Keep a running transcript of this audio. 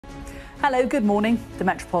Hello, good morning. The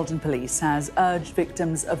Metropolitan Police has urged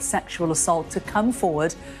victims of sexual assault to come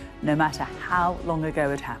forward no matter how long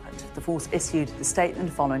ago it happened. The force issued the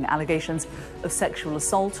statement following allegations of sexual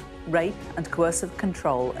assault, rape and coercive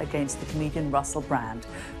control against the comedian Russell Brand,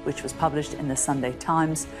 which was published in the Sunday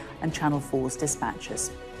Times and Channel 4's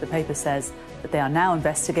dispatches. The paper says that they are now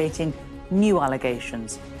investigating new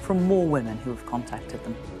allegations from more women who have contacted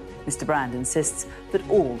them. Mr. Brand insists that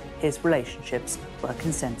all his relationships were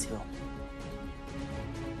consensual.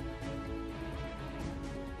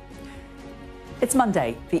 It's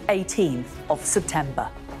Monday, the 18th of September.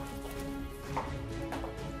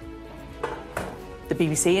 The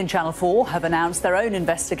BBC and Channel 4 have announced their own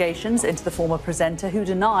investigations into the former presenter who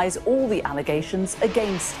denies all the allegations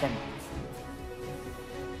against him.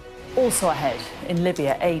 Also ahead, in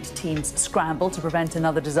Libya, aid teams scramble to prevent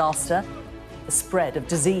another disaster, the spread of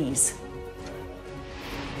disease.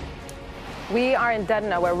 We are in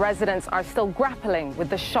Derna, where residents are still grappling with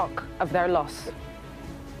the shock of their loss.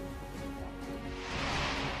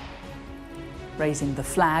 Raising the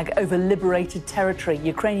flag over liberated territory,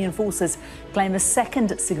 Ukrainian forces claim a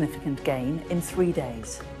second significant gain in 3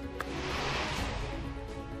 days.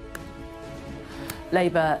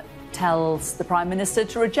 Labour tells the Prime Minister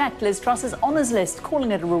to reject Liz Truss's honours list,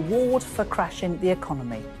 calling it a reward for crashing the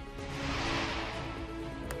economy.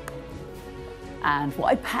 And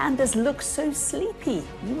why pandas look so sleepy?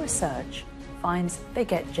 New research finds they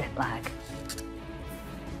get jet lag.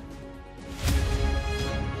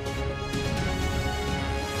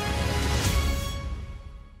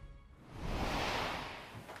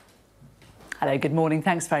 Hello, good morning.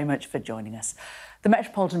 Thanks very much for joining us. The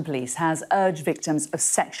Metropolitan Police has urged victims of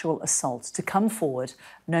sexual assault to come forward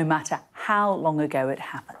no matter how long ago it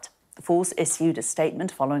happened. The force issued a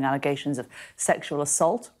statement following allegations of sexual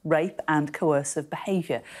assault, rape and coercive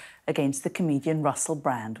behaviour against the comedian Russell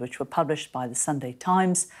Brand, which were published by the Sunday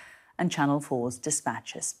Times and Channel 4's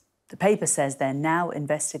dispatches. The paper says they're now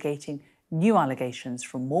investigating new allegations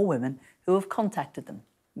from more women who have contacted them.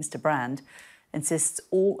 Mr. Brand insists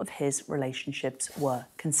all of his relationships were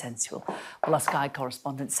consensual. Well, our Sky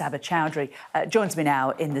correspondent Sabah Chowdhury joins me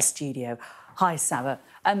now in the studio. Hi, Sabah.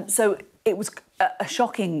 So it was a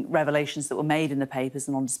shocking revelations that were made in the papers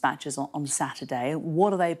and on dispatches on Saturday.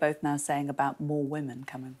 What are they both now saying about more women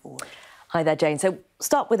coming forward? Hi there, Jane. So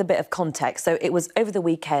start with a bit of context. So it was over the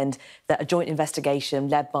weekend that a joint investigation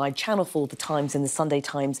led by Channel 4, The Times and the Sunday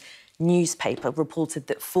Times newspaper reported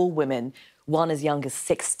that 4 women, one as young as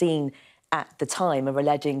 16 at the time, are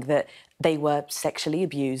alleging that they were sexually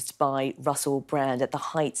abused by Russell Brand at the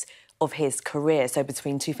height of his career, so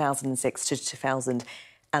between 2006 to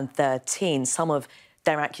 2013. Some of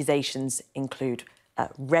their accusations include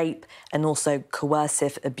rape and also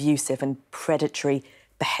coercive, abusive and predatory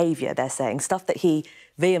behaviour, they're saying, stuff that he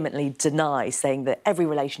vehemently denies, saying that every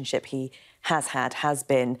relationship he has had has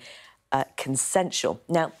been consensual.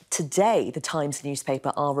 Now, today, the Times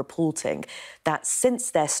newspaper are reporting that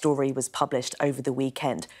since their story was published over the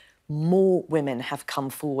weekend, more women have come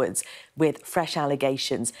forwards with fresh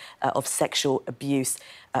allegations of sexual abuse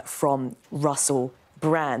from Russell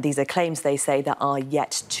Brand. These are claims, they say, that are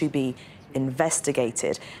yet to be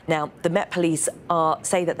investigated. Now, the Met Police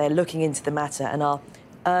say that they're looking into the matter and are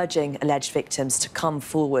urging alleged victims to come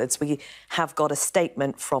forwards. We have got a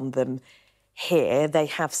statement from them here. They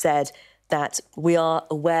have said that we are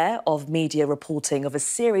aware of media reporting of a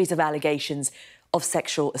series of allegations of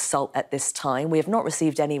sexual assault at this time. We have not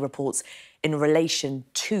received any reports in relation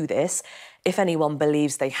to this. If anyone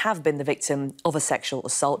believes they have been the victim of a sexual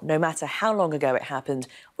assault, no matter how long ago it happened,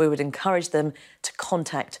 we would encourage them to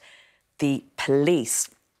contact the police.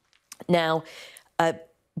 Now,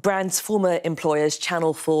 Brand's former employers,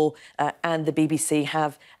 Channel 4 and the BBC,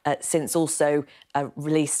 have since also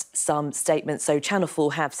released some statements. So Channel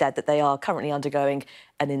 4 have said that they are currently undergoing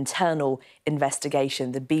an internal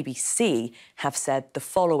investigation. The BBC have said the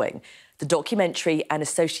following: the documentary and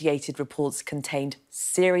associated reports contained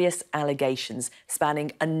serious allegations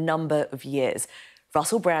spanning a number of years.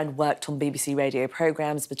 Russell Brand worked on BBC radio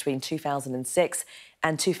programmes between 2006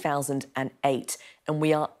 and 2008, and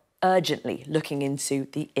we are urgently looking into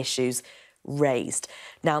the issues raised.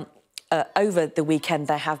 Now, over the weekend,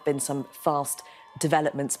 there have been some fast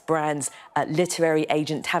developments. Brand's literary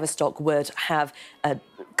agent, Tavistock Wood, have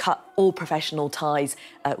cut all professional ties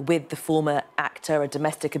with the former actor. A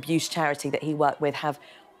domestic abuse charity that he worked with have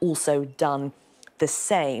also done the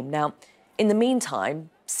same. Now, in the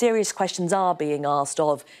meantime, serious questions are being asked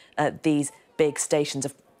of these big stations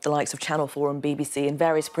of the likes of Channel 4 and BBC and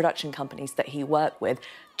various production companies that he worked with.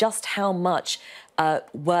 Just how much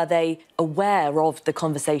were they aware of the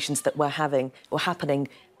conversations that were happening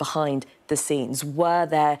behind the scenes. Were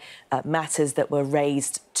there matters that were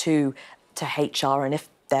raised to HR, and if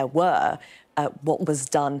there were, what was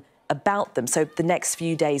done about them? So the next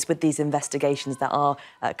few days with these investigations that are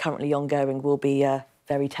currently ongoing will be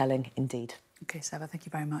very telling indeed. OK, Seba, thank you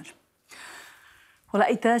very much. Well, at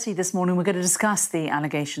 8:30 this morning, we're going to discuss the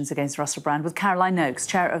allegations against Russell Brand with Caroline Nokes,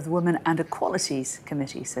 chair of the Women and Equalities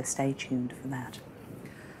Committee, so stay tuned for that.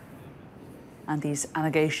 And these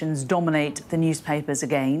allegations dominate the newspapers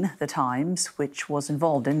again. The Times, which was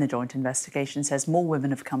involved in the joint investigation, says more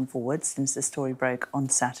women have come forward since the story broke on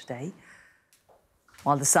Saturday.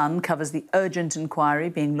 While The Sun covers the urgent inquiry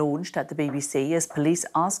being launched at the BBC as police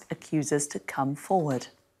ask accusers to come forward.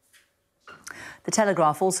 The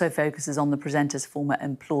Telegraph also focuses on the presenter's former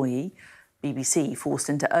employee, BBC forced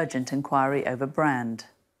into urgent inquiry over Brand.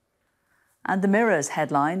 And the Mirror's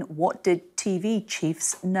headline, what did TV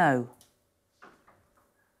chiefs know?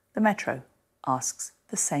 The Metro asks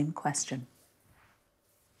the same question.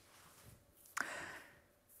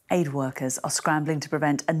 Aid workers are scrambling to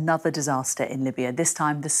prevent another disaster in Libya, this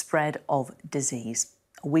time the spread of disease.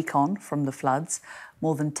 A week on from the floods,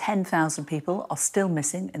 more than 10,000 people are still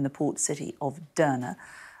missing in the port city of Derna,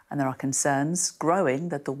 and there are concerns growing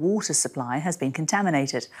that the water supply has been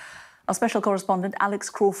contaminated. Our special correspondent Alex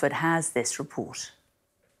Crawford has this report.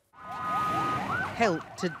 Help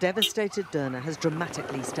to devastated Derna has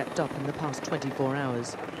dramatically stepped up in the past 24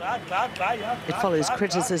 hours. It follows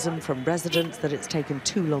criticism from residents that it's taken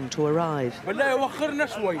too long to arrive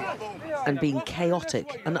and been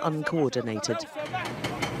chaotic and uncoordinated.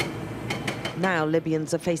 Now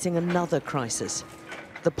Libyans are facing another crisis,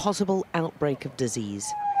 the possible outbreak of disease.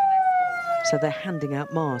 So they're handing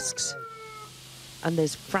out masks. And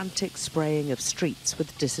there's frantic spraying of streets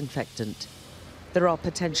with disinfectant. There are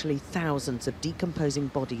potentially thousands of decomposing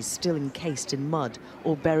bodies still encased in mud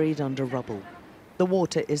or buried under rubble. The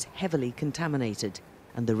water is heavily contaminated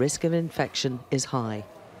and the risk of infection is high.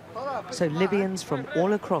 So Libyans from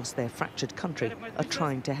all across their fractured country are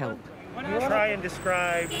trying to help. You try and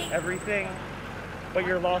describe everything, but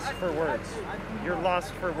you're lost for words. You're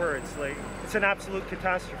lost for words. Like, it's an absolute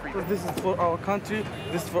catastrophe. This is for our country,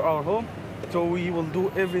 this is for our home, so we will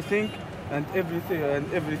do everything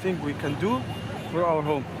we can do for our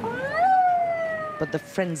home. But the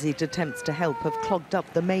frenzied attempts to help have clogged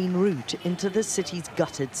up the main route into the city's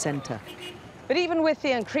gutted centre. But even with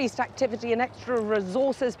the increased activity and extra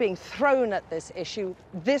resources being thrown at this issue,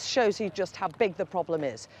 this shows you just how big the problem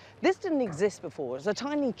is. This didn't exist before. It was a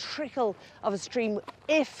tiny trickle of a stream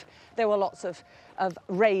if there were lots of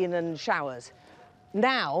rain and showers.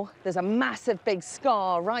 Now there's a massive big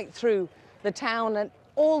scar right through the town, and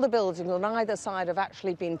all the buildings on either side have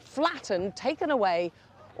actually been flattened, taken away,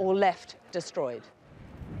 or left destroyed.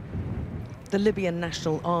 The Libyan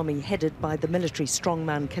National Army, headed by the military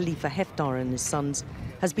strongman Khalifa Haftar and his sons,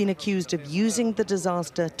 has been accused of using the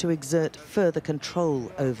disaster to exert further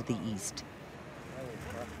control over the east.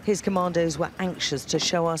 His commandos were anxious to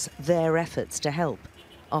show us their efforts to help,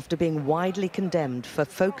 after being widely condemned for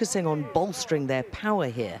focusing on bolstering their power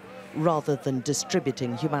here rather than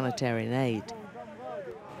distributing humanitarian aid.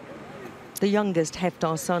 The youngest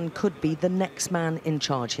Haftar son could be the next man in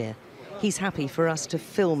charge here. He's happy for us to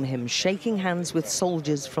film him shaking hands with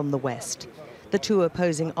soldiers from the west. The two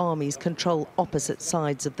opposing armies control opposite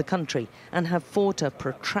sides of the country and have fought a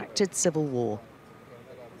protracted civil war.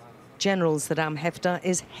 General Saddam Haftar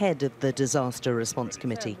is head of the Disaster Response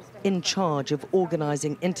Committee, in charge of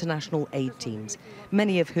organising international aid teams,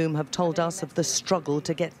 many of whom have told us of the struggle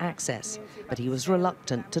to get access, but he was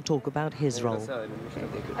reluctant to talk about his role.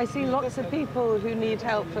 I see lots of people who need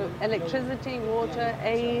help for electricity, water,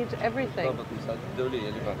 aid, everything.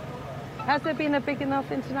 Has there been a big enough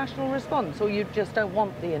international response, or you just don't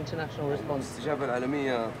want the international response?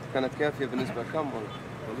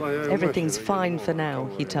 Everything's fine for now,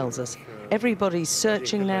 he tells us. Everybody's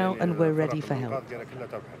searching now and we're ready for help.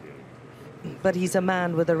 But he's a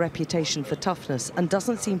man with a reputation for toughness and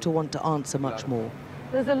doesn't seem to want to answer much more.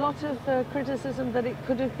 There's a lot of criticism that it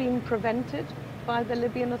could have been prevented by the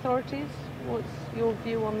Libyan authorities. What's your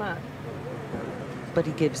view on that? But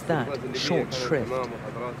he gives that short shrift.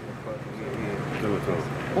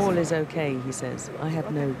 All is okay, he says. I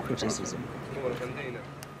have no criticism.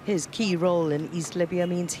 His key role in East Libya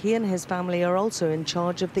means he and his family are also in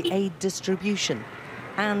charge of the aid distribution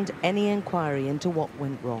and any inquiry into what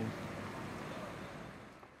went wrong.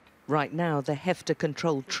 Right now, the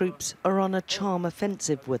Haftar-controlled troops are on a charm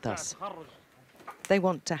offensive with us. They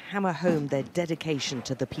want to hammer home their dedication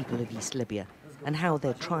to the people of East Libya and how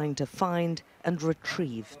they're trying to find and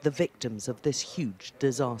retrieve the victims of this huge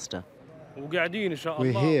disaster.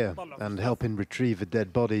 We're here and helping retrieve the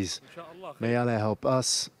dead bodies. May Allah help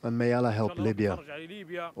us and may Allah help Libya.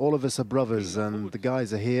 All of us are brothers and the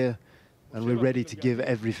guys are here and we're ready to give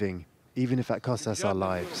everything, even if that costs us our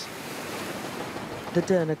lives. The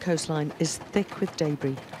Derna coastline is thick with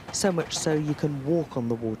debris, so much so you can walk on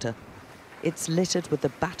the water. It's littered with the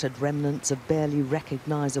battered remnants of barely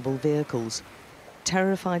recognisable vehicles.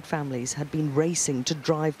 Terrified families had been racing to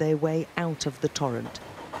drive their way out of the torrent,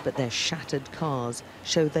 but their shattered cars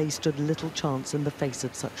show they stood little chance in the face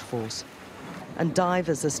of such force. And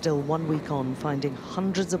divers are still 1 week on, finding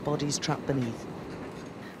hundreds of bodies trapped beneath.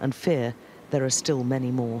 And fear there are still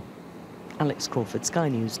many more. Alex Crawford, Sky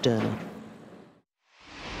News, Derna.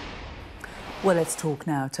 Well, let's talk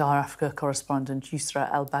now to our Africa correspondent,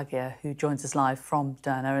 Yusra El-Baghir, who joins us live from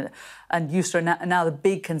Derna. And Yusra, now the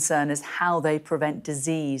big concern is how they prevent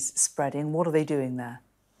disease spreading. What are they doing there?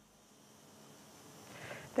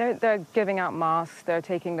 They're giving out masks. They're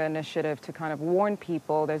taking the initiative to kind of warn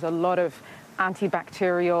people. There's a lot of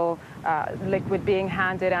antibacterial liquid being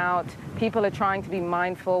handed out. People are trying to be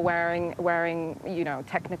mindful, wearing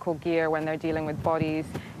technical gear when they're dealing with bodies.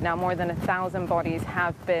 Now, more than 1,000 bodies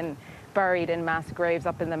have been buried in mass graves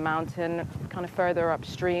up in the mountain, kind of further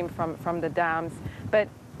upstream from the dams. But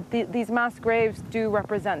these mass graves do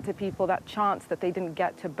represent to people that chance that they didn't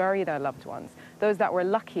get to bury their loved ones. Those that were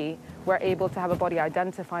lucky were able to have a body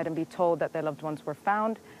identified and be told that their loved ones were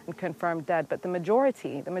found and confirmed dead. But the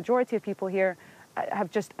majority of people here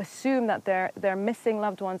have just assumed that their missing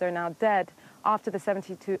loved ones are now dead after the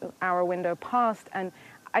 72-hour window passed. And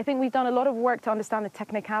I think we've done a lot of work to understand the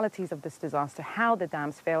technicalities of this disaster, how the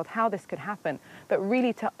dams failed, how this could happen. But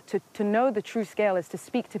really to know the true scale is to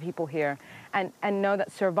speak to people here and know that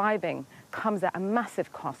surviving comes at a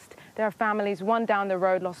massive cost. There are families, one down the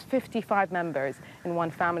road lost 55 members in one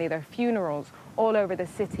family. There are funerals all over the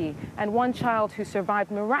city. And one child who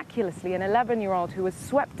survived miraculously, an 11-year-old who was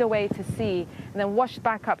swept away to sea and then washed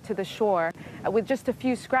back up to the shore with just a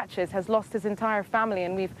few scratches, has lost his entire family.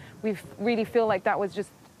 And we've really feel like that was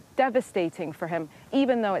just devastating for him,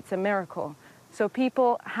 even though it's a miracle. So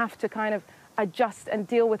people have to kind of adjust and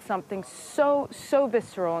deal with something so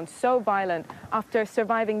visceral and so violent after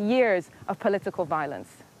surviving years of political violence.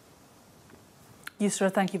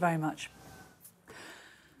 Yusra, thank you very much.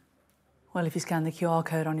 Well, if you scan the QR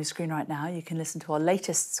code on your screen right now, you can listen to our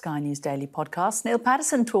latest Sky News Daily podcast. Neil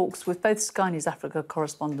Patterson talks with both Sky News Africa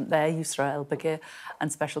correspondent there, Yusra El-Baghir, and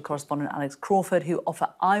special correspondent Alex Crawford, who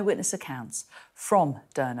offer eyewitness accounts from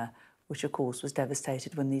Derna, which, of course, was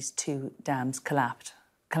devastated when these two dams collapsed,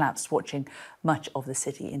 watching much of the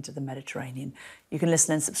city into the Mediterranean. You can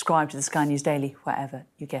listen and subscribe to the Sky News Daily wherever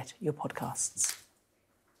you get your podcasts.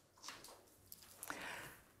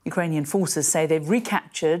 Ukrainian forces say they've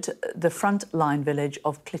recaptured the front-line village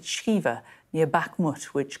of Klitschkiva near Bakhmut,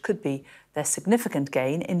 which could be their significant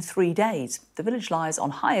gain in 3 days. The village lies on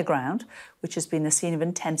higher ground, which has been the scene of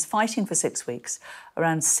intense fighting for 6 weeks,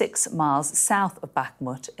 around 6 miles south of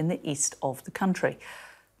Bakhmut in the east of the country.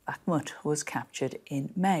 Bakhmut was captured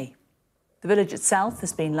in May. The village itself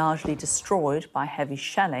has been largely destroyed by heavy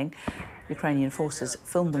shelling. Ukrainian forces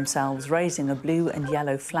filmed themselves raising a blue and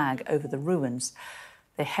yellow flag over the ruins.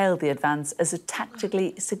 They hailed the advance as a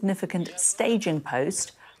tactically significant staging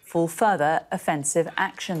post for further offensive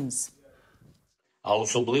actions. I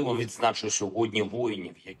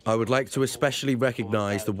would like to especially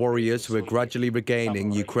recognise the warriors who are gradually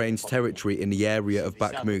regaining Ukraine's territory in the area of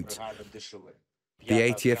Bakhmut. The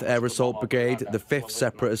 80th Air Assault Brigade, the 5th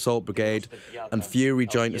Separate Assault Brigade and Fury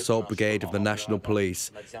Joint Assault Brigade of the National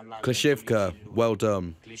Police. Klishivka, well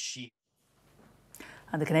done.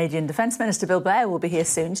 And the Canadian Defence Minister Bill Blair will be here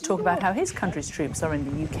soon to talk about how his country's troops are in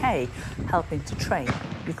the UK, helping to train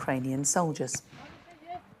Ukrainian soldiers.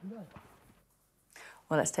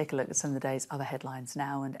 Well, let's take a look at some of the day's other headlines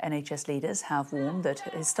now. And NHS leaders have warned that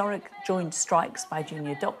historic joint strikes by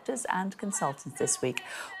junior doctors and consultants this week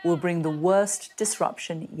will bring the worst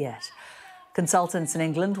disruption yet. Consultants in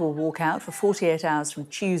England will walk out for 48 hours from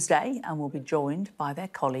Tuesday and will be joined by their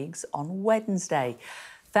colleagues on Wednesday.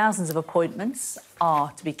 Thousands of appointments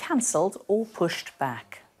are to be cancelled or pushed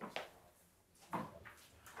back.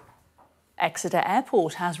 Exeter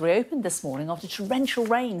Airport has reopened this morning after torrential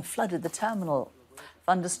rain flooded the terminal.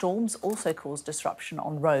 Thunderstorms also caused disruption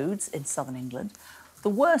on roads in southern England. The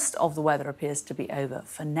worst of the weather appears to be over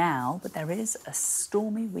for now, but there is a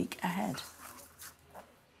stormy week ahead.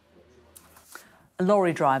 A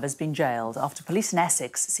lorry driver has been jailed after police in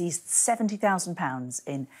Essex seized £70,000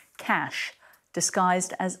 in cash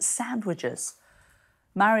disguised as sandwiches.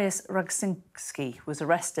 Mariusz Rugsinski was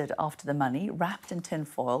arrested after the money, wrapped in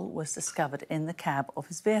tinfoil, was discovered in the cab of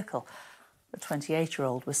his vehicle. The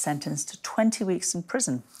 28-year-old was sentenced to 20 weeks in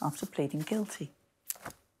prison after pleading guilty.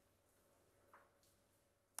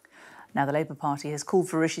 Now, the Labour Party has called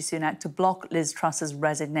for Rishi Sunak to block Liz Truss's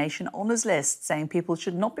resignation on his list, saying people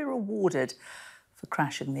should not be rewarded for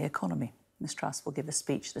crashing the economy. Ms Truss will give a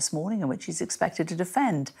speech this morning in which she's expected to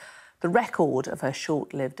defend the record of her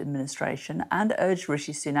short-lived administration and urge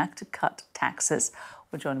Rishi Sunak to cut taxes.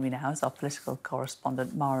 Well, joining me now is our political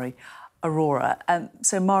correspondent, Mari Aurora.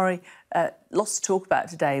 So, Mari, lots to talk about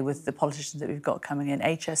today with the politicians that we've got coming in,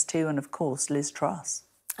 HS2 and, of course, Liz Truss.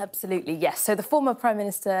 Absolutely, yes. So the former Prime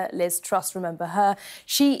Minister, Liz Truss, remember her,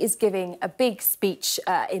 she is giving a big speech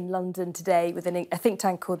in London today with a think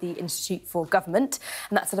tank called the Institute for Government,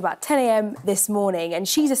 and that's at about 10 a.m. this morning. And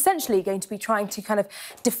she's essentially going to be trying to kind of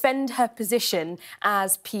defend her position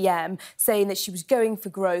as PM, saying that she was going for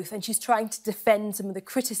growth, and she's trying to defend some of the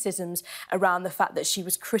criticisms around the fact that she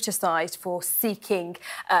was criticised for seeking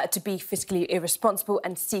to be fiscally irresponsible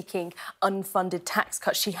and seeking unfunded tax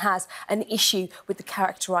cuts. She has an issue with the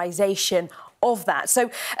characterisation of that.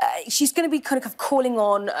 So she's going to be kind of calling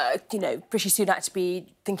on, Rishi Sunak to be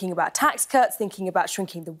thinking about tax cuts, thinking about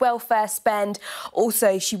shrinking the welfare spend.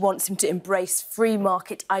 Also, she wants him to embrace free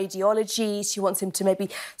market ideologies. She wants him to maybe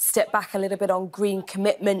step back a little bit on green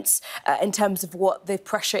commitments in terms of what the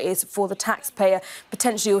pressure is for the taxpayer,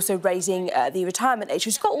 potentially also raising the retirement age.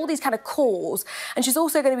 She's got all these kind of calls, and she's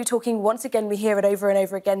also going to be talking, once again, we hear it over and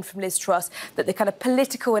over again from Liz Truss, that the kind of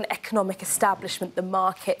political and economic establishment, the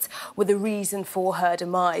markets, were the reason for her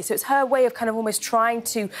demise. So it's her way of kind of almost trying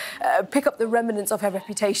to pick up the remnants of her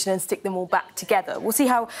reputation and stick them all back together. We'll see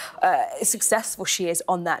how successful she is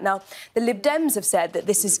on that. Now, the Lib Dems have said that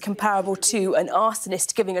this is comparable to an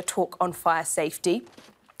arsonist giving a talk on fire safety.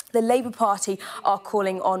 The Labour Party are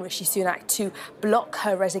calling on Rishi Sunak to block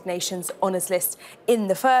her resignations on his list in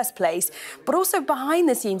the first place. But also behind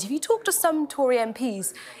the scenes, if you talk to some Tory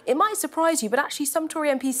MPs, it might surprise you, but actually some Tory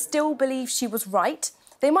MPs still believe she was right.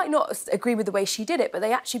 They might not agree with the way she did it, but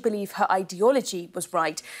they actually believe her ideology was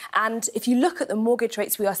right. And if you look at the mortgage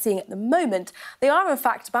rates we are seeing at the moment, they are in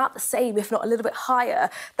fact about the same, if not a little bit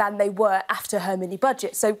higher than they were after her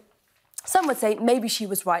mini-budget. So some would say maybe she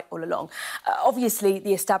was right all along. Obviously,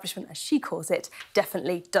 the establishment, as she calls it,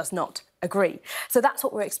 definitely does not agree. So that's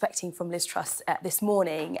what we're expecting from Liz Truss this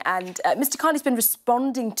morning. And Mr Carney's been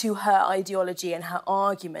responding to her ideology and her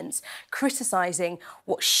arguments, criticising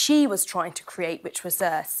what she was trying to create, which was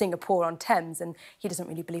Singapore on Thames, and he doesn't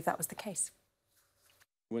really believe that was the case.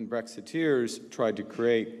 When Brexiteers tried to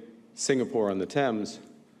create Singapore on the Thames,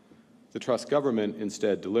 the Truss government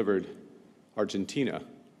instead delivered Argentina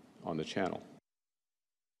on the Channel.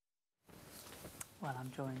 Well,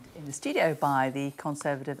 I'm joined in the studio by the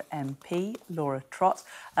Conservative MP, Laura Trott.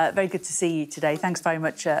 Very good to see you today. Thanks very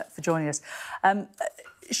much for joining us.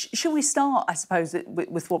 Shall we start, I suppose,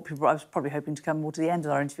 with what people, I was probably hoping to come more to the end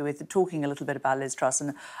of our interview with, talking a little bit about Liz Truss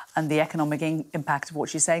and the economic impact of what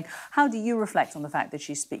she's saying. How do you reflect on the fact that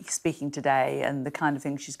she's speaking today and the kind of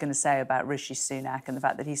things she's going to say about Rishi Sunak and the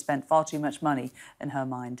fact that he spent far too much money in her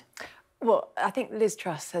mind? Well, I think Liz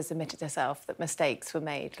Truss has admitted herself that mistakes were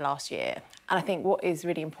made last year. And I think what is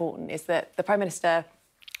really important is that the Prime Minister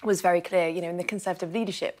was very clear, in the Conservative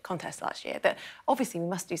leadership contest last year, that obviously we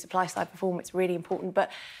must do supply-side reform, it's really important,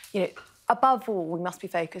 but, above all, we must be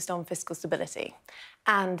focused on fiscal stability.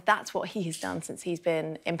 And that's what he has done since he's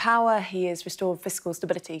been in power. He has restored fiscal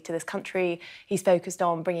stability to this country. He's focused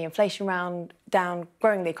on bringing inflation down,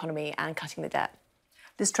 growing the economy and cutting the debt.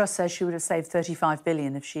 Liz Truss says she would have saved $35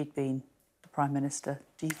 billion if she'd been the Prime Minister.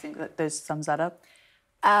 Do you think that those sums add up?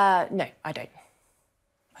 No, I don't.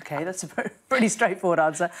 OK, that's a pretty straightforward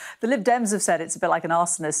answer. The Lib Dems have said it's a bit like an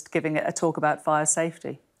arsonist giving a talk about fire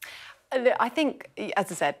safety. I think,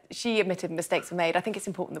 as I said, she admitted mistakes were made. I think it's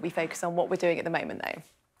important that we focus on what we're doing at the moment, though.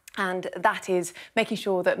 And that is making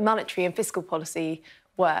sure that monetary and fiscal policy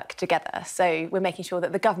work together. So we're making sure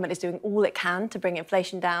that the government is doing all it can to bring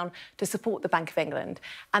inflation down, to support the Bank of England.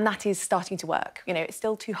 And that is starting to work. It's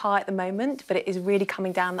still too high at the moment, but it is really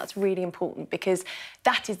coming down. That's really important because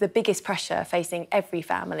that is the biggest pressure facing every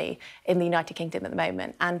family in the United Kingdom at the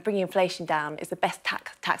moment. And bringing inflation down is the best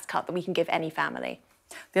tax cut that we can give any family.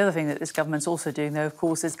 The other thing that this government's also doing, though, of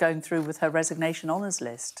course, is going through with her resignation honours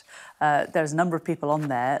list. There's a number of people on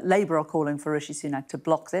there. Labour are calling for Rishi Sunak to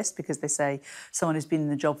block this because they say someone who's been in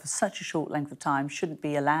the job for such a short length of time shouldn't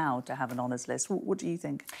be allowed to have an honours list. What do you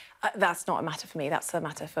think? That's not a matter for me. That's a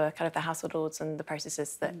matter for kind of the House of Lords and the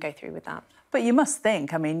processes that go through with that. But you must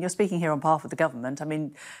think, you're speaking here on behalf of the government.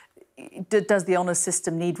 does the honours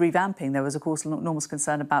system need revamping? There was, of course, enormous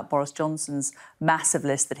concern about Boris Johnson's massive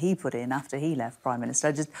list that he put in after he left Prime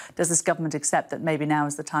Minister. Does this government accept that maybe now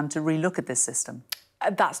is the time to relook at this system?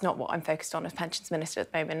 That's not what I'm focused on as Pensions Minister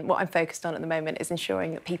at the moment. What I'm focused on at the moment is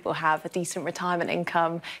ensuring that people have a decent retirement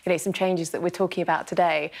income, some changes that we're talking about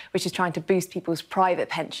today, which is trying to boost people's private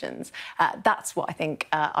pensions. That's what I think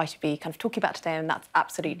I should be kind of talking about today, and that's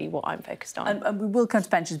absolutely what I'm focused on. And we will come to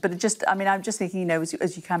pensions, but I'm just thinking,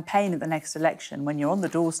 as you campaign at the next election, when you're on the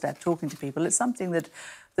doorstep talking to people, it's something that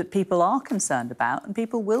people are concerned about, and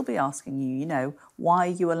people will be asking you, why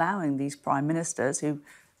are you allowing these Prime Ministers who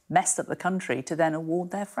messed up the country to then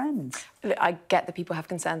award their friends? Look, I get that people have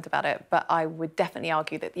concerns about it, but I would definitely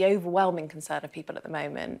argue that the overwhelming concern of people at the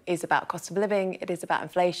moment is about cost of living, it is about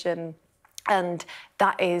inflation, and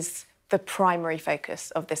that is the primary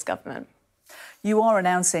focus of this government. You are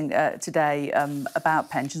announcing today about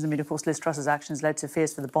pensions. I mean, of course, Liz Truss's actions led to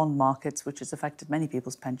fears for the bond markets, which has affected many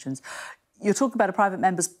people's pensions. You're talking about a private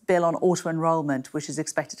member's bill on auto-enrolment, which is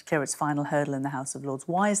expected to clear its final hurdle in the House of Lords.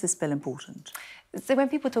 Why is this bill important? So when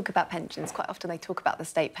people talk about pensions, quite often they talk about the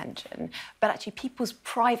state pension, but actually people's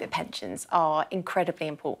private pensions are incredibly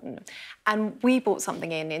important. And we brought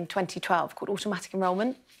something in 2012 called automatic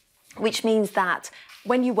enrolment, which means that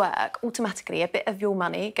when you work, automatically a bit of your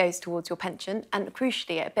money goes towards your pension, and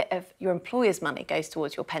crucially, a bit of your employer's money goes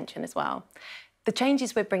towards your pension as well. The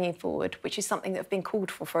changes we're bringing forward, which is something that have been called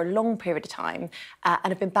for a long period of time and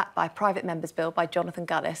have been backed by a private member's bill by Jonathan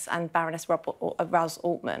Gullis and Baroness Ros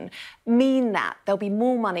Altman, mean that there'll be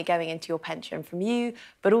more money going into your pension from you,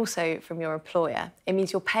 but also from your employer. It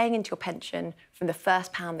means you're paying into your pension from the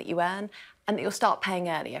first pound that you earn, and that you'll start paying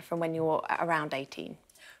earlier from when you're around 18.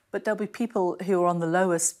 But there'll be people who are on the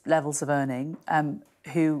lowest levels of earning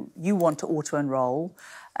who you want to auto-enrol,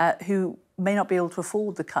 who may not be able to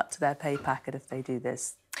afford the cut to their pay packet if they do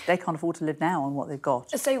this. They can't afford to live now on what they've got.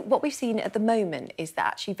 So what we've seen at the moment is that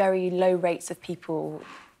actually very low rates of people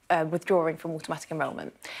withdrawing from automatic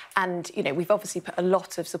enrolment. And, we've obviously put a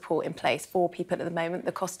lot of support in place for people at the moment,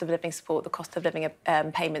 the cost of living support, the cost of living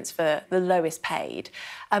payments for the lowest paid.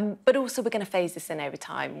 But also we're going to phase this in over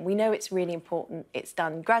time. We know it's really important, it's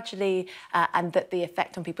done gradually, and that the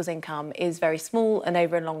effect on people's income is very small and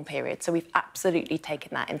over a long period. So we've absolutely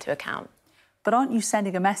taken that into account. But aren't you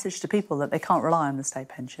sending a message to people that they can't rely on the state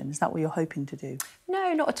pension? Is that what you're hoping to do?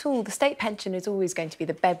 No, not at all. The state pension is always going to be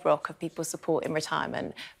the bedrock of people's support in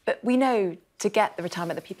retirement. But we know to get the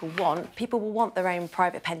retirement that people will want their own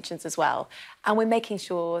private pensions as well. And we're making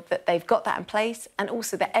sure that they've got that in place, and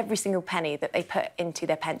also that every single penny that they put into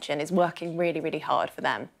their pension is working really, really hard for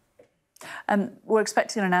them. We're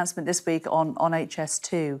expecting an announcement this week on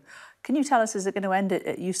HS2. Can you tell us, is it going to end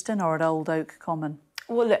at Euston or at Old Oak Common?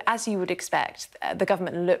 Well, look, as you would expect, the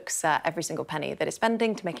government looks at every single penny that it's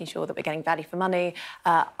spending to making sure that we're getting value for money.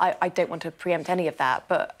 I don't want to preempt any of that,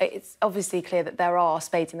 but it's obviously clear that there are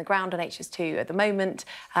spades in the ground on HS2 at the moment,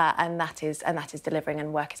 and that is delivering,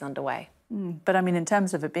 and work is underway. But I mean, in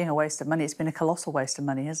terms of it being a waste of money, it's been a colossal waste of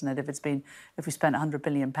money, hasn't it? If we spent £100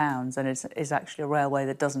 billion and it's actually a railway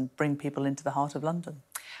that doesn't bring people into the heart of London.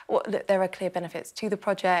 Well, look, there are clear benefits to the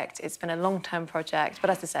project. It's been a long-term project, but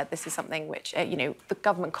as I said, this is something which the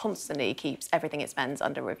government constantly keeps everything it spends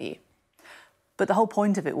under review. But the whole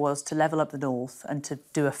point of it was to level up the north and to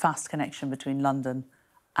do a fast connection between London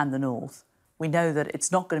and the north. We know that it's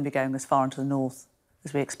not going to be going as far into the north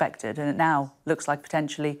as we expected, and it now looks like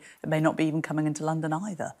potentially it may not be even coming into London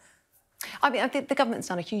either. I mean, I think the government's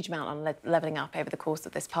done a huge amount on levelling up over the course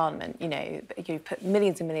of this Parliament. You put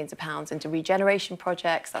millions and millions of pounds into regeneration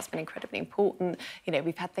projects. That's been incredibly important.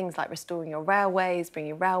 We've had things like restoring your railways,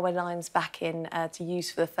 bringing railway lines back in to use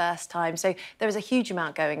for the first time. So there is a huge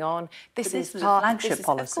amount going on. This is a flagship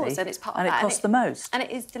policy, of course, and it's part of that. And it costs the most. And it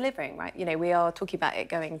is delivering, right? We are talking about it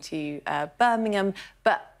going to Birmingham,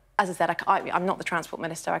 but as I said, I'm not the Transport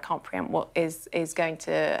Minister. I can't preempt what is going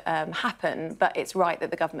to happen, but it's right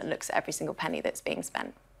that the government looks at every single penny that's being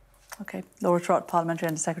spent. OK. Laura Trott, Parliamentary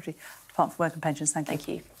Under Secretary, Department for Work and Pensions. Thank you. Thank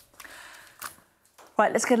you.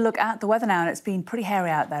 Right, let's get a look at the weather now, and it's been pretty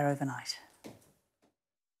hairy out there overnight.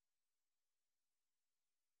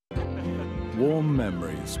 Warm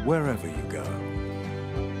memories wherever you go.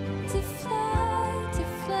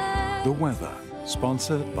 The weather,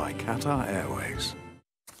 sponsored by Qatar Airways.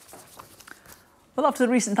 Well, after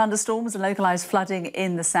the recent thunderstorms and localised flooding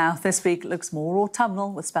in the south, this week looks more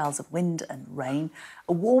autumnal with spells of wind and rain.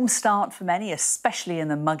 A warm start for many, especially in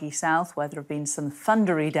the muggy south, where there have been some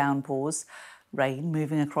thundery downpours. Rain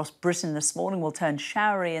moving across Britain this morning will turn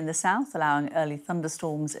showery in the south, allowing early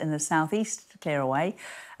thunderstorms in the southeast to clear away.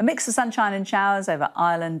 A mix of sunshine and showers over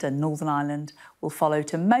Ireland and Northern Ireland will follow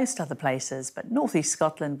to most other places, but northeast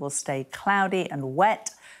Scotland will stay cloudy and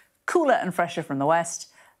wet, cooler and fresher from the west.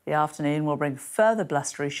 The afternoon will bring further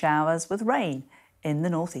blustery showers with rain in the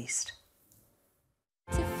northeast.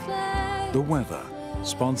 The weather,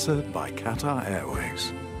 sponsored by Qatar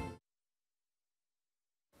Airways.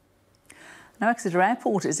 Now, Exeter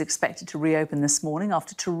Airport is expected to reopen this morning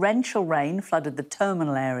after torrential rain flooded the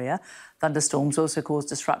terminal area. Thunderstorms also caused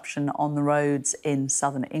disruption on the roads in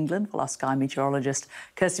southern England. Well, our Sky meteorologist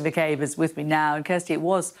Kirsty McCabe is with me now. And Kirsty, it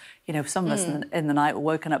was, you know, some of us in the night were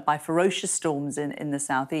woken up by ferocious storms in the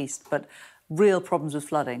southeast, but real problems with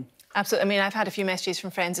flooding. Absolutely. I mean, I've had a few messages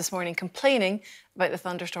from friends this morning complaining about the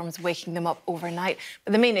thunderstorms waking them up overnight.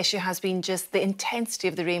 But the main issue has been just the intensity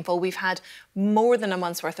of the rainfall. We've had more than a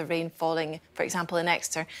month's worth of rain falling, for example, in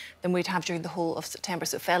Exeter, than we'd have during the whole of September.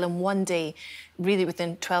 So it fell in one day, really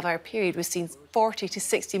within a 12-hour period. We've seen 40 to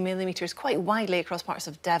 60 millimetres quite widely across parts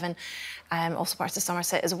of Devon, also parts of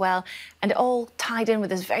Somerset as well. And it all tied in with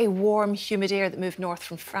this very warm, humid air that moved north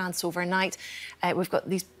from France overnight. We've got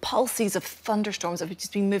these pulses of thunderstorms that have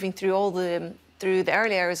just been moving through through the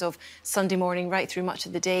early hours of Sunday morning right through much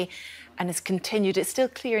of the day, and it's continued. It's still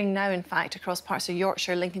clearing now, in fact, across parts of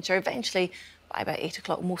Yorkshire, Lincolnshire. Eventually, by about 8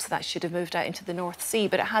 o'clock, most of that should have moved out into the North Sea,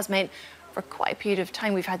 but it has meant for quite a period of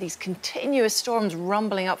time we've had these continuous storms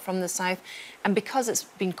rumbling up from the south, and because it's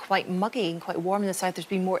been quite muggy and quite warm in the south, there's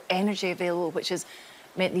been more energy available, which has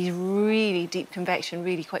meant these really deep convection,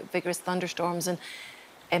 really quite vigorous thunderstorms.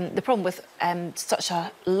 And the problem with such a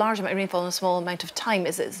large amount of rainfall in a small amount of time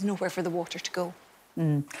is that there's nowhere for the water to go.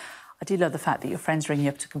 I do love the fact that your friends ring you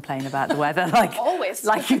up to complain about the weather, like always,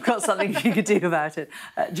 like you've got something you could do about it.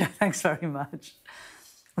 Jo, thanks very much.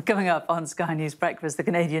 Well, coming up on Sky News Breakfast, the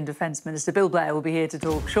Canadian Defence Minister Bill Blair will be here to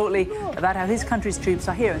talk shortly about how his country's troops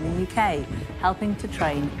are here in the UK, helping to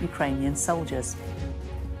train Ukrainian soldiers.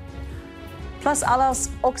 Plus, I'll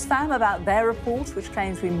ask Oxfam about their report, which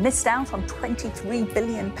claims we missed out on £23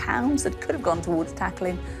 billion that could have gone towards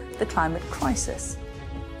tackling the climate crisis.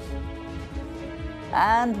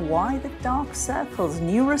 And why the dark circles.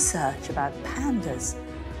 New research about pandas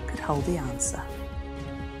could hold the answer.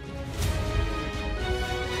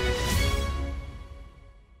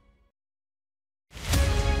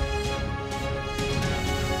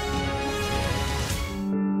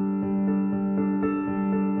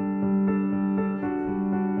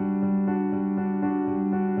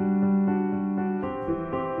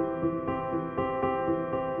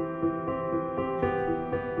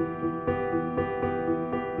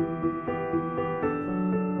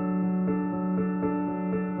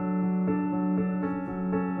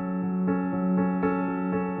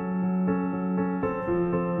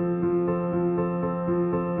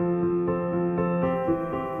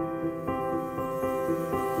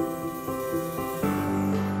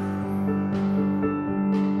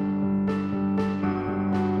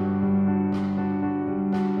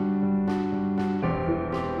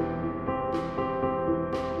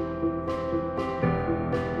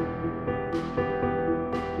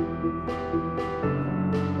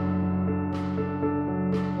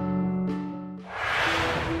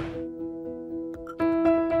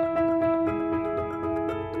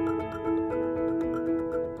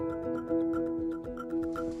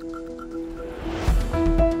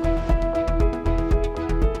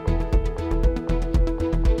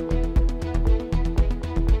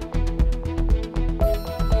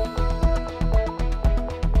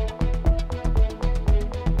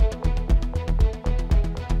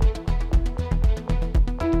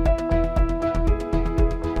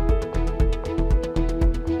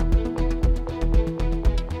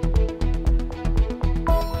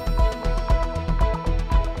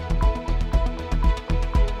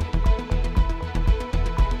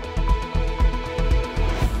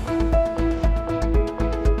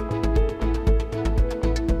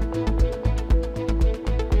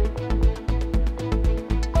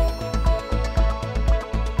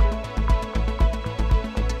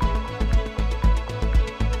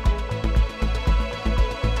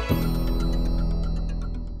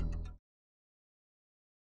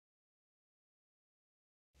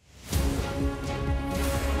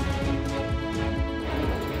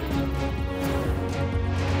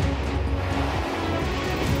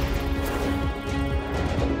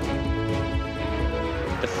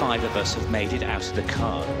 Five of us have made it out of the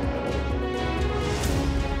car.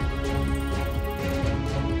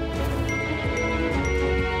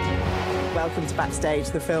 Welcome to Backstage,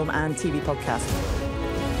 the film and TV podcast.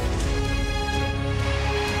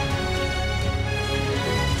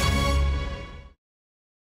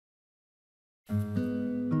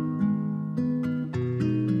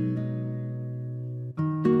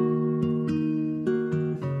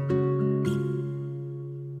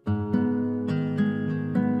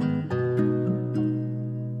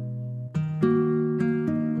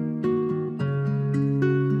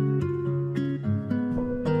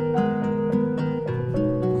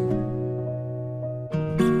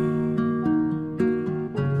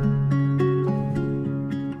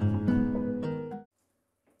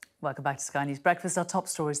 Welcome back to Sky News Breakfast. Our top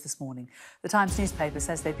stories this morning. The Times newspaper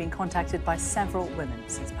says they've been contacted by several women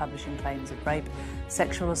since publishing claims of rape,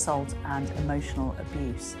 sexual assault and emotional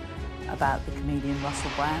abuse. About the comedian Russell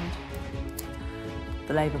Brand.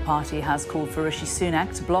 The Labour Party has called for Rishi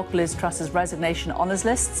Sunak to block Liz Truss's resignation honours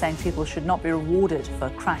list, saying people should not be rewarded for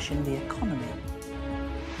crashing the economy.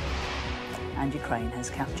 And Ukraine has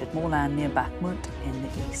captured more land near Bakhmut in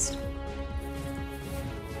the east.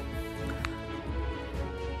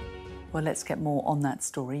 Well, let's get more on that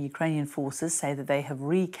story. Ukrainian forces say that they have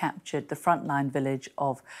recaptured the frontline village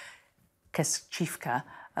of Keskchivka,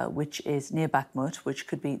 which is near Bakhmut, which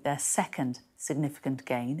could be their second significant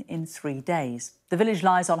gain in 3 days. The village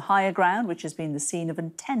lies on higher ground, which has been the scene of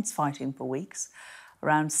intense fighting for weeks,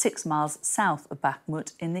 around 6 miles south of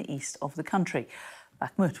Bakhmut in the east of the country.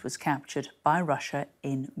 Bakhmut was captured by Russia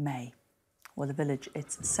in May. Well, the village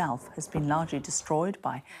itself has been largely destroyed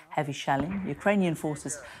by heavy shelling. Ukrainian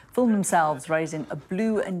forces filmed themselves raising a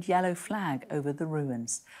blue and yellow flag over the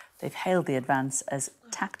ruins. They've hailed the advance as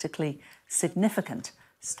tactically significant,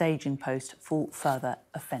 staging post for further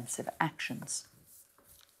offensive actions.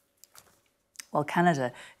 Well,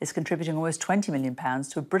 Canada is contributing almost £20 million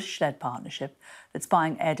to a British-led partnership that's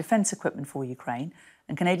buying air defence equipment for Ukraine,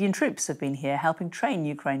 and Canadian troops have been here helping train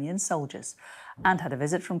Ukrainian soldiers. And had a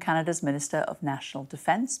visit from Canada's Minister of National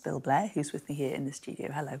Defence, Bill Blair, who's with me here in the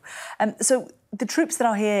studio. Hello. So the troops that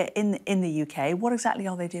are here in the UK, what exactly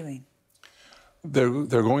are they doing?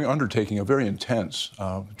 They're undertaking a very intense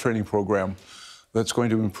training program that's going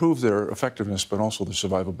to improve their effectiveness, but also their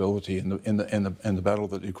survivability in the battle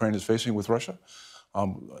that Ukraine is facing with Russia.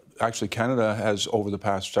 Actually, Canada has, over the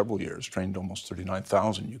past several years, trained almost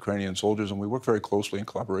 39,000 Ukrainian soldiers, and we work very closely in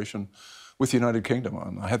collaboration with the United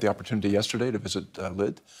Kingdom. I had the opportunity yesterday to visit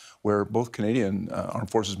Lid, where both Canadian Armed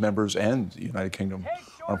Forces members and United Kingdom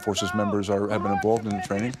Armed Forces members have been involved in the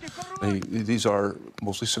training. These are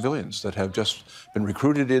mostly civilians that have just been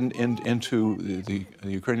recruited into the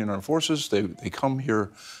Ukrainian Armed Forces. They come here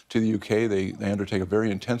to the UK. They undertake a very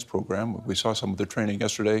intense program. We saw some of their training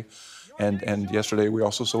yesterday. And yesterday we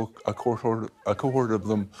also saw a cohort of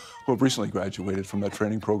them who have recently graduated from that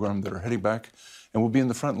training program that are heading back and will be in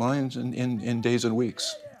the front lines in days and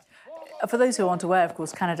weeks. For those who aren't aware, of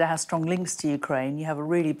course, Canada has strong links to Ukraine. You have a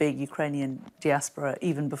really big Ukrainian diaspora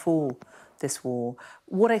even before this war.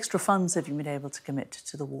 What extra funds have you been able to commit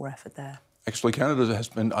to the war effort there? Actually, Canada has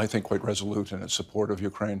been, I think, quite resolute in its support of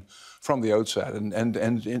Ukraine from the outset.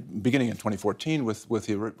 And beginning in 2014, with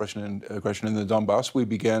the Russian aggression in the Donbass, we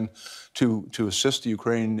began to assist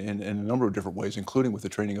Ukraine in a number of different ways, including with the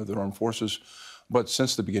training of their armed forces. But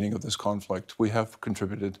since the beginning of this conflict, we have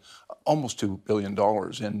contributed almost $2 billion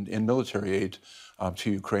in military aid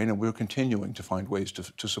to Ukraine, and we're continuing to find ways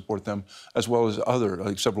to support them, as well as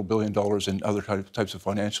like several $1 billion in other types of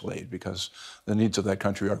financial aid, because the needs of that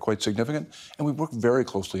country are quite significant. And we work very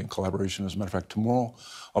closely in collaboration. As a matter of fact, tomorrow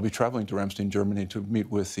I'll be traveling to Ramstein, Germany, to meet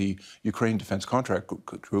with the Ukraine Defense Contract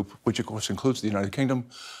Group, which of course includes the United Kingdom.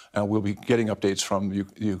 We'll be getting updates from the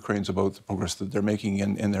Ukrainians about the progress that they're making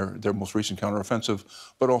in their most recent counteroffensive,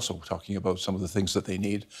 but also talking about some of the things that they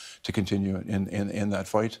need to continue in that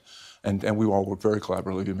fight. And we all work very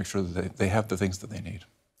collaboratively to make sure that they have the things that they need.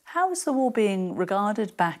 How is the war being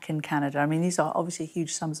regarded back in Canada? I mean, these are obviously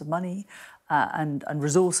huge sums of money and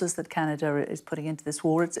resources that Canada is putting into this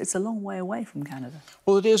war. It's a long way away from Canada.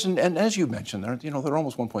 Well, it is, and as you mentioned, there are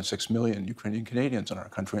almost 1.6 million Ukrainian Canadians in our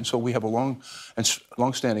country, and so we have a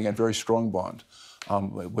long-standing and very strong bond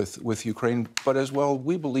with Ukraine. But as well,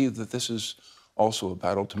 we believe that this is also a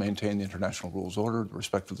battle to maintain the international rules order,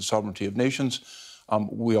 respect for the sovereignty of nations.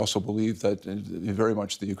 We also believe that very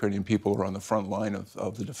much the Ukrainian people are on the front line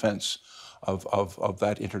of the defense of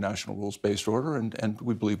that international rules-based order, and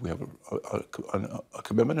we believe we have a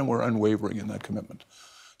commitment, and we're unwavering in that commitment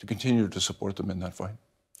to continue to support them in that fight.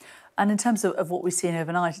 And in terms of what we've seen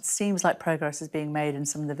overnight, it seems like progress is being made in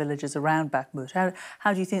some of the villages around Bakhmut.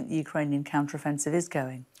 How do you think the Ukrainian counteroffensive is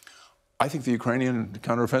going? I think the Ukrainian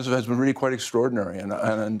counteroffensive has been really quite extraordinary, and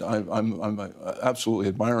I'm absolutely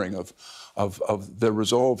admiring of their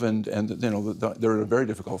resolve, and they're in a very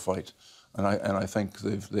difficult fight, and I think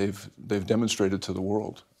they've demonstrated to the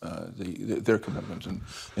world their commitment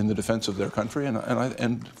in the defence of their country,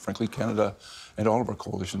 and frankly, Canada and all of our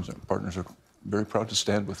coalitions and partners are very proud to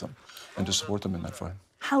stand with them and to support them in that fight.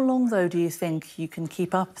 How long, though, do you think you can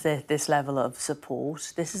keep up this level of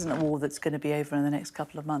support? This isn't a war that's going to be over in the next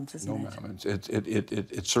couple of months, isn't it? No, ma'am.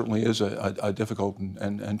 It certainly is a difficult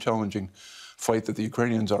and challenging fight that the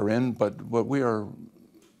Ukrainians are in, but we are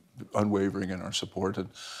unwavering in our support. And,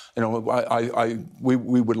 you know,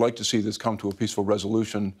 we would like to see this come to a peaceful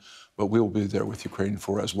resolution, but we will be there with Ukraine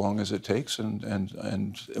for as long as it takes.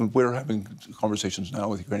 And we're having conversations now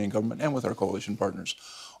with the Ukrainian government and with our coalition partners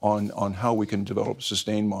on how we can develop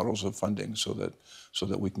sustained models of funding so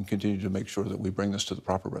that we can continue to make sure that we bring this to the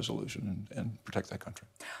proper resolution and protect that country.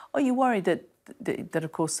 Are you worried that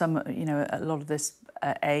of course, a lot of this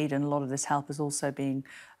aid and a lot of this help is also being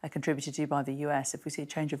contributed to by the US? If we see a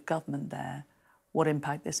change of government there, what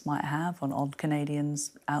impact this might have on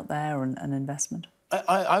Canadians out there and investment?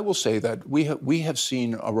 I will say that we have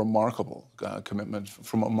seen a remarkable commitment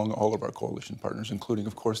from among all of our coalition partners, including,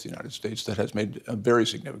 of course, the United States, that has made very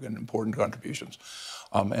significant, important contributions.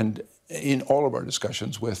 And in all of our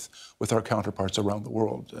discussions with our counterparts around the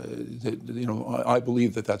world, I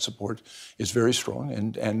believe that support is very strong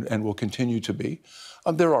and will continue to be.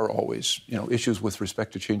 There are always, issues with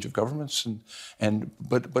respect to change of governments,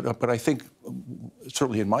 but I think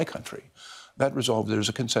certainly in my country, there's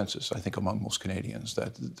a consensus, I think, among most Canadians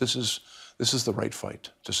that this is the right fight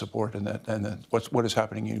to support, and that what is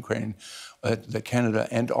happening in Ukraine, that Canada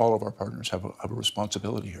and all of our partners have a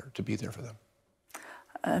responsibility here to be there for them.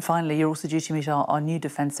 And finally, you're also due to meet our new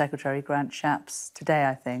Defence Secretary, Grant Shapps, today,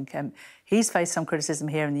 I think. He's faced some criticism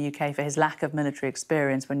here in the UK for his lack of military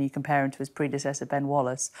experience when you compare him to his predecessor, Ben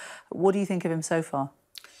Wallace. What do you think of him so far?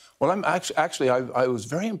 Well, I was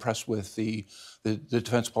very impressed with the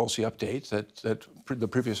defence policy update that the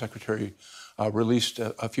previous secretary released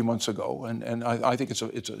a few months ago, and I think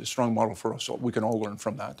it's a strong model for us. So we can all learn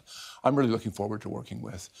from that. I'm really looking forward to working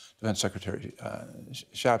with Defence Secretary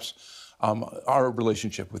Shapps. Our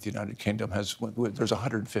relationship with the United Kingdom there's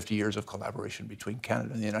 150 years of collaboration between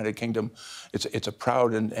Canada and the United Kingdom. It's a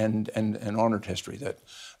proud and honoured history that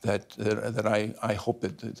I hope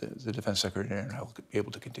that the Defence Secretary and I will be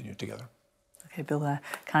able to continue together. OK, Bill Blair,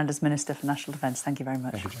 Canada's Minister for National Defence. Thank you very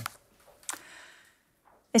much. Thank you, Jane.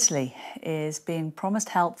 Italy is being promised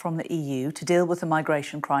help from the EU to deal with the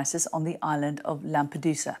migration crisis on the island of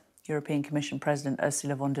Lampedusa. European Commission President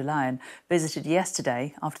Ursula von der Leyen visited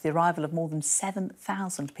yesterday after the arrival of more than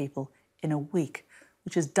 7,000 people in a week,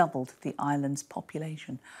 which has doubled the island's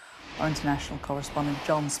population. Our international correspondent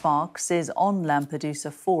John Sparks is on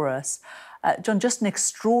Lampedusa for us. John, just an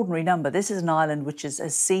extraordinary number. This is an island which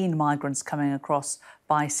has seen migrants coming across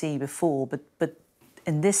by sea before, but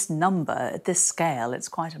in this number, at this scale, it's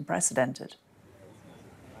quite unprecedented.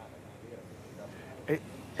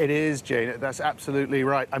 It is, Jane. That's absolutely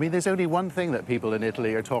right. I mean, there's only one thing that people in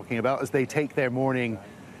Italy are talking about as they take their morning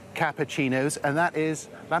cappuccinos, and that is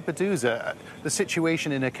Lampedusa, the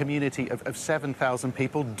situation in a community of 7,000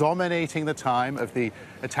 people, dominating the time of the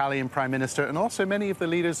Italian Prime Minister and also many of the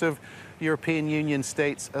leaders of European Union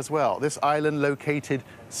states as well. This island located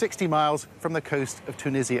 60 miles from the coast of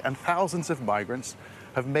Tunisia, and thousands of migrants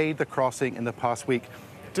have made the crossing in the past week,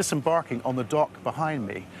 disembarking on the dock behind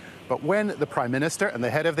me. But when the Prime Minister and the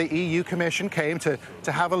head of the EU Commission came to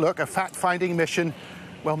have a look, a fact-finding mission,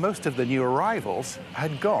 well, most of the new arrivals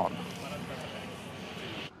had gone.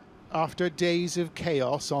 After days of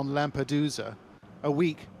chaos on Lampedusa, a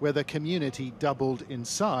week where the community doubled in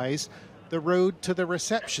size, the road to the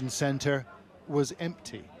reception centre was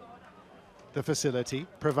empty. The facility,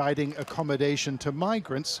 providing accommodation to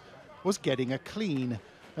migrants, was getting a clean,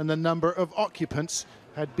 and the number of occupants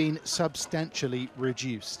had been substantially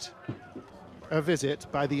reduced. A visit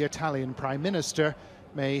by the Italian Prime Minister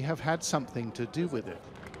may have had something to do with it.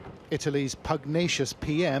 Italy's pugnacious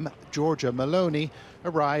PM, Giorgia Meloni,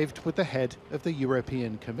 arrived with the head of the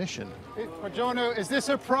European Commission. Buongiorno, is this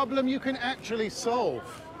a problem you can actually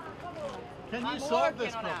solve? Can you solve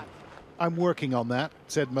this problem? I'm working on that,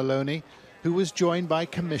 said Meloni, who was joined by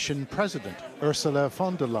Commission President Ursula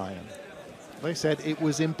von der Leyen. They said it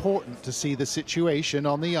was important to see the situation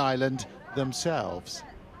on the island themselves.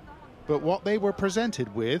 But what they were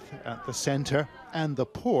presented with at the centre and the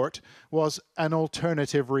port was an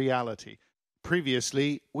alternative reality.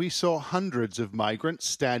 Previously, we saw hundreds of migrants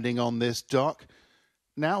standing on this dock.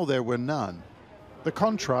 Now there were none. The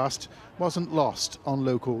contrast wasn't lost on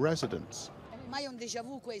local residents.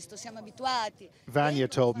 Vanya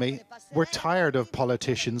told me, we're tired of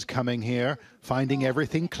politicians coming here, finding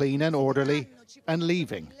everything clean and orderly, and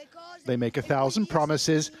leaving. They make 1,000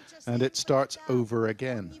 promises, and it starts over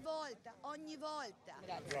again.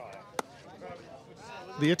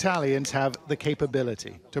 The Italians have the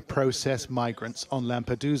capability to process migrants on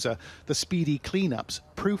Lampedusa. The speedy cleanups,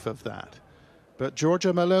 proof of that. But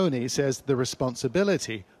Giorgia Meloni says the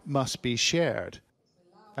responsibility must be shared.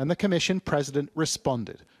 And the Commission President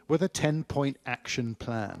responded with a 10-point action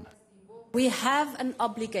plan. We have an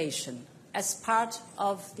obligation as part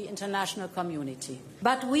of the international community.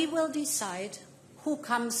 But we will decide who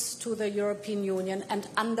comes to the European Union and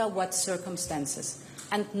under what circumstances,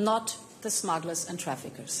 and not the smugglers and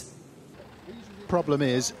traffickers. Problem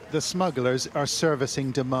is, the smugglers are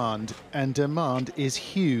servicing demand, and demand is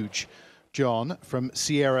huge. John, from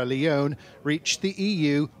Sierra Leone, reached the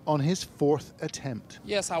EU on his 4th attempt.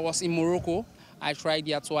 Yes, I was in Morocco. I tried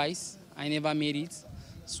there twice. I never made it.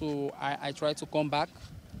 So I tried to come back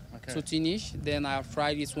to Tunis. Then I've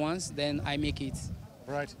tried it once, then I make it.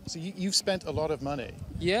 Right. So you've spent a lot of money.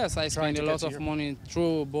 Yes, I spent a lot of money.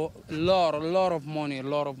 True, but a lot of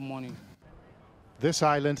money. This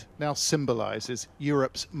island now symbolises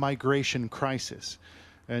Europe's migration crisis,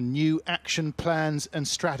 and new action plans and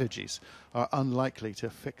strategies are unlikely to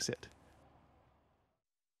fix it.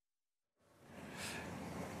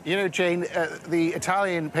 You know, Jane, the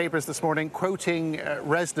Italian papers this morning quoting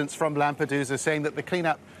residents from Lampedusa saying that the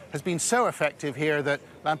cleanup has been so effective here that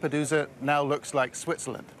Lampedusa now looks like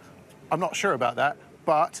Switzerland. I'm not sure about that,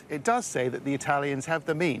 but it does say that the Italians have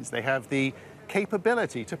the means. They have the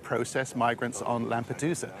capability to process migrants on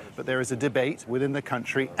Lampedusa. But there is a debate within the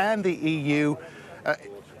country and the EU.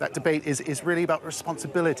 That debate is really about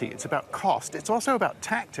responsibility. It's about cost. It's also about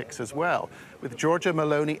tactics as well, with Giorgia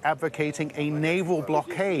Meloni advocating a naval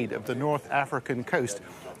blockade of the North African coast,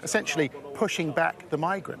 essentially pushing back the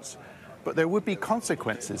migrants. But there would be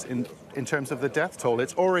consequences in terms of the death toll.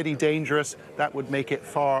 It's already dangerous. That would make it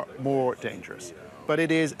far more dangerous. But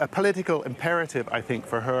it is a political imperative, I think,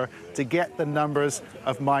 for her to get the numbers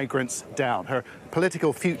of migrants down. Her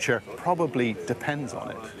political future probably depends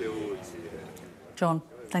on it. John,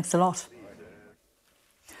 thanks a lot.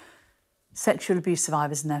 Sexual abuse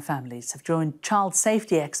survivors and their families have joined child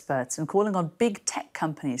safety experts in calling on big tech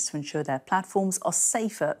companies to ensure their platforms are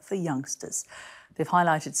safer for youngsters. They've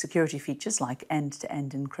highlighted security features like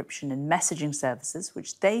end-to-end encryption in messaging services,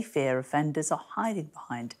 which they fear offenders are hiding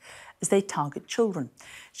behind as they target children.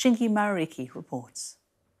 Shingi Mariki reports.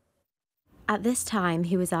 At this time,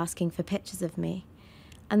 he was asking for pictures of me,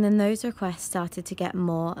 and then those requests started to get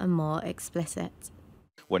more and more explicit.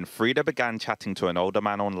 When Frida began chatting to an older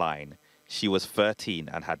man online, she was 13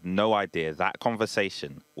 and had no idea that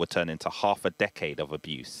conversation would turn into half a decade of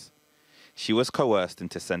abuse. She was coerced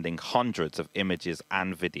into sending hundreds of images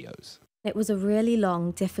and videos. It was a really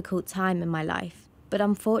long, difficult time in my life, but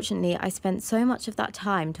unfortunately I spent so much of that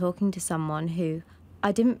time talking to someone who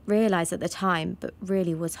I didn't realise at the time, but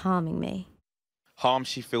really was harming me. Harm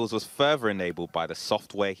she feels was further enabled by the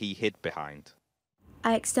software he hid behind.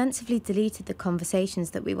 I extensively deleted the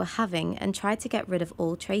conversations that we were having and tried to get rid of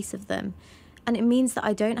all trace of them. And it means that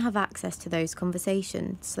I don't have access to those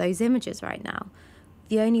conversations, those images right now.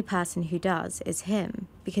 The only person who does is him,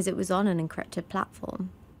 because it was on an encrypted platform.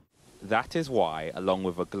 That is why, along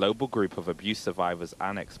with a global group of abuse survivors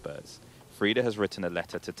and experts, Frida has written a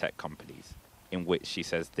letter to tech companies, in which she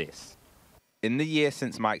says this: "In the year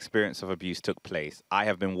since my experience of abuse took place, I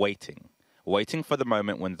have been waiting for the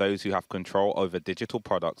moment when those who have control over digital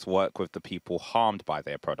products work with the people harmed by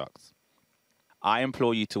their products. I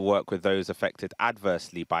implore you to work with those affected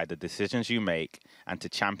adversely by the decisions you make and to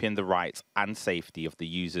champion the rights and safety of the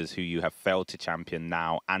users who you have failed to champion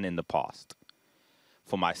now and in the past.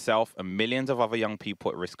 For myself and millions of other young people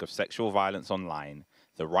at risk of sexual violence online,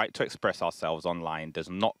 the right to express ourselves online does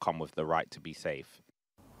not come with the right to be safe."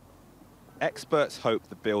 Experts hope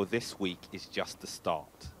the bill this week is just the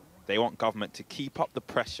start. They want government to keep up the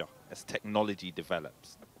pressure as technology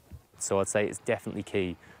develops. So I'd say it's definitely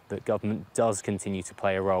key that government does continue to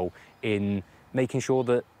play a role in making sure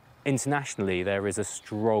that internationally there is a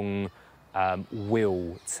strong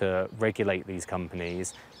will to regulate these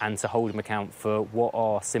companies and to hold them account for what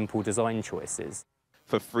are simple design choices.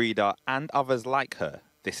 For Frida and others like her,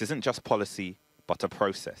 this isn't just policy, but a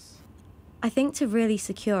process. I think to really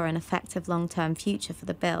secure an effective long-term future for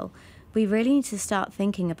the bill, we really need to start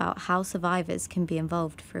thinking about how survivors can be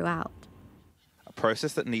involved throughout. A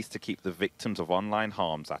process that needs to keep the victims of online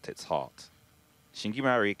harms at its heart. Shingi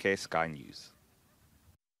Marike, Sky News.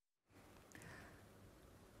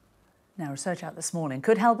 Now, research out this morning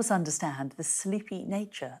could help us understand the sleepy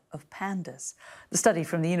nature of pandas. The study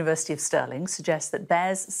from the University of Stirling suggests that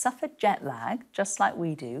bears suffer jet lag, just like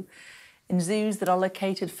we do, in zoos that are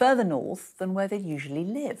located further north than where they usually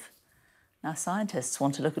live. Now, scientists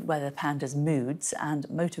want to look at whether pandas' moods and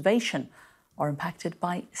motivation are impacted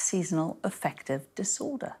by seasonal affective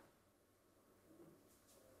disorder.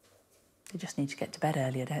 They just need to get to bed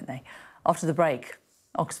earlier, don't they? After the break,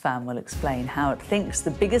 Oxfam will explain how it thinks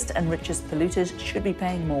the biggest and richest polluters should be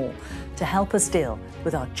paying more to help us deal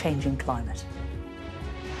with our changing climate.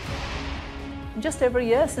 Just over a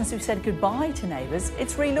year since we've said goodbye to Neighbours,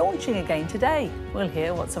 it's relaunching again today. We'll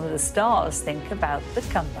hear what some of the stars think about the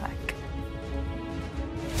comeback.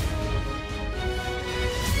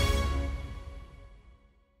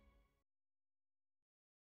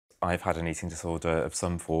 I've had an eating disorder of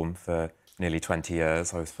some form for nearly 20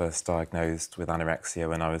 years. I was first diagnosed with anorexia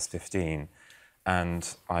when I was 15,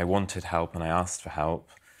 and I wanted help and I asked for help,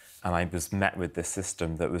 and I was met with this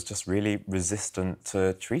system that was just really resistant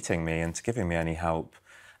to treating me and to giving me any help.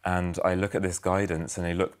 And I look at this guidance and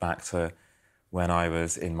I look back to when I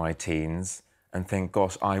was in my teens and think,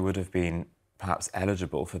 gosh, I would have been perhaps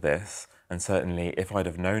eligible for this, and certainly if I'd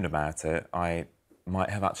have known about it, I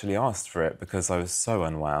might have actually asked for it because I was so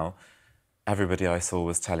unwell. Everybody I saw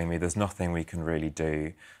was telling me there's nothing we can really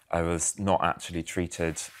do. I was not actually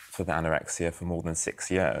treated for the anorexia for more than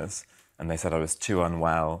 6 years, and they said I was too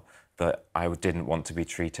unwell, that I didn't want to be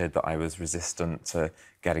treated, that I was resistant to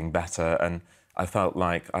getting better, and I felt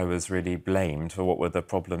like I was really blamed for what were the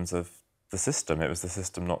problems of the system. It was the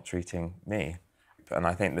system not treating me. And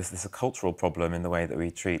I think this is a cultural problem in the way that we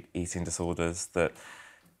treat eating disorders, that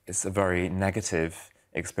it's a very negative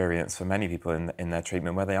experience for many people in their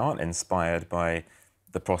treatment, where they aren't inspired by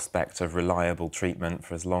the prospect of reliable treatment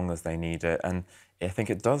for as long as they need it. And I think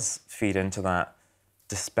it does feed into that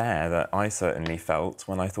despair that I certainly felt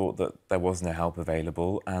when I thought that there was no help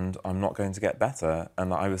available and I'm not going to get better.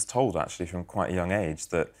 And I was told actually from quite a young age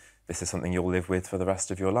that this is something you'll live with for the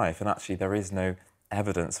rest of your life. And actually there is no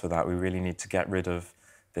evidence for that. We really need to get rid of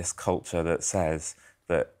this culture that says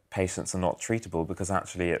that patients are not treatable, because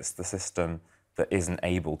actually it's the system that isn't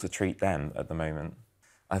able to treat them at the moment.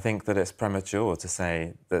 I think that it's premature to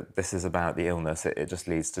say that this is about the illness, it just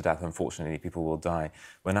leads to death. Unfortunately, people will die,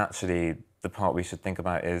 when actually the part we should think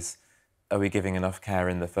about is, are we giving enough care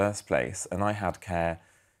in the first place? And I had care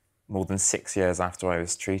more than 6 years after I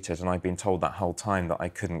was treated, and I'd been told that whole time that I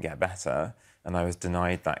couldn't get better, and I was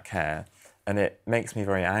denied that care. And it makes me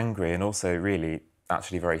very angry, and also really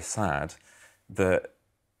actually very sad, that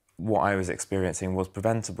what I was experiencing was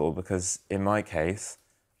preventable, because in my case,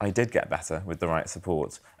 I did get better with the right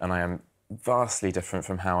support, and I am vastly different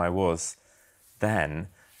from how I was then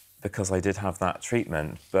because I did have that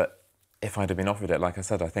treatment. But if I'd have been offered it, like I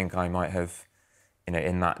said, I think I might have, you know,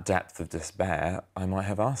 in that depth of despair, I might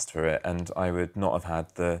have asked for it, and I would not have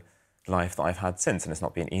had the life that I've had since. And it's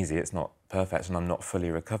not been easy, it's not perfect, and I'm not fully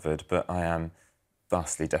recovered, but I am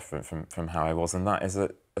vastly different from how I was, and that is a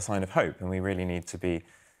sign of hope, and we really need to be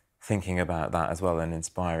thinking about that as well and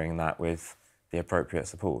inspiring that with the appropriate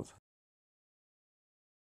support.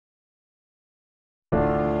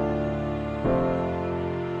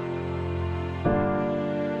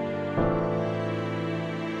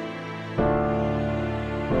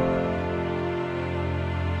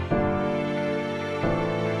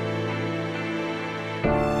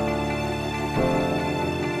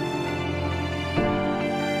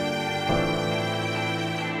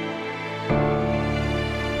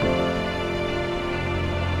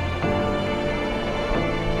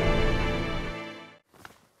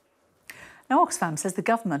 Now, Oxfam says the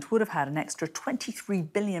government would have had an extra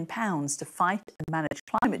 £23 billion to fight and manage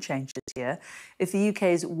climate change this year if the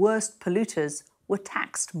UK's worst polluters were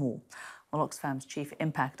taxed more. Well, Oxfam's Chief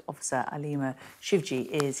Impact Officer, Alima Shivji,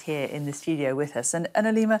 is here in the studio with us. And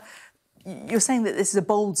Alima, you're saying that this is a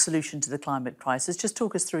bold solution to the climate crisis. Just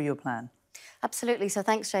talk us through your plan. Absolutely. So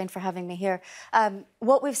thanks, Jayne, for having me here.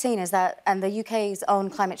 What we've seen is that, and the UK's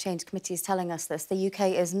own climate change committee is telling us this, the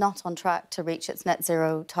UK is not on track to reach its net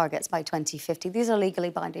zero targets by 2050. These are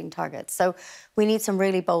legally binding targets. So we need some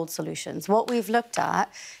really bold solutions. What we've looked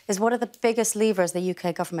at is what are the biggest levers the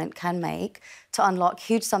UK government can make to unlock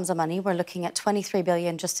huge sums of money. We're looking at 23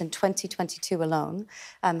 billion just in 2022 alone,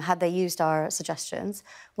 had they used our suggestions,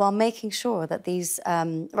 while making sure that these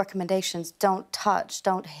recommendations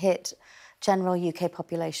don't hit general UK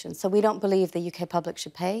population. So we don't believe the UK public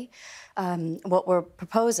should pay. What we're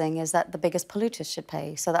proposing is that the biggest polluters should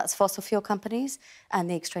pay. So that's fossil fuel companies and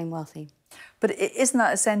the extreme wealthy. But isn't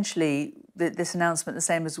that essentially this announcement the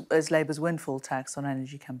same as Labour's windfall tax on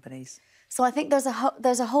energy companies? So I think there's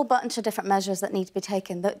a whole bunch of different measures that need to be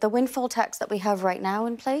taken. The windfall tax that we have right now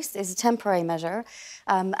in place is a temporary measure,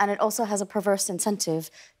 and it also has a perverse incentive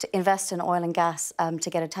to invest in oil and gas to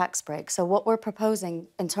get a tax break. So what we're proposing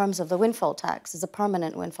in terms of the windfall tax is a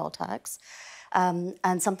permanent windfall tax,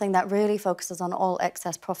 and something that really focuses on all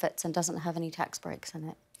excess profits and doesn't have any tax breaks in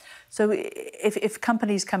it. So if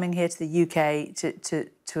companies coming here to the UK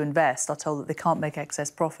to invest are told that they can't make excess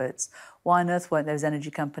profits, why on earth won't those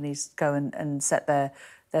energy companies go and set their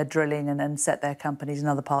drilling and set their companies in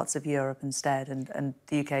other parts of Europe instead, and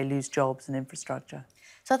the UK lose jobs and infrastructure?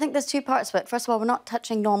 So I think there's two parts to it. First of all, we're not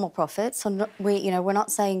touching normal profits. So we're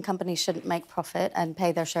not saying companies shouldn't make profit and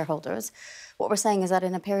pay their shareholders. What we're saying is that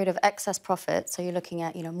in a period of excess profit, so you're looking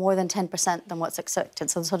at more than 10% than what's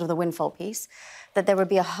expected, so sort of the windfall piece, that there would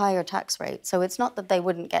be a higher tax rate. So it's not that they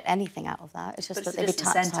wouldn't get anything out of that. It's just that they'd be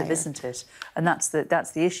taxed higher. Isn't it? And that's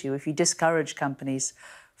the issue. If you discourage companies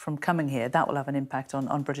from coming here, that will have an impact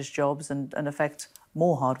on British jobs and affect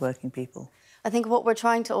more hardworking people. I think what we're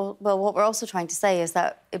also trying to say is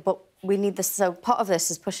that we need this. So part of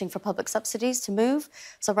this is pushing for public subsidies to move.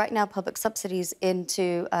 So right now, public subsidies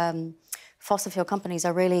into fossil fuel companies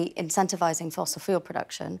are really incentivising fossil fuel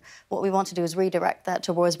production. What we want to do is redirect that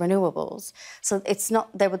towards renewables. So it's not,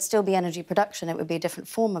 there would still be energy production. It would be a different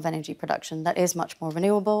form of energy production that is much more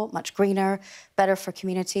renewable, much greener, better for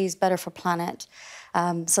communities, better for planet.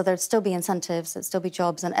 So there'd still be incentives, there'd still be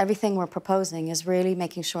jobs, and everything we're proposing is really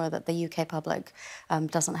making sure that the UK public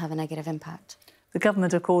doesn't have a negative impact. The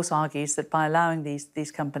government, of course, argues that by allowing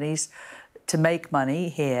these companies to make money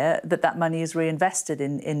here, that money is reinvested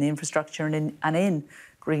in infrastructure and in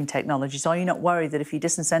green technology. So are you not worried that if you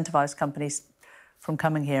disincentivise companies from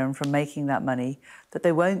coming here and from making that money, that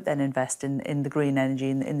they won't then invest in the green energy,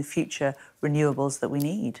 in the future renewables that we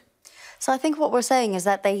need? So I think what we're saying is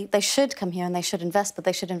that they should come here and they should invest, but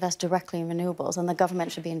they should invest directly in renewables, and the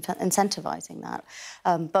government should be incentivising that,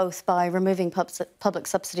 both by removing public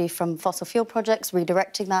subsidy from fossil fuel projects,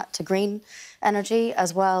 redirecting that to green energy,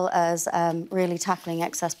 as well as really tackling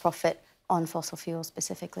excess profit on fossil fuels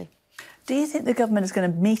specifically. Do you think the government is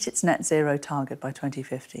going to meet its net zero target by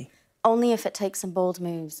 2050? Only if it takes some bold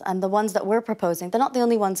moves. And the ones that we're proposing, they're not the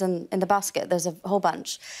only ones in the basket, there's a whole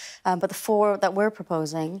bunch. But the four that we're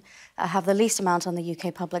proposing have the least amount on the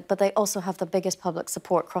UK public, but they also have the biggest public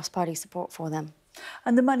support, cross-party support for them.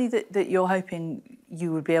 And the money that you're hoping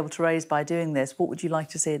you would be able to raise by doing this, what would you like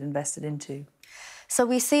to see it invested into? So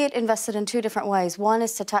we see it invested in two different ways. One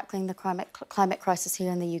is to tackling the climate crisis here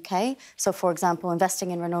in the UK. So, for example,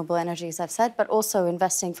 investing in renewable energy, as I've said, but also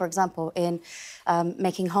investing, for example, in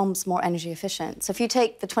making homes more energy efficient. So if you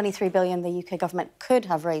take the 23 billion the UK government could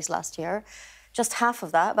have raised last year, just half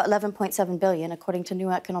of that, about 11.7 billion, according to New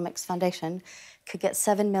Economics Foundation, could get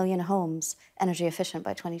 7 million homes energy efficient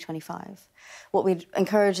by 2025. What we'd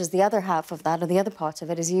encourage is the other half of that, or the other part of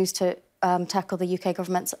it, is used to tackle the UK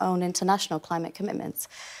government's own international climate commitments.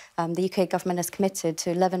 The UK government is committed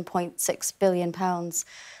to £11.6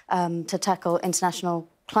 billion to tackle international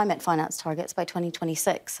climate finance targets by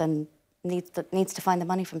 2026, and needs to find the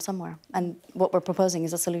money from somewhere. And what we're proposing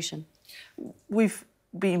is a solution. We've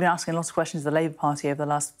been asking lots of questions of the Labour Party over the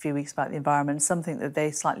last few weeks about the environment, something that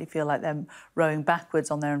they slightly feel like they're rowing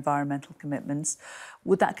backwards on their environmental commitments.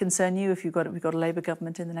 Would that concern you if we've got a Labour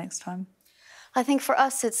government in the next time? I think for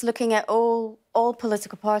us, it's looking at all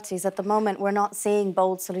political parties. At the moment, we're not seeing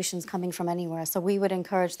bold solutions coming from anywhere. So we would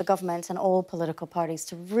encourage the government and all political parties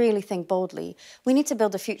to really think boldly. We need to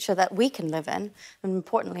build a future that we can live in, and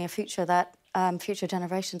importantly, a future that future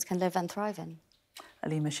generations can live and thrive in.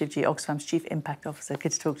 Alima Shivji, Oxfam's Chief Impact Officer.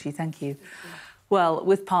 Good to talk to you. Thank you. Well,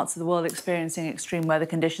 with parts of the world experiencing extreme weather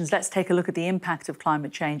conditions, let's take a look at the impact of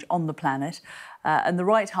climate change on the planet. And the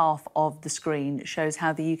right half of the screen shows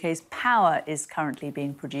how the UK's power is currently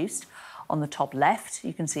being produced. On the top left,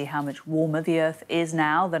 you can see how much warmer the Earth is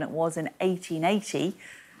now than it was in 1880.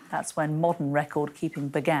 That's when modern record-keeping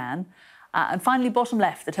began. And finally, bottom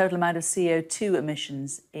left, the total amount of CO2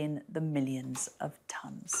 emissions in the millions of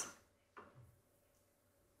tonnes.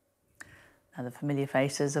 Now, the familiar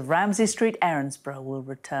faces of Ramsay Street, Erinsborough will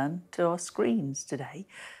return to our screens today.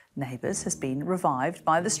 Neighbours has been revived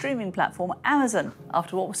by the streaming platform Amazon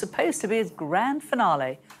after what was supposed to be its grand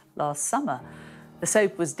finale last summer. The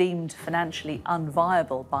soap was deemed financially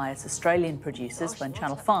unviable by its Australian producers when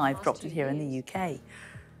Channel 5 dropped it here in the UK.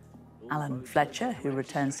 Alan Fletcher, who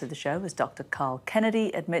returns to the show as Dr. Carl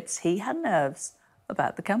Kennedy, admits he had nerves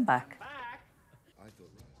about the comeback.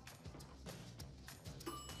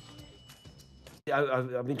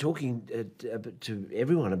 I've been talking to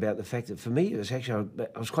everyone about the fact that for me, it was actually,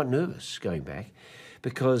 I was quite nervous going back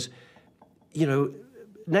because, you know,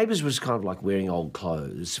 Neighbours was kind of like wearing old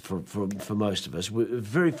clothes for most of us. We're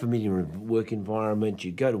very familiar work environment.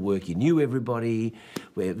 You go to work, you knew everybody.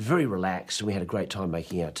 We're very relaxed and we had a great time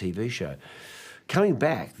making our TV show. Coming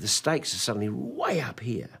back, the stakes are suddenly way up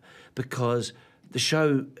here because the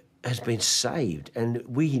show has been saved, and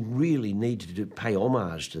we really need to pay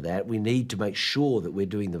homage to that. We need to make sure that we're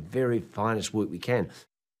doing the very finest work we can.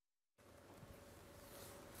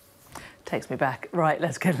 Takes me back. Right,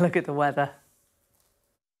 let's get a look at the weather.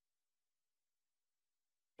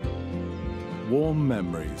 Warm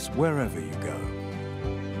memories wherever you go.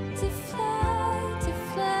 To fly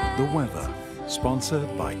The weather,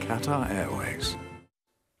 sponsored by Qatar Airways.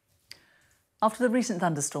 After the recent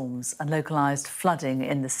thunderstorms and localised flooding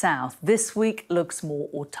in the south, this week looks more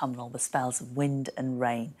autumnal with spells of wind and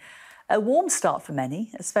rain. A warm start for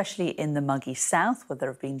many, especially in the muggy south, where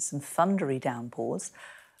there have been some thundery downpours.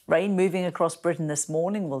 Rain moving across Britain this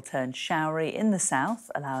morning will turn showery in the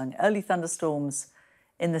south, allowing early thunderstorms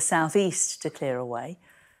in the southeast to clear away.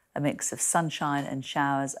 A mix of sunshine and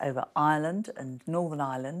showers over Ireland and Northern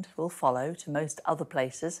Ireland will follow to most other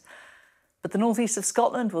places. But the northeast of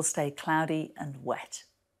Scotland will stay cloudy and wet.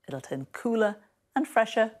 It'll turn cooler and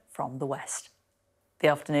fresher from the west. The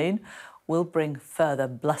afternoon will bring further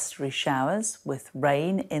blustery showers, with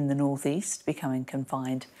rain in the northeast becoming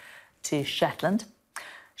confined to Shetland.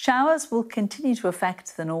 Showers will continue to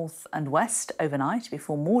affect the north and west overnight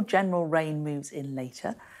before more general rain moves in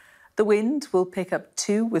later. The wind will pick up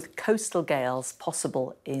too, with coastal gales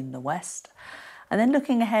possible in the west. And then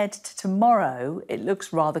looking ahead to tomorrow, it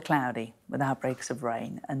looks rather cloudy with outbreaks of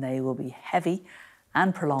rain, and they will be heavy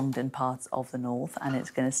and prolonged in parts of the north, and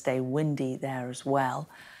it's going to stay windy there as well.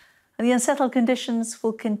 And the unsettled conditions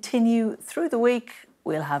will continue through the week.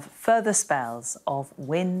 We'll have further spells of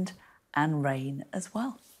wind and rain as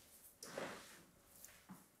well.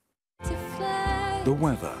 The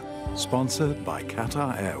weather, sponsored by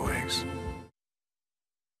Qatar Airways.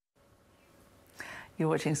 You're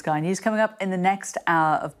watching Sky News. Coming up in the next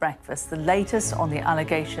hour of breakfast, the latest on the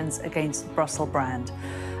allegations against the Brussels brand,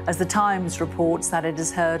 as the Times reports that it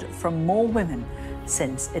has heard from more women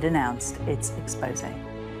since it announced its exposé.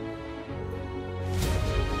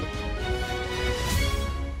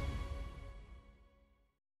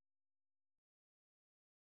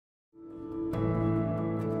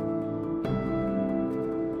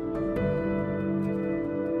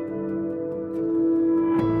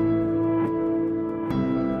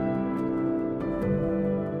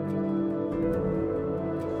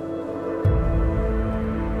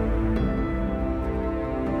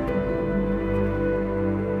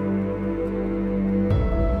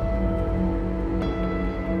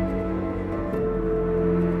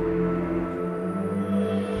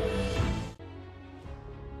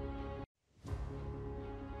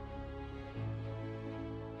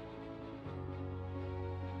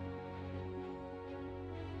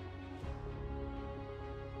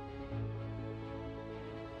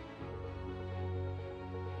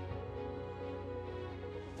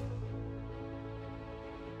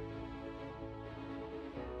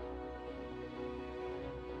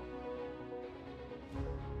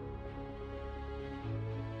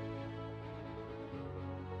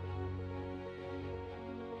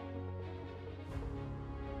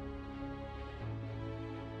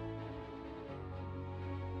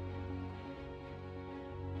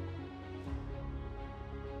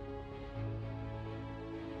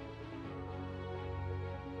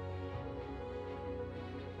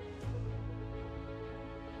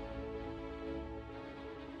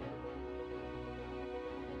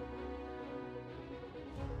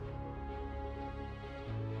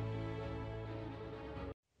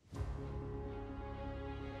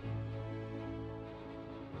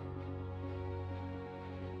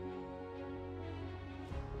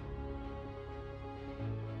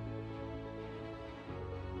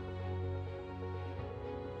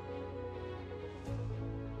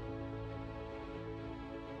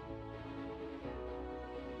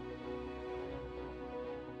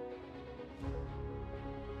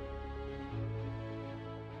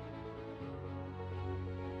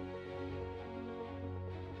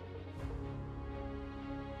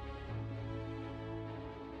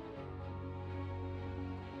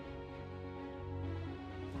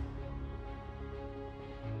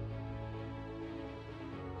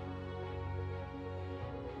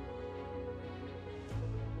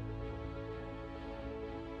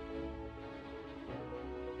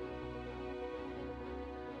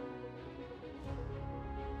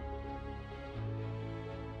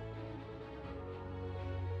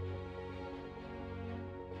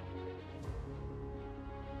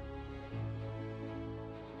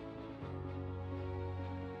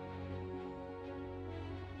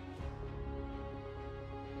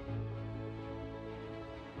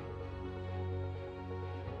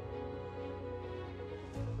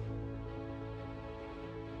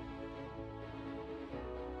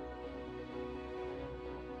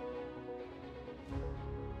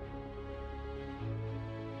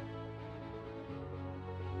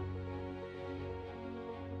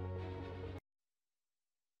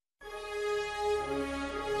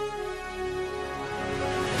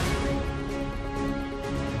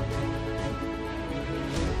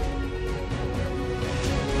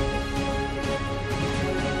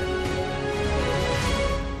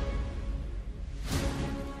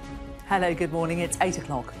 Hello, good morning. It's 8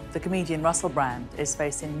 o'clock. The comedian Russell Brand is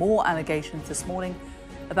facing more allegations this morning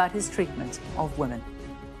about his treatment of women.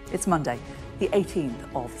 It's Monday, the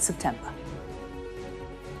 18th of September.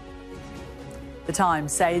 The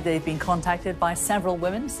Times say they've been contacted by several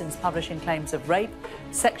women since publishing claims of rape,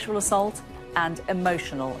 sexual assault and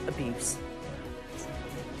emotional abuse.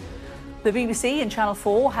 The BBC and Channel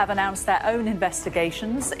 4 have announced their own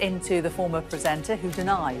investigations into the former presenter who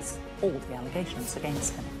denies all the allegations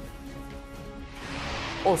against him.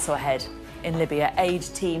 Also ahead, in Libya, aid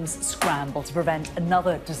teams scramble to prevent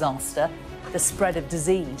another disaster, the spread of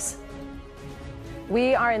disease.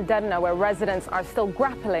 We are in Derna, where residents are still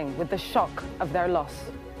grappling with the shock of their loss.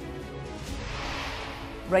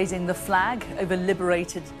 Raising the flag over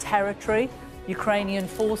liberated territory, Ukrainian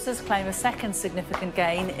forces claim a second significant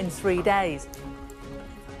gain in 3 days.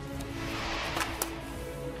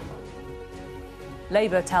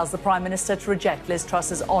 Labour tells the Prime Minister to reject Liz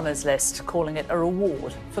Truss's honours list, calling it a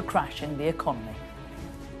reward for crashing the economy.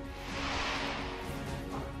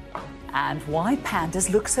 And why pandas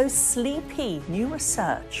look so sleepy. New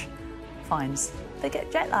research finds they get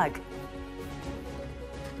jet lag.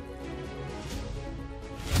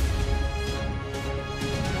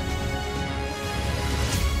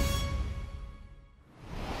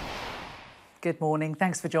 Good morning.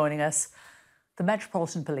 Thanks for joining us. The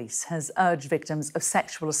Metropolitan Police has urged victims of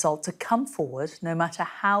sexual assault to come forward no matter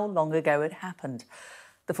how long ago it happened.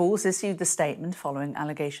 The force issued the statement following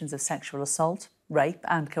allegations of sexual assault, rape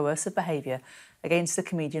and coercive behaviour against the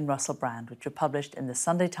comedian Russell Brand, which were published in the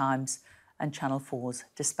Sunday Times and Channel 4's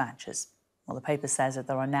dispatches. Well, the paper says that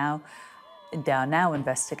they are now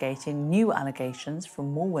investigating new allegations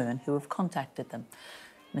from more women who have contacted them.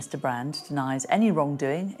 Mr. Brand denies any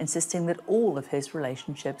wrongdoing, insisting that all of his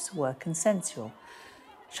relationships were consensual.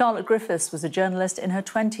 Charlotte Griffiths was a journalist in her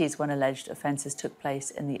 20s when alleged offences took place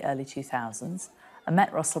in the early 2000s and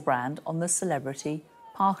met Russell Brand on the celebrity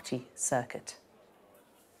party circuit.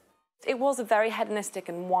 It was a very hedonistic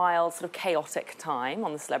and wild, sort of chaotic time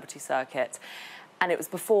on the celebrity circuit, and it was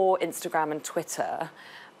before Instagram and Twitter,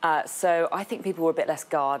 so I think people were a bit less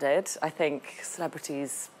guarded. I think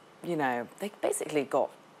celebrities, you know, they basically got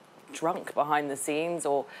drunk behind the scenes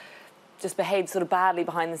or just behaved sort of badly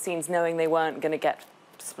behind the scenes, knowing they weren't going to get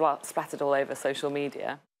splattered all over social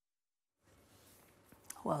media.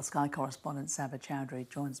 Well, Sky correspondent Zaba Chowdhury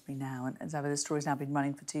joins me now. And Zaba, the story's now been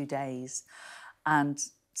running for 2 days and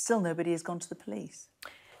still nobody has gone to the police.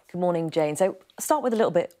 Good morning, Jane. So I'll start with a little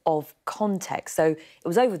bit of context. So it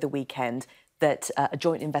was over the weekend that a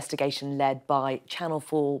joint investigation led by Channel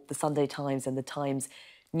 4, the Sunday Times and the Times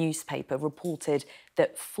newspaper reported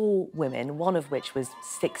that 4 women, one of which was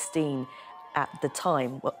 16 at the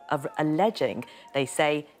time, were alleging, they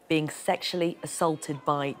say, being sexually assaulted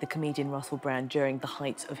by the comedian Russell Brand during the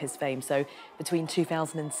height of his fame. So between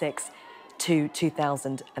 2006 to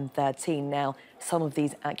 2013. Now, some of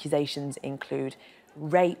these accusations include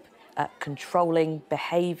rape, controlling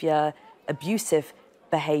behaviour, abusive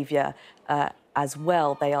behaviour as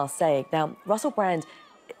well, they are saying. Now, Russell Brand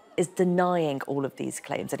is denying all of these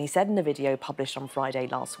claims, and he said in a video published on Friday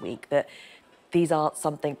last week that these are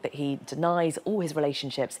something that he denies. All his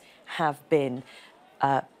relationships have been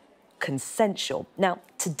consensual. Now,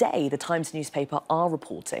 today, the Times newspaper are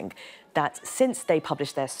reporting that since they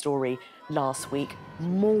published their story last week,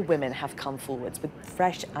 more women have come forward with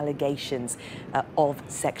fresh allegations of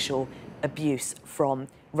sexual abuse from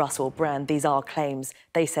Russell Brand. These are claims,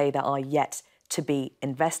 they say, that are yet to be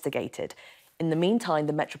investigated. In the meantime,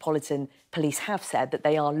 the Metropolitan Police have said that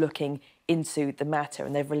they are looking into the matter,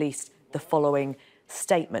 and they've released the following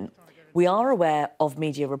statement. We are aware of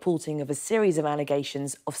media reporting of a series of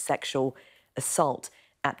allegations of sexual assault.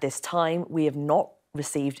 At this time, we have not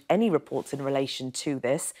received any reports in relation to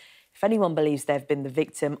this. If anyone believes they've been the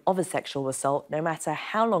victim of a sexual assault, no matter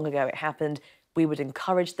how long ago it happened, we would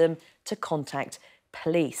encourage them to contact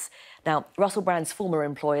police. Now, Russell Brand's former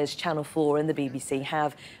employers, Channel 4 and the BBC,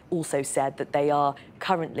 have also said that they are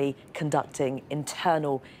currently conducting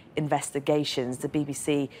internal investigations. The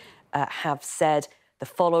BBC have said the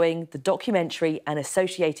following: the documentary and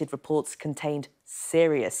associated reports contained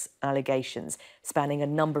serious allegations spanning a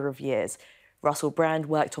number of years. Russell Brand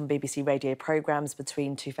worked on BBC radio programmes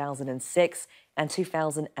between 2006 and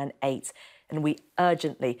 2008, and we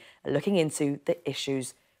urgently are looking into the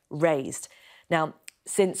issues raised. Now,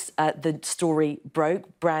 since the story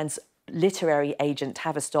broke, Brand's literary agent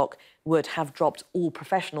Tavistock would have dropped all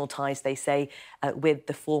professional ties, they say, with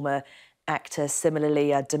the former actor.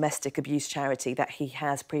 Similarly, a domestic abuse charity that he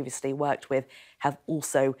has previously worked with have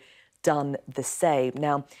also done the same.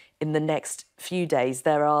 Now, in the next few days,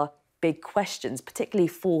 there are big questions, particularly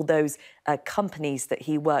for those companies that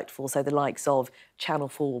he worked for, so the likes of Channel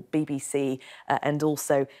 4, BBC, and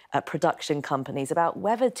also production companies, about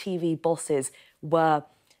whether TV bosses were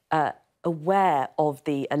aware of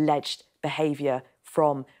the alleged behaviour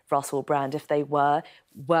from Russell Brand. If they were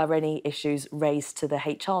any issues raised to the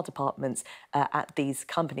HR departments at these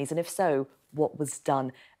companies? And if so, what was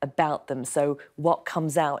done about them? So what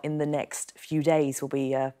comes out in the next few days will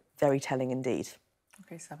be very telling indeed.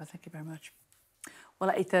 OK, Saba, thank you very much. Well,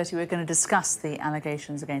 at 8:30, we're going to discuss the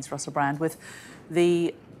allegations against Russell Brand with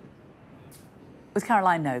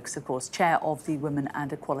Caroline Nokes, of course, chair of the Women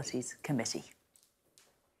and Equalities Committee.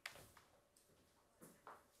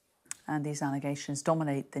 And these allegations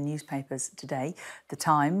dominate the newspapers today. The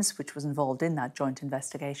Times, which was involved in that joint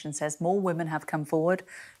investigation, says more women have come forward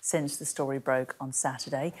since the story broke on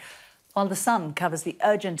Saturday, while The Sun covers the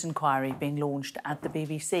urgent inquiry being launched at the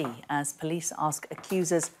BBC as police ask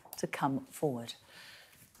accusers to come forward.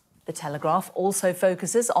 The Telegraph also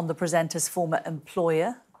focuses on the presenter's former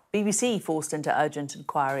employer, BBC forced into urgent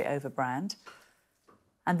inquiry over Brand.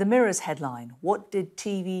 And the Mirror's headline, what did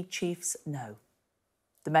TV chiefs know?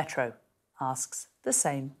 The Metro asks the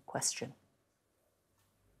same question.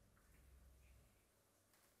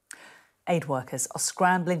 Aid workers are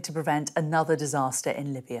scrambling to prevent another disaster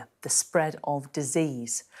in Libya, the spread of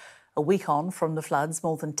disease. A week on from the floods,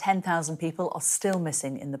 more than 10,000 people are still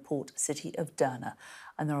missing in the port city of Derna,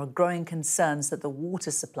 and there are growing concerns that the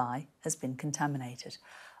water supply has been contaminated.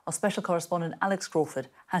 Our special correspondent Alex Crawford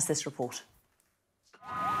has this report.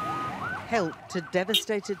 Help to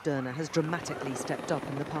devastated Derna has dramatically stepped up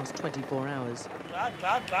in the past 24 hours.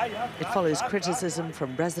 It follows criticism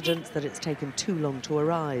from residents that it's taken too long to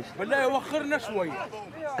arrive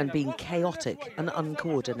and been chaotic and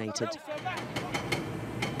uncoordinated.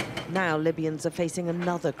 Now Libyans are facing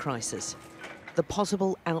another crisis, the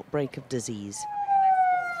possible outbreak of disease.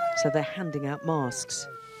 So they're handing out masks.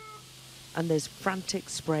 And there's frantic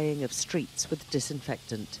spraying of streets with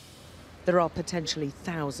disinfectant. There are potentially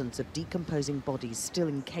thousands of decomposing bodies still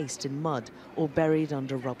encased in mud or buried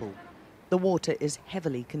under rubble. The water is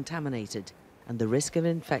heavily contaminated and the risk of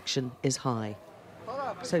infection is high.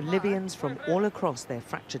 So Libyans from all across their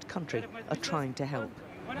fractured country are trying to help.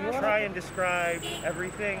 You try and describe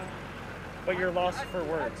everything, but you're lost for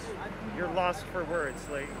words. You're lost for words.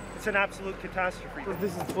 Like, it's an absolute catastrophe.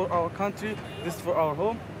 This is for our country, this is for our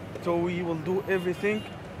home, so we will do everything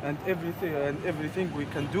and everything we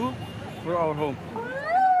can do for our home.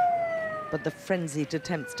 But the frenzied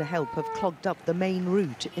attempts to help have clogged up the main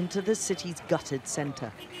route into the city's gutted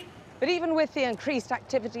centre. But even with the increased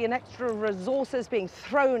activity and extra resources being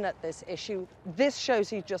thrown at this issue, this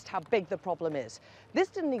shows you just how big the problem is. This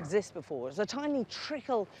didn't exist before. It was a tiny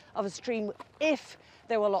trickle of a stream if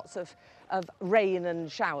there were lots of rain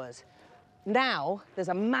and showers. Now there's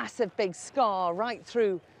a massive big scar right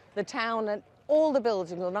through the town, and all the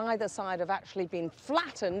buildings on either side have actually been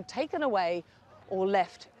flattened, taken away, or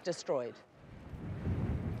left destroyed.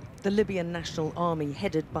 The Libyan National Army,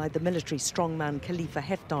 headed by the military strongman Khalifa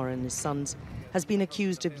Haftar and his sons, has been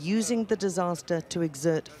accused of using the disaster to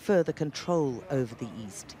exert further control over the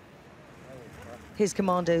east. His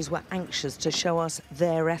commandos were anxious to show us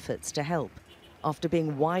their efforts to help, after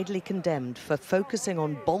being widely condemned for focusing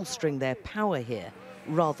on bolstering their power here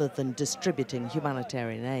rather than distributing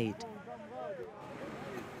humanitarian aid.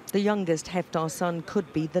 The youngest Haftar son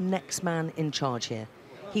could be the next man in charge here.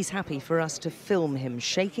 He's happy for us to film him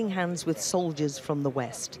shaking hands with soldiers from the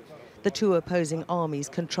west. The two opposing armies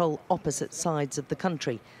control opposite sides of the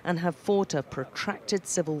country and have fought a protracted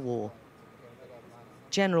civil war.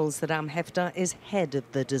 General Saddam Haftar is head of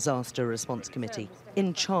the Disaster Response Committee,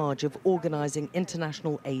 in charge of organising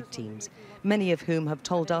international aid teams, many of whom have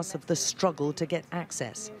told us of the struggle to get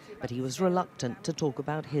access, but he was reluctant to talk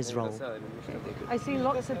about his role. I see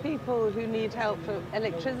lots of people who need help for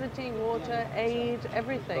electricity, water, aid,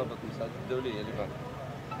 everything.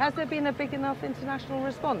 Has there been a big enough international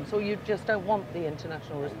response, or you just don't want the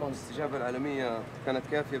international response?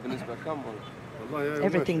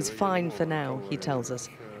 Everything's fine for now, he tells us.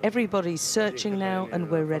 Everybody's searching now and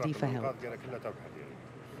we're ready for help.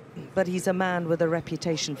 But he's a man with a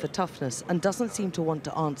reputation for toughness and doesn't seem to want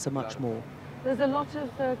to answer much more. There's a lot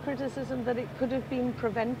of criticism that it could have been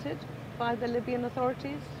prevented by the Libyan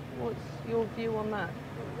authorities. What's your view on that?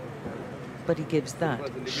 But he gives that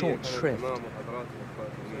short shrift.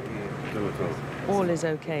 All is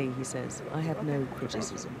okay, he says. I have no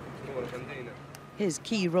criticism. His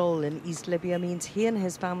key role in East Libya means he and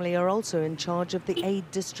his family are also in charge of the aid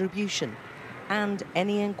distribution and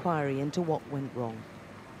any inquiry into what went wrong.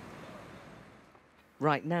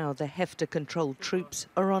 Right now, the Haftar-controlled troops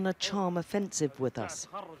are on a charm offensive with us.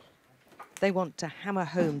 They want to hammer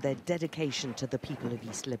home their dedication to the people of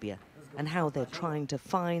East Libya and how they're trying to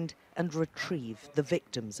find and retrieve the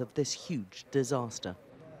victims of this huge disaster.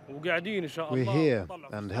 We're here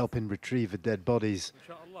and helping retrieve the dead bodies.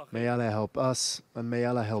 May Allah help us and may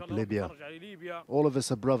Allah help Libya. All of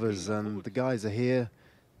us are brothers and the guys are here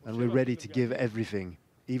and we're ready to give everything,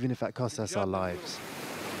 even if that costs us our lives.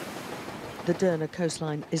 The Derna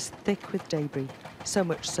coastline is thick with debris, so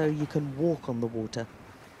much so you can walk on the water.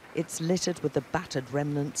 It's littered with the battered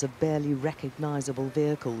remnants of barely recognisable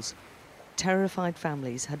vehicles. Terrified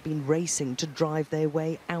families had been racing to drive their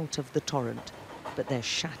way out of the torrent, but their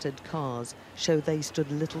shattered cars show they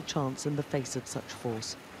stood little chance in the face of such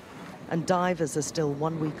force. And divers are still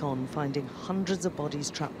 1 week on, finding hundreds of bodies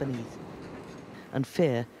trapped beneath. And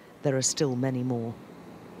fear there are still many more.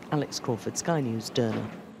 Alex Crawford, Sky News, Derna.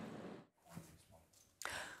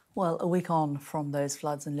 Well, a week on from those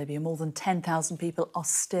floods in Libya, more than 10,000 people are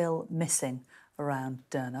still missing around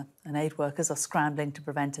Derna, and aid workers are scrambling to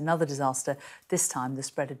prevent another disaster, this time the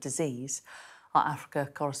spread of disease. Our Africa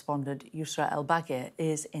correspondent Yusra El-Bagir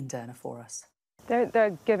is in Derna for us.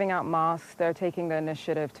 They're giving out masks, they're taking the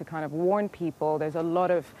initiative to kind of warn people. There's a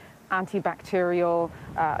lot of antibacterial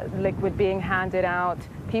liquid being handed out.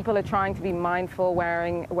 People are trying to be mindful,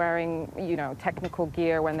 wearing technical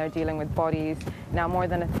gear when they're dealing with bodies. Now more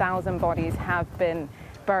than 1,000 bodies have been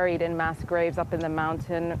buried in mass graves up in the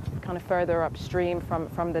mountain, kind of further upstream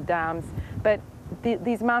from the dams. But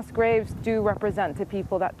these mass graves do represent to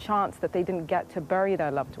people that chance that they didn't get to bury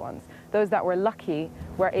their loved ones. Those that were lucky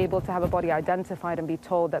were able to have a body identified and be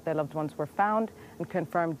told that their loved ones were found and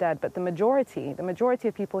confirmed dead. But the majority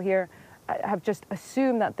of people here have just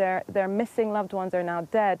assumed that their missing loved ones are now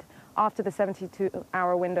dead after the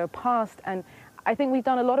 72-hour window passed. And I think we've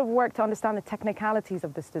done a lot of work to understand the technicalities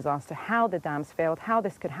of this disaster, how the dams failed, how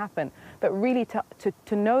this could happen. But really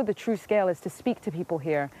to know the true scale is to speak to people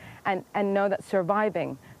here and know that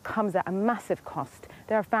surviving comes at a massive cost.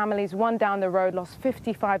 There are families, one down the road lost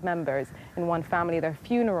 55 members in one family. There are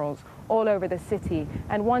funerals all over the city.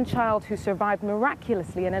 And one child who survived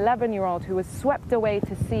miraculously, an 11-year-old who was swept away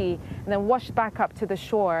to sea and then washed back up to the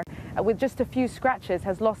shore with just a few scratches,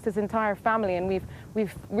 has lost his entire family. And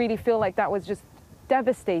we've really feel like that was just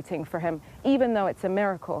devastating for him, even though it's a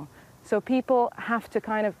miracle. So people have to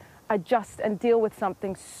kind of adjust and deal with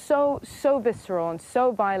something so visceral and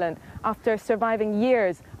so violent after surviving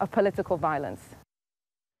years of political violence.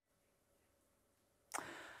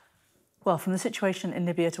 Well, from the situation in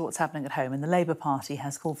Libya to what's happening at home, and the Labour Party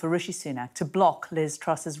has called for Rishi Sunak to block Liz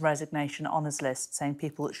Truss's resignation honours list, saying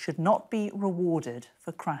people should not be rewarded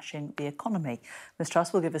for crashing the economy. Ms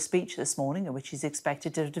Truss will give a speech this morning in which she's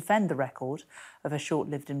expected to defend the record of her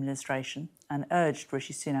short-lived administration and urged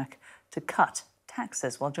Rishi Sunak to cut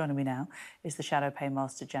taxes. Well, joining me now is the Shadow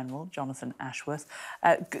Paymaster General, Jonathan Ashworth.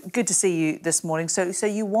 Good to see you this morning. So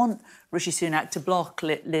you want Rishi Sunak to block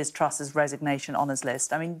Liz Truss's resignation honours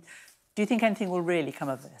list. I mean, do you think anything will really come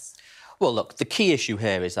of this? Well, look, the key issue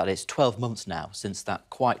here is that it's 12 months now since that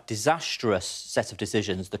quite disastrous set of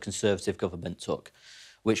decisions the Conservative government took,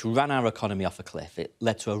 which ran our economy off a cliff. It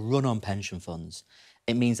led to a run on pension funds.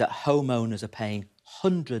 It means that homeowners are paying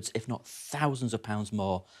hundreds, if not thousands of pounds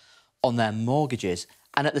more on their mortgages.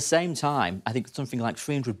 And at the same time, I think something like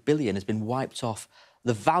 300 billion has been wiped off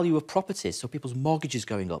the value of properties. So people's mortgages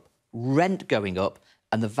going up, rent going up,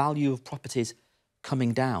 and the value of properties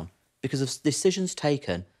coming down because of decisions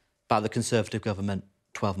taken by the Conservative government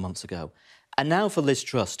 12 months ago. And now for Liz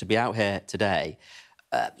Truss to be out here today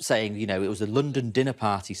saying, you know, it was the London dinner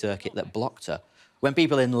party circuit that blocked her, when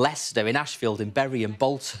people in Leicester, in Ashfield, in Bury and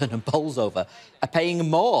Bolton and Bolsover are paying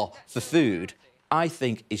more for food, I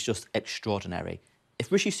think is just extraordinary.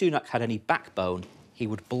 If Rishi Sunak had any backbone, he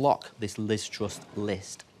would block this Liz Truss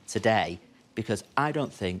list today, because I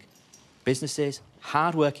don't think businesses,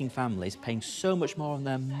 hard-working families paying so much more on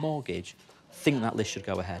their mortgage think that list should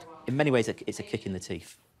go ahead. In many ways, it's a kick in the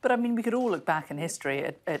teeth. But, I mean, we could all look back in history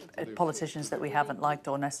at politicians that we haven't liked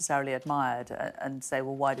or necessarily admired and say,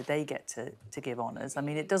 well, why did they get to give honours? I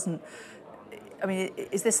mean, it doesn't... I mean,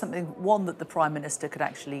 is this something, one, that the Prime Minister could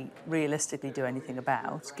actually realistically do anything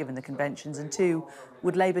about, given the conventions? And two,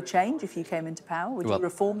 would Labour change if you came into power? Would you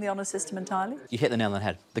reform the honour system entirely? You hit the nail on the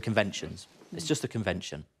head. The conventions. It's just a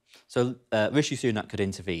convention. So Rishi Sunak could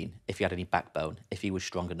intervene if he had any backbone, if he was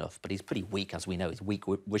strong enough. But he's pretty weak, as we know. He's weak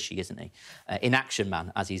Rishi, isn't he? Inaction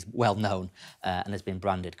man, as he's well known and has been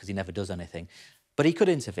branded because he never does anything. But he could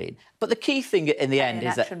intervene. But the key thing in the end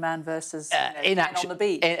is that... Inaction man versus inaction, on the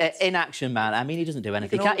beach. Inaction man, I mean, he doesn't do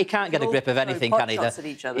anything. He can't get a all grip of anything, can he? at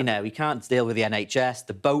each other. You know, he can't deal with the NHS,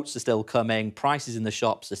 the boats are still coming, prices in the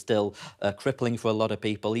shops are still crippling for a lot of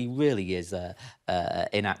people. He really is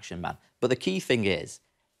inaction man. But the key thing is,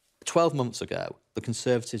 12 months ago, the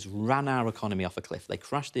Conservatives ran our economy off a cliff. They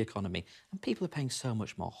crashed the economy, and people are paying so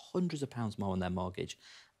much more, hundreds of pounds more on their mortgage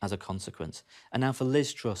as a consequence. And now for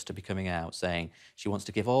Liz Truss to be coming out saying she wants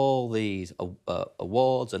to give all these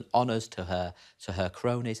awards and honours to her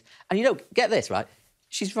cronies. And, you know, get this, right?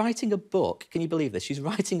 She's writing a book. Can you believe this? She's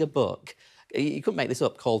writing a book, you couldn't make this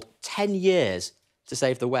up, called 10 Years to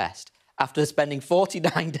Save the West, after spending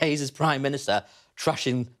 49 days as Prime Minister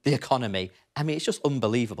trashing the economy. I mean, it's just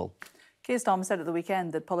unbelievable. Keir Starmer said at the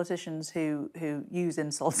weekend that politicians who use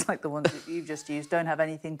insults like the ones that you've just used don't have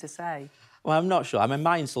anything to say. Well, I'm not sure. I mean,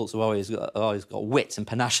 my insults have always got wit and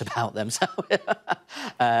panache about them. So,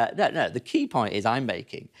 no. The key point I'm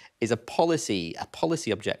making is a policy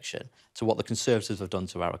objection to what the Conservatives have done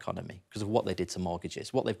to our economy because of what they did to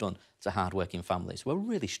mortgages, what they've done to hard-working families. We're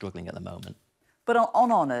really struggling at the moment. But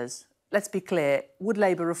on honours, let's be clear: would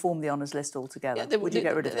Labour reform the honours list altogether? Yeah, would you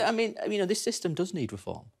get rid of it? I mean, you know, this system does need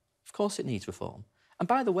reform. Of course, it needs reform. And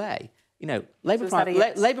by the way, you know, Labour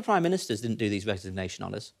Prime Ministers didn't do these resignation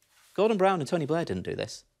honours. Gordon Brown and Tony Blair didn't do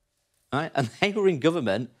this, right? And they were in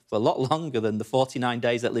government for a lot longer than the 49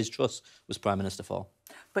 days that Liz Truss was Prime Minister for.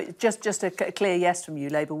 But just a clear yes from you,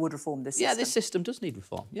 Labour would reform this system? Yeah, this system does need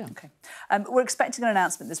reform, yeah. OK. We're expecting an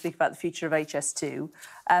announcement this week about the future of HS2.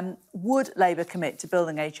 Would Labour commit to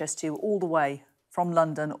building HS2 all the way from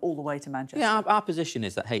London all the way to Manchester? Yeah, our position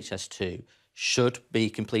is that HS2 should be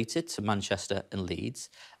completed to Manchester and Leeds.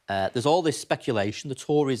 There's all this speculation. The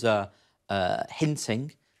Tories are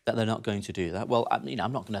hinting that they're not going to do that. Well, you know,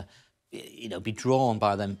 I'm not going to, be drawn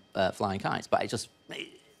by them flying kites, but it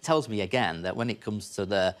tells me again that when it comes to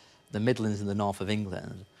the Midlands and the north of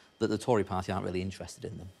England, that the Tory party aren't really interested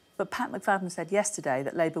in them. But Pat McFadden said yesterday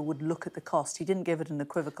that Labour would look at the cost. He didn't give it an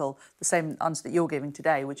equivocal, the same answer that you're giving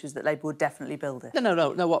today, which is that Labour would definitely build it.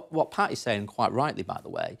 No. What Pat is saying, quite rightly, by the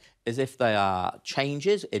way, is if there are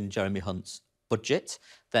changes in Jeremy Hunt's budget,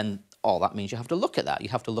 then that means you have to look at that. You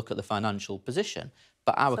have to look at the financial position.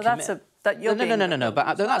 But our No.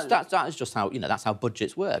 But that is just how that's how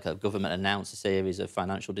budgets work. A government announces a series of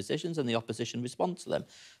financial decisions, and the opposition respond to them.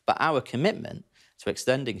 But our commitment to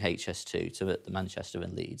extending HS2 to the Manchester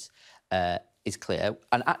and Leeds is clear.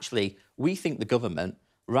 And actually, we think the government,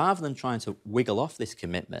 rather than trying to wiggle off this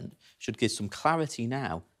commitment, should give some clarity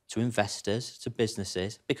now to investors, to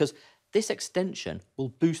businesses, because this extension will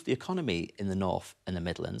boost the economy in the North and the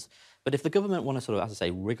Midlands. But if the government want to sort of, as I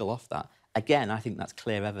say, wriggle off that, again, I think that's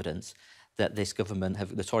clear evidence that this government,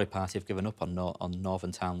 the Tory party, have given up on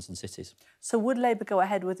northern towns and cities. So would Labour go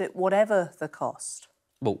ahead with it, whatever the cost?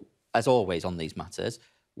 Well, as always on these matters,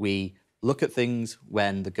 we look at things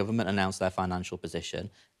when the government announce their financial position,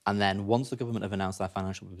 and then once the government have announced their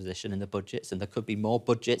financial position in the budgets, and there could be more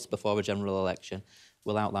budgets before a general election,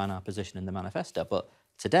 we'll outline our position in the manifesto. But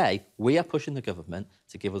today, we are pushing the government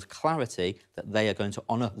to give us clarity that they are going to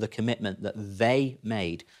honour the commitment that they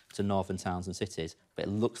made to northern towns and cities. But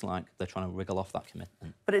it looks like they're trying to wriggle off that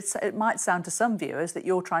commitment. But it might sound to some viewers that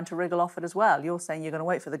you're trying to wriggle off it as well. You're saying you're going to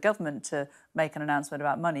wait for the government to make an announcement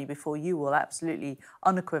about money before you will absolutely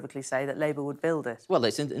unequivocally say that Labour would build it. Well,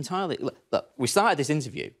 it's entirely... Look, we started this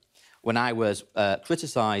interview when I was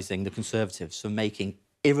criticising the Conservatives for making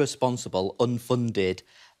irresponsible, unfunded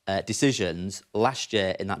decisions last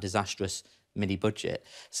year in that disastrous mini-budget.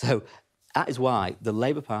 So that is why the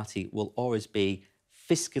Labour Party will always be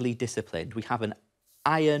fiscally disciplined. We have an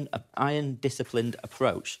iron-disciplined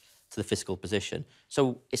approach to the fiscal position.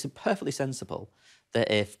 So it's perfectly sensible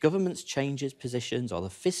that if governments changes positions or the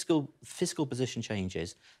fiscal position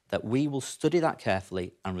changes, that we will study that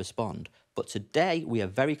carefully and respond. But today, we are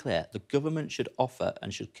very clear the government should offer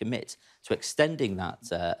and should commit to extending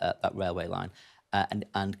that railway line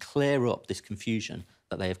and clear up this confusion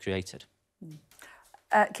that they have created.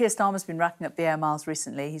 Keir Starmer's been racking up the air miles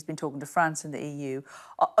recently. He's been talking to France and the EU.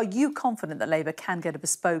 Are you confident that Labour can get a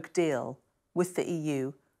bespoke deal with the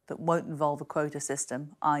EU that won't involve a quota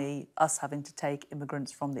system, i.e. us having to take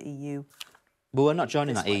immigrants from the EU? Well, we're not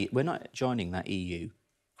joining that EU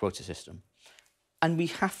quota system. And we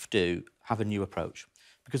have to have a new approach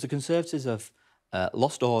because the Conservatives have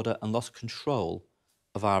lost order and lost control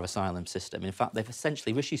of our asylum system. In fact,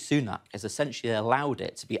 Rishi Sunak has essentially allowed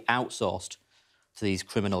it to be outsourced to these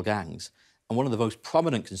criminal gangs. And one of the most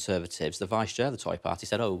prominent Conservatives, the Vice Chair of the Tory party,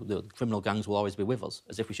 said, the criminal gangs will always be with us,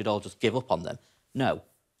 as if we should all just give up on them. No,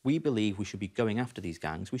 we believe we should be going after these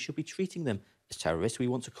gangs. We should be treating them as terrorists. We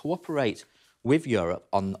want to cooperate with Europe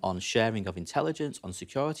on sharing of intelligence, on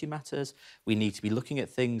security matters. We need to be looking at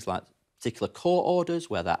things like particular court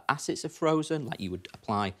orders where their assets are frozen, like you would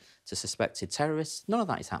apply to suspected terrorists. None of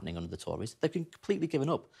that is happening under the Tories. They've been completely given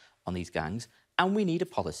up on these gangs. And we need a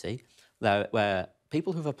policy where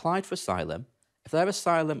people who've applied for asylum, if their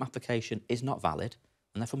asylum application is not valid,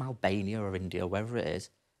 and they're from Albania or India or wherever it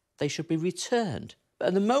is, they should be returned. But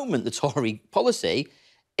at the moment, the Tory policy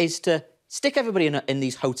is to stick everybody in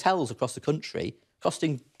these hotels across the country,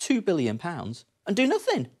 costing £2 billion, and do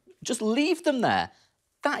nothing. Just leave them there.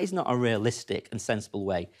 That is not a realistic and sensible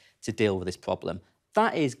way to deal with this problem.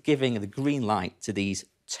 That is giving the green light to these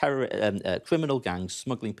criminal gangs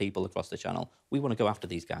smuggling people across the Channel. We want to go after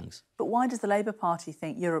these gangs. But why does the Labour Party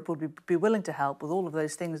think Europe would be willing to help with all of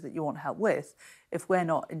those things that you want help with if we're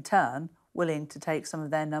not, in turn, willing to take some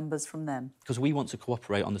of their numbers from them? Because we want to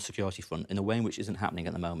cooperate on the security front in a way in which isn't happening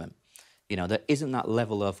at the moment. You know, there isn't that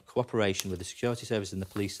level of cooperation with the security services and the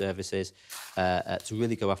police services to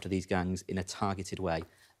really go after these gangs in a targeted way.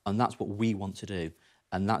 And that's what we want to do.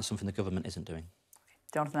 And that's something the government isn't doing.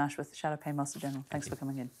 Jonathan Ashworth, the Shadow Paymaster General, thanks for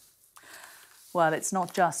coming in. Well, it's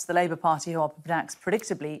not just the Labour Party who are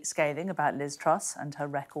predictably scathing about Liz Truss and her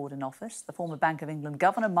record in office. The former Bank of England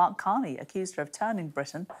Governor, Mark Carney, accused her of turning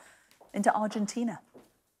Britain into Argentina.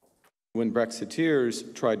 When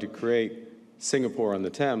Brexiteers tried to create Singapore on the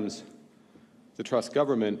Thames, the Truss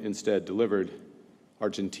government instead delivered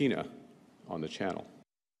Argentina on the Channel.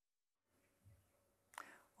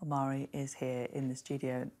 Well, Mari is here in the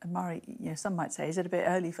studio. And Mari, you know, some might say, is it a bit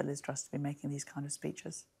early for Liz Truss to be making these kind of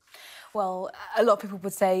speeches? Well, a lot of people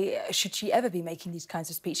would say, should she ever be making these kinds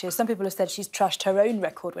of speeches? Some people have said she's trashed her own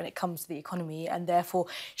record when it comes to the economy and therefore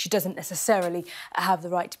she doesn't necessarily have the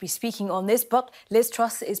right to be speaking on this. But Liz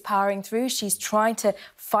Truss is powering through. She's trying to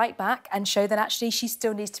fight back and show that actually she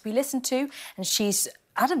still needs to be listened to, and she's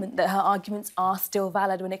adamant that her arguments are still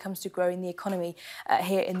valid when it comes to growing the economy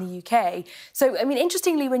here in the UK. So, I mean,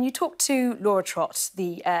 interestingly, when you talk to Laura Trott,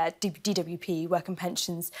 the DWP, Work and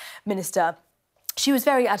Pensions Minister, she was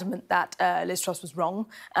very adamant that Liz Truss was wrong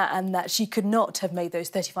and that she could not have made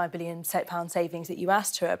those £35 billion savings that you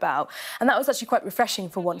asked her about. And that was actually quite refreshing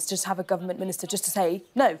for once, just have a government minister just to say,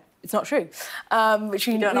 no, it's not true. Which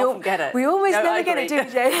we don't often get it. We always never get it, do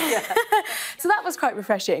we, Jane? Yeah. So that was quite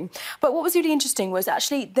refreshing. But what was really interesting was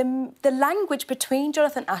actually the language between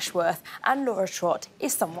Jonathan Ashworth and Laura Trott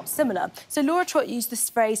is somewhat similar. So Laura Trott used this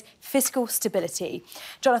phrase, fiscal stability.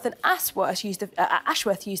 Jonathan Ashworth used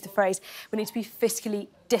the phrase, we need to be fiscally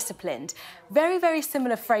disciplined. Very, very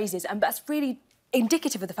similar phrases, and that's really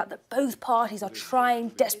indicative of the fact that both parties are trying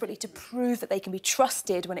desperately to prove that they can be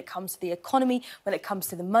trusted when it comes to the economy, when it comes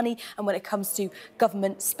to the money, and when it comes to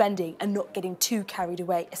government spending, and not getting too carried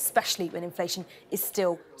away, especially when inflation is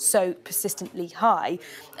still so persistently high.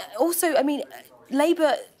 Also, I mean,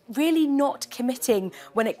 Labour really not committing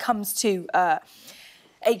when it comes to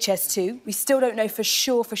HS2. We still don't know for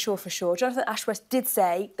sure. Jonathan Ashworth did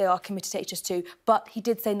say they are committed to HS2, but he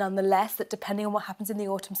did say nonetheless that depending on what happens in the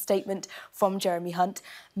autumn statement from Jeremy Hunt,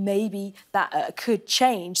 maybe that could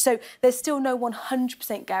change. So there's still no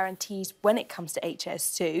 100% guarantees when it comes to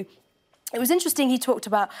HS2. It was interesting, he talked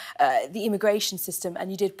about the immigration system,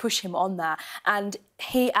 and you did push him on that. And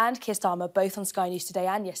he and Keir Starmer, both on Sky News today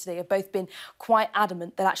and yesterday, have both been quite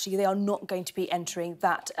adamant that actually they are not going to be entering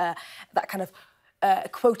that kind of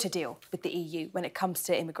quota deal with the EU when it comes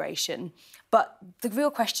to immigration. But the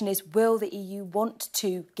real question is, will the EU want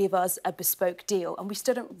to give us a bespoke deal? And we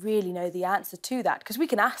still don't really know the answer to that, because we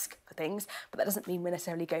can ask for things, but that doesn't mean we're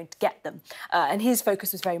necessarily going to get them. And his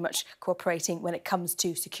focus was very much cooperating when it comes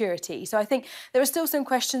to security. So I think there are still some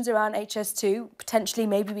questions around HS2. Potentially,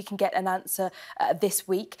 maybe we can get an answer this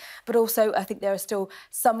week. But also, I think there are still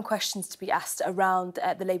some questions to be asked around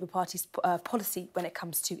the Labour Party's policy when it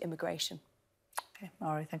comes to immigration. Okay,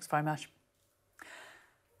 Mari, thanks very much.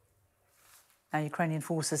 Now, Ukrainian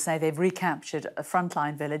forces say they've recaptured a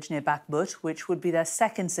frontline village near Bakhmut, which would be their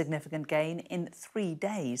second significant gain in 3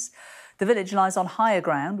 days. The village lies on higher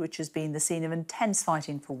ground, which has been the scene of intense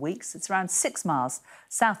fighting for weeks. It's around 6 miles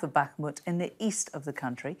south of Bakhmut in the east of the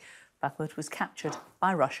country. Bakhmut was captured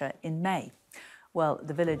by Russia in May. Well,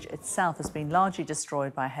 the village itself has been largely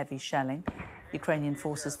destroyed by heavy shelling. Ukrainian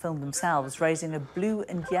forces filmed themselves raising a blue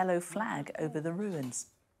and yellow flag over the ruins.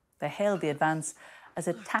 They hailed the advance as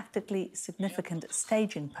a tactically significant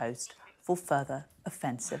staging post for further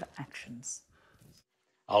offensive actions.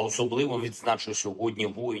 I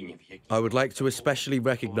would like to especially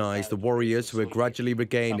recognise the warriors who are gradually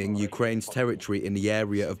regaining Ukraine's territory in the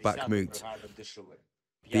area of Bakhmut.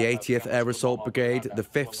 The 80th Air Assault Brigade, the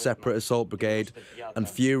 5th Separate Assault Brigade and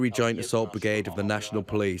Fury Joint Assault Brigade of the National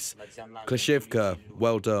Police. Klashivka,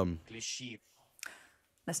 well done.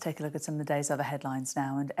 Let's take a look at some of the day's other headlines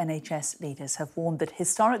now. And NHS leaders have warned that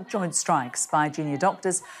historic joint strikes by junior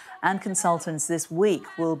doctors and consultants this week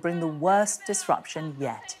will bring the worst disruption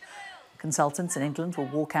yet. Consultants in England will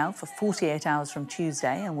walk out for 48 hours from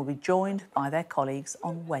Tuesday and will be joined by their colleagues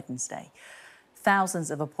on Wednesday.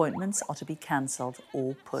 Thousands of appointments are to be cancelled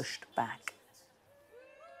or pushed back.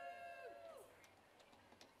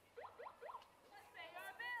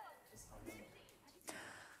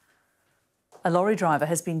 A lorry driver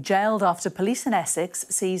has been jailed after police in Essex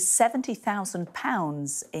seized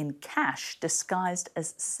 £70,000 in cash disguised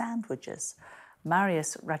as sandwiches.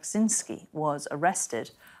 Mariusz Raksinski was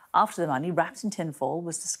arrested after the money, wrapped in tinfoil,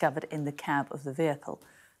 was discovered in the cab of the vehicle.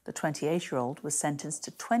 The 28-year-old was sentenced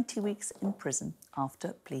to 20 weeks in prison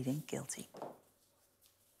after pleading guilty.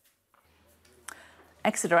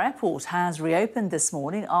 Exeter Airport has reopened this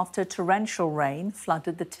morning after torrential rain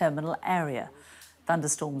flooded the terminal area.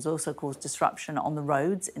 Thunderstorms also caused disruption on the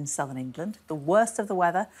roads in southern England. The worst of the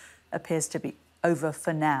weather appears to be over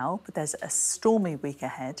for now, but there's a stormy week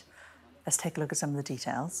ahead. Let's take a look at some of the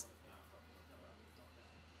details.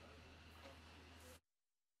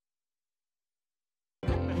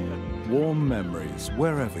 Warm memories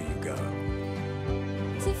wherever you go.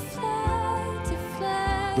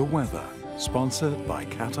 The weather, sponsored by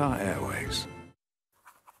Qatar Airways.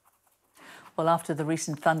 Well, after the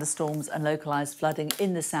recent thunderstorms and localised flooding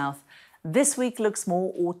in the south, this week looks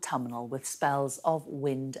more autumnal with spells of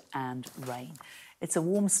wind and rain. It's a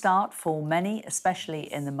warm start for many,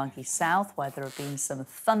 especially in the muggy south, where there have been some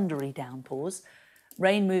thundery downpours.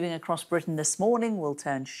 Rain moving across Britain this morning will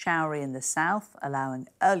turn showery in the south, allowing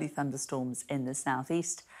early thunderstorms in the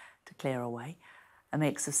southeast to clear away. A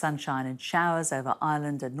mix of sunshine and showers over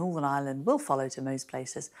Ireland and Northern Ireland will follow to most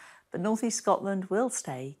places, but northeast Scotland will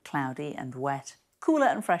stay cloudy and wet, cooler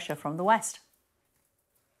and fresher from the west.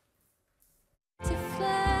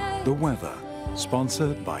 The weather,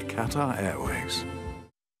 sponsored by Qatar Airways.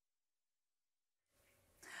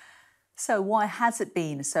 So why has it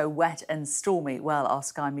been so wet and stormy? Well, our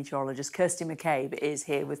Sky meteorologist Kirsty McCabe is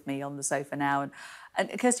here with me on the sofa now.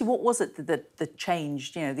 And Kirsty, what was it that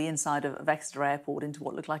changed, the inside of Exeter Airport into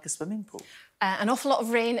what looked like a swimming pool? An awful lot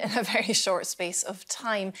of rain in a very short space of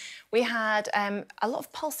time. We had a lot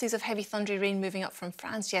of pulses of heavy thundery rain moving up from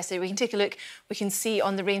France yesterday. We can take a look. We can see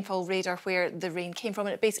on the rainfall radar where the rain came from,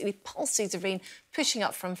 and it basically pulses of rain pushing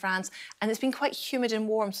up from France. And it's been quite humid and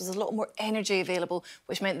warm, so there's a lot more energy available,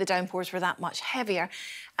 which meant the downpours were that much heavier.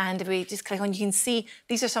 And if we just click on, you can see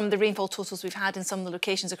these are some of the rainfall totals we've had in some of the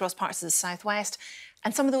locations across parts of the southwest.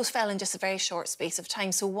 And some of those fell in just a very short space of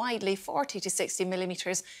time. So widely, 40 to 60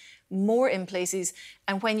 millimetres, more in places.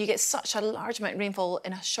 And when you get such a large amount of rainfall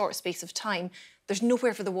in a short space of time, there's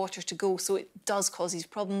nowhere for the water to go. So it does cause these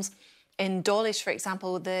problems. In Dawlish, for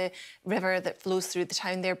example, the river that flows through the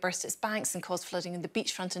town there burst its banks and caused flooding in the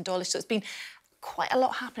beachfront in Dawlish. So it's been quite a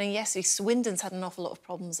lot happening yesterday. Swindon's had an awful lot of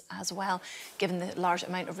problems as well, given the large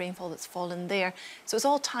amount of rainfall that's fallen there. So it's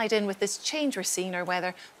all tied in with this change we're seeing in our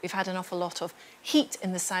weather. We've had an awful lot of heat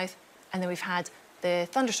in the south, and then we've had the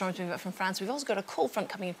thunderstorms moving up from France. We've also got a cold front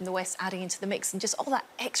coming in from the west, adding into the mix, and just all that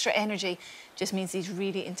extra energy just means these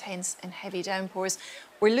really intense and heavy downpours.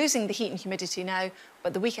 We're losing the heat and humidity now,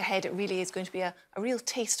 but the week ahead it really is going to be a real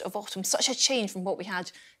taste of autumn. Such a change from what we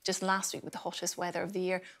had just last week with the hottest weather of the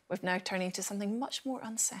year. We're now turning to something much more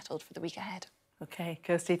unsettled for the week ahead. OK,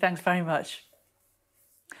 Kirsty, thanks very much.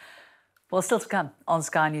 Well, still to come on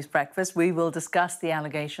Sky News Breakfast, we will discuss the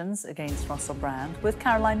allegations against Russell Brand with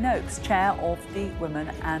Caroline Nokes, chair of the Women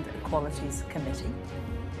and Equalities Committee.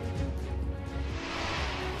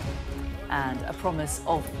 And a promise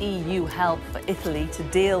of EU help for Italy to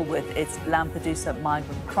deal with its Lampedusa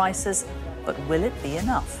migrant crisis, but will it be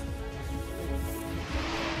enough?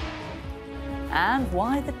 And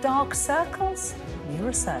why the dark circles? New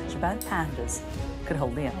research about pandas could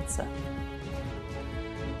hold the answer.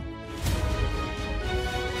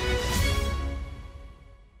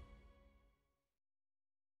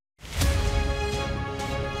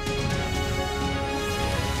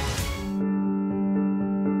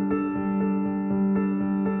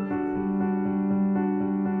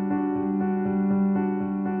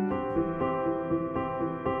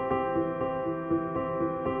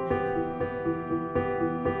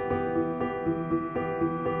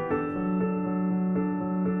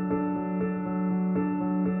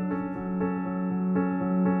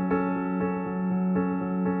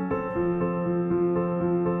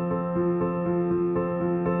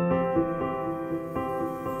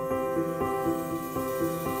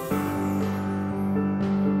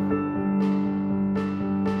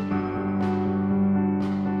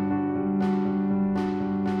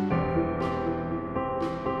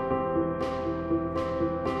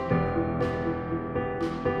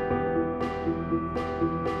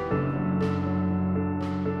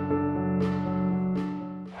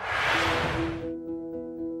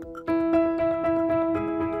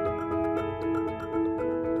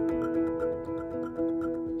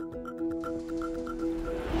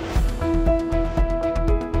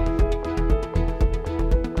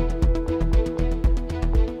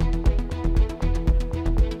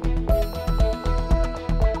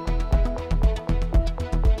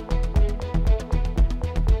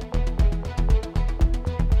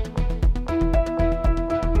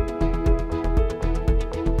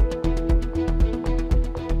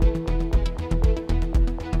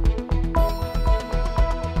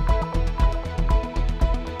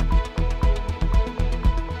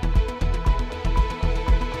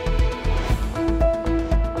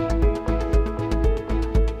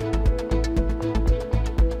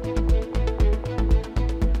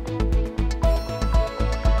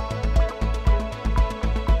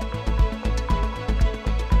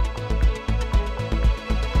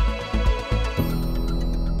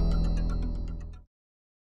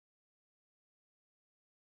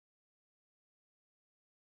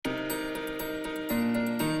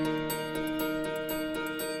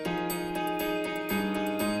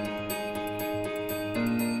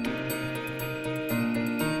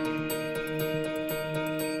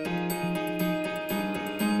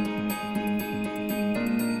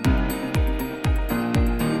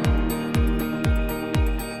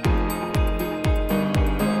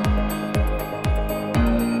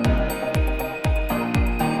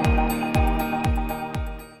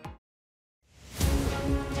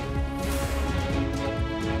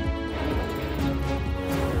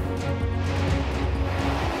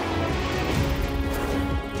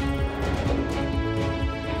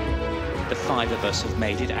 5 of us have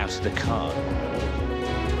made it out of the car.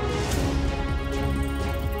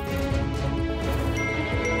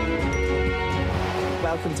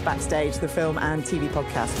 Welcome to Backstage, the film and TV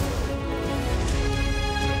podcast.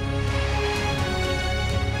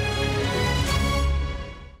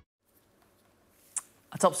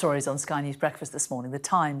 Our top stories on Sky News Breakfast this morning. The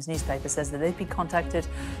Times newspaper says that they've been contacted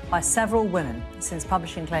by several women since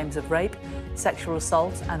publishing claims of rape, sexual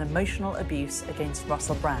assault and emotional abuse against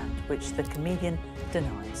Russell Brand, which the comedian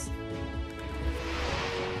denies.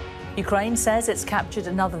 Ukraine says it's captured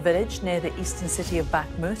another village near the eastern city of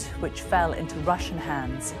Bakhmut, which fell into Russian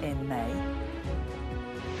hands in May.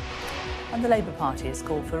 And the Labour Party has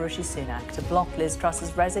called for Rishi Sunak to block Liz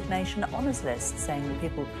Truss's resignation honours list, saying that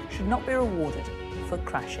people should not be rewarded for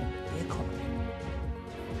crashing the economy.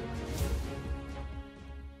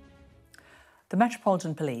 The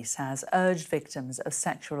Metropolitan Police has urged victims of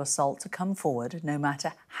sexual assault to come forward, no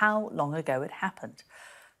matter how long ago it happened.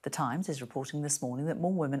 The Times is reporting this morning that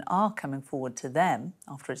more women are coming forward to them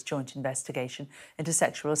after its joint investigation into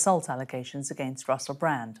sexual assault allegations against Russell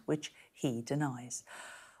Brand, which he denies.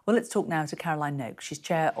 Well, let's talk now to Caroline Nokes. She's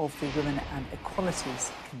chair of the Women and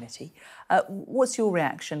Equalities Committee. What's your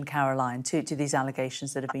reaction, Caroline, to these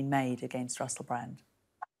allegations that have been made against Russell Brand?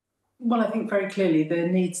 Well, I think very clearly there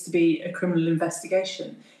needs to be a criminal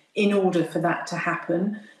investigation. In order for that to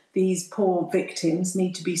happen, these poor victims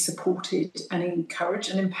need to be supported and encouraged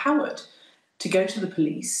and empowered to go to the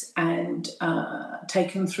police and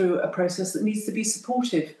take them through a process that needs to be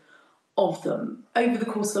supportive of them. Over the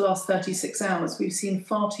course of the last 36 hours, we've seen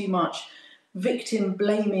far too much victim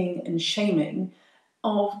blaming and shaming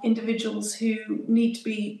of individuals who need to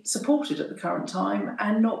be supported at the current time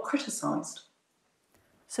and not criticised.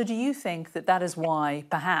 So do you think that that is why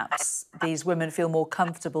perhaps these women feel more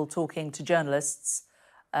comfortable talking to journalists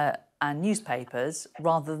and newspapers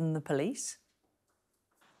rather than the police?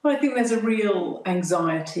 Well, I think there's a real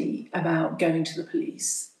anxiety about going to the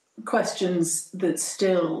police. Questions that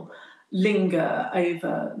still linger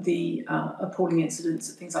over the appalling incidents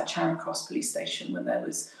at things like Charing Cross Police Station when there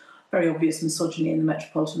was very obvious misogyny in the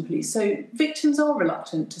Metropolitan Police. So victims are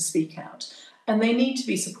reluctant to speak out and they need to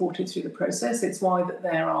be supported through the process. It's why that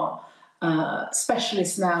there are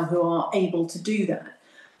specialists now who are able to do that.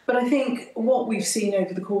 But I think what we've seen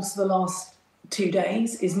over the course of the last 2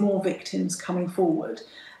 days is more victims coming forward.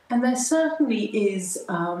 And there certainly is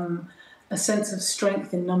a sense of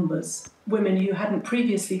strength in numbers. Women who hadn't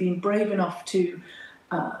previously been brave enough to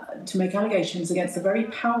make allegations against a very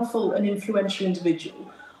powerful and influential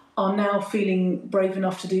individual are now feeling brave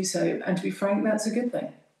enough to do so. And to be frank, that's a good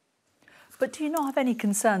thing. But do you not have any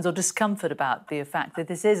concerns or discomfort about the fact that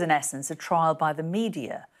this is, in essence, a trial by the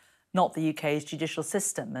media, not the UK's judicial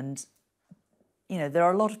system? And, you know, there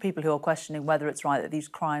are a lot of people who are questioning whether it's right that these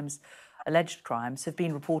crimes, alleged crimes, have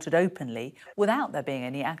been reported openly without there being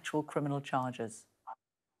any actual criminal charges.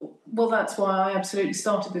 Well, that's why I absolutely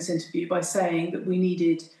started this interview by saying that we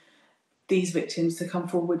needed these victims to come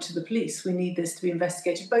forward to the police. We need this to be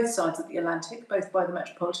investigated both sides of the Atlantic, both by the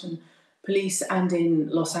Metropolitan Police and in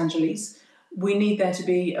Los Angeles. We need there to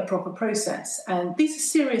be a proper process. And these are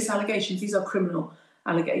serious allegations. These are criminal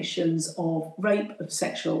allegations of rape, of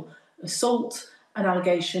sexual assault, an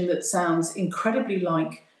allegation that sounds incredibly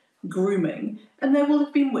like grooming. And there will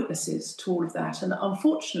have been witnesses to all of that. And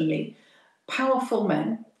unfortunately, powerful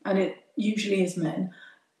men, and it usually is men,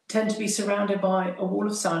 tend to be surrounded by a wall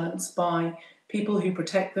of silence, by people who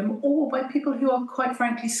protect them, or by people who are quite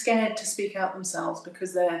frankly scared to speak out themselves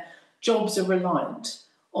because their jobs are reliant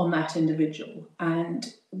on that individual.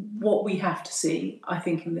 And what we have to see, I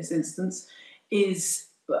think, in this instance, is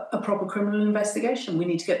a proper criminal investigation. We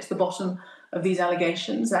need to get to the bottom of these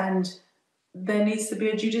allegations and there needs to be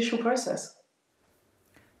a judicial process.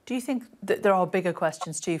 Do you think that there are bigger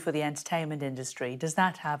questions too for the entertainment industry? Does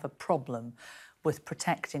that have a problem with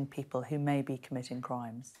protecting people who may be committing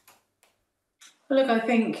crimes? Well, look, I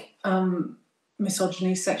think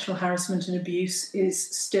misogyny, sexual harassment and abuse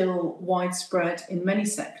is still widespread in many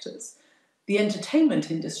sectors. The entertainment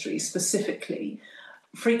industry specifically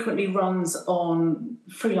frequently runs on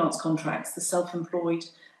freelance contracts, the self-employed,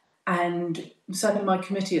 and certainly my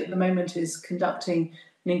committee at the moment is conducting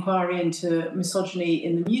an inquiry into misogyny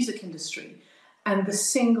in the music industry. And the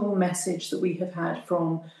single message that we have had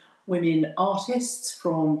from women artists,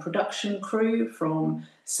 from production crew, from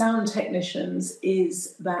sound technicians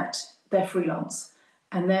is that they're freelance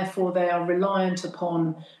and therefore they are reliant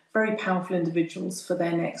upon very powerful individuals for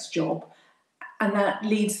their next job. And that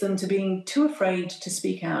leads them to being too afraid to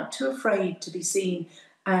speak out, too afraid to be seen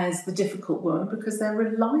as the difficult woman because they're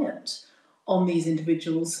reliant on these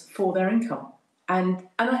individuals for their income. And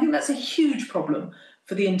I think that's a huge problem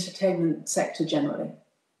for the entertainment sector generally.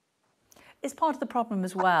 It's part of the problem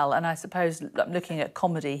as well, and I suppose looking at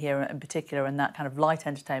comedy here in particular and that kind of light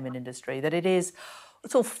entertainment industry, that it's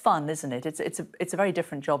all fun, isn't it? It's a very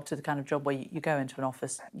different job to the kind of job where you go into an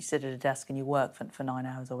office, you sit at a desk and you work for 9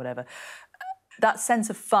 hours or whatever. That sense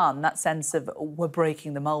of fun, that sense of we're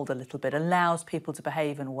breaking the mould a little bit, allows people to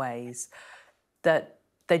behave in ways that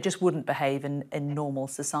they just wouldn't behave in normal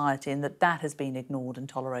society, and that has been ignored and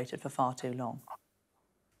tolerated for far too long.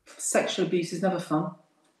 Sexual abuse is never fun.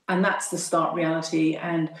 And that's the stark reality,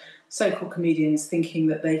 and so-called comedians thinking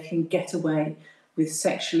that they can get away with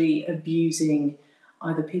sexually abusing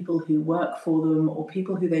either people who work for them or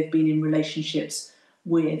people who they've been in relationships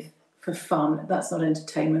with for fun. That's not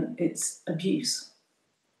entertainment, it's abuse.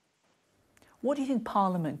 What do you think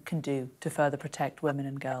Parliament can do to further protect women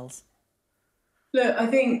and girls? Look, I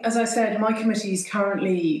think, as I said, my committee is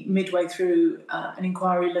currently midway through an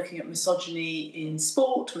inquiry looking at misogyny in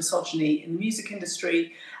sport, misogyny in the music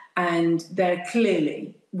industry, and there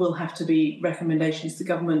clearly will have to be recommendations to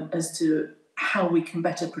government as to how we can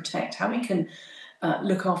better protect, how we can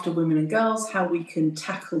look after women and girls, how we can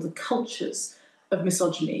tackle the cultures of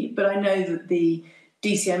misogyny. But I know that the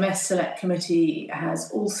DCMS Select Committee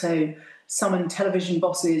has also summoned television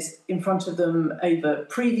bosses in front of them over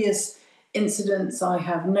previous incidents. I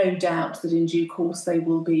have no doubt that in due course they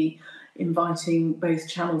will be inviting both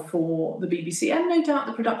Channel 4, the BBC, and no doubt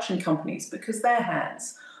the production companies, because their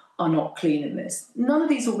hands are not clean in this. None of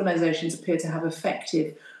these organisations appear to have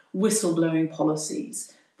effective whistleblowing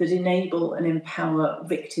policies that enable and empower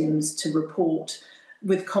victims to report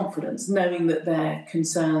with confidence, knowing that their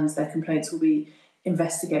concerns, their complaints will be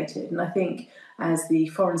investigated. And I think, as the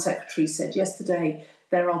Foreign Secretary said yesterday,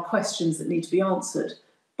 there are questions that need to be answered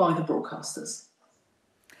by the broadcasters.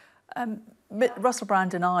 Russell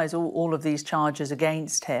Brand denies all of these charges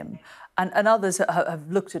against him, and others have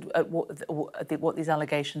looked at what these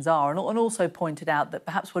allegations are, and also pointed out that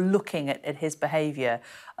perhaps we're looking at his behaviour.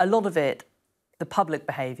 A lot of it, the public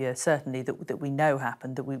behaviour, certainly that we know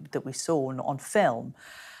happened, that we saw on film,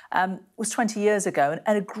 was 20 years ago,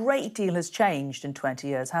 and a great deal has changed in 20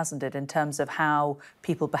 years, hasn't it, in terms of how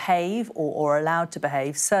people behave or are allowed to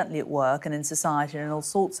behave, certainly at work and in society and in all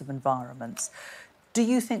sorts of environments. Do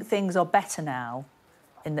you think things are better now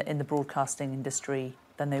in the broadcasting industry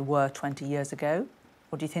than they were 20 years ago,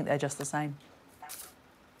 or do you think they're just the same?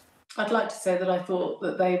 I'd like to say that I thought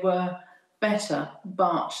that they were better,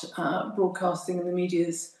 but broadcasting and the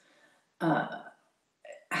media's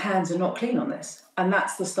hands are not clean on this. And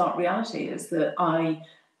that's the stark reality, is that I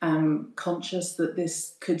am conscious that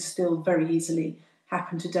this could still very easily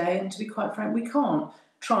happen today. And to be quite frank, we can't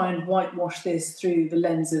try and whitewash this through the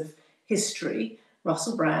lens of history.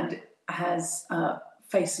 Russell Brand has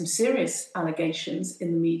faced some serious allegations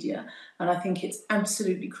in the media, and I think it's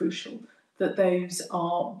absolutely crucial that those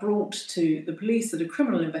are brought to the police, that a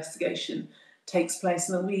criminal investigation takes place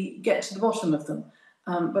and that we get to the bottom of them.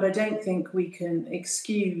 But I don't think we can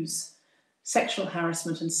excuse sexual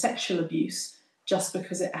harassment and sexual abuse just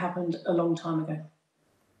because it happened a long time ago.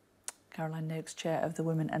 Caroline Nokes, Chair of the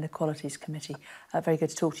Women and Equalities Committee. Very good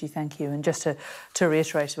to talk to you, thank you. And just to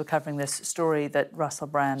reiterate, we're covering this story that Russell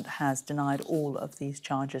Brand has denied all of these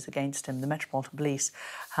charges against him. The Metropolitan Police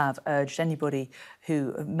have urged anybody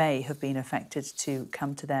who may have been affected to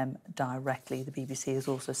come to them directly. The BBC has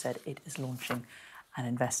also said it is launching an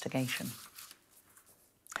investigation.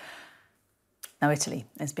 Now, Italy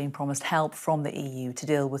is being promised help from the EU to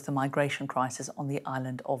deal with the migration crisis on the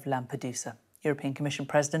island of Lampedusa. European Commission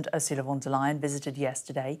President Ursula von der Leyen visited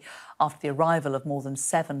yesterday after the arrival of more than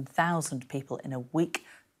 7,000 people in a week,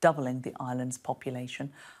 doubling the island's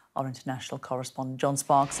population. Our international correspondent John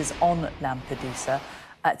Sparks is on Lampedusa.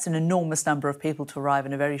 It's an enormous number of people to arrive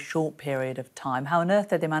in a very short period of time. How on earth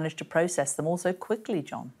did they manage to process them all so quickly,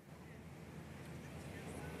 John?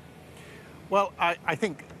 Well, I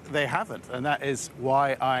think they haven't, and that is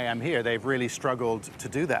why I am here. They've really struggled to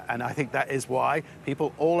do that, and I think that is why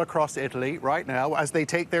people all across Italy right now, as they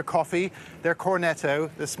take their coffee, their cornetto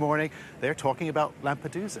this morning, they're talking about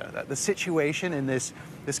Lampedusa, that the situation in this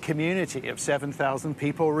community of 7,000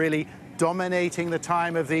 people really dominating the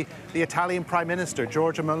time of the Italian Prime Minister,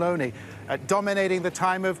 Giorgia Meloni, dominating the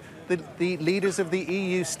time of the leaders of the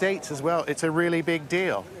EU states as well. It's a really big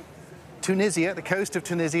deal. Tunisia, the coast of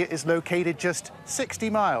Tunisia, is located just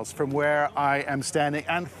 60 miles from where I am standing,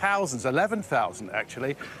 and thousands, 11,000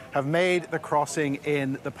 actually, have made the crossing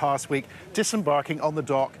in the past week, disembarking on the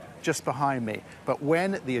dock just behind me. But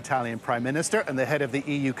when the Italian Prime Minister and the head of the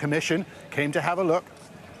EU Commission came to have a look,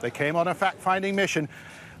 they came on a fact-finding mission,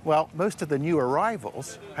 well, most of the new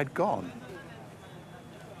arrivals had gone.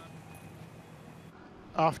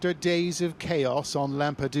 After days of chaos on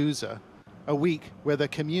Lampedusa, a week where the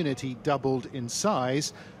community doubled in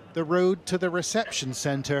size, the road to the reception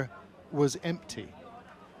centre was empty.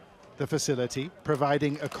 The facility,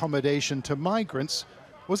 providing accommodation to migrants,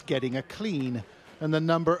 was getting a clean, and the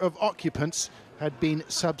number of occupants had been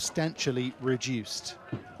substantially reduced.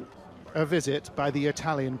 A visit by the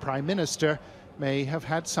Italian Prime Minister may have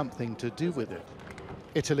had something to do with it.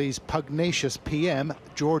 Italy's pugnacious PM,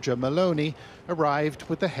 Giorgia Meloni, arrived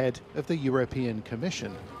with the head of the European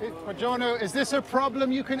Commission. Buongiorno, is this a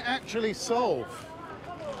problem you can actually solve?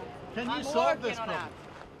 Can you solve this problem?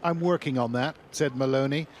 I'm working on that, said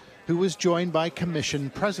Meloni, who was joined by Commission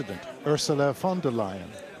President Ursula von der Leyen.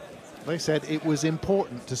 They said it was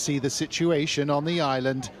important to see the situation on the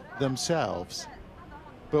island themselves.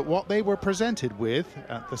 But what they were presented with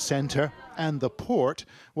at the centre and the port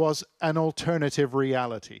was an alternative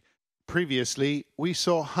reality. Previously, we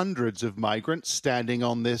saw hundreds of migrants standing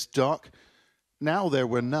on this dock. Now there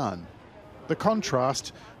were none. The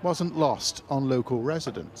contrast wasn't lost on local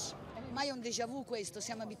residents.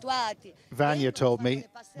 Vanya told me,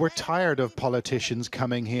 we're tired of politicians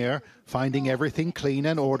coming here, finding everything clean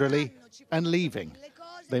and orderly, and leaving.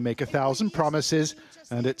 They make 1,000 promises,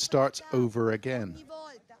 and it starts over again.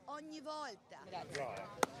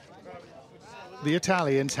 The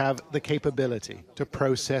Italians have the capability to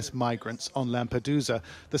process migrants on Lampedusa.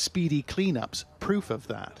 The speedy cleanups, proof of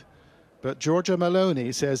that. But Giorgia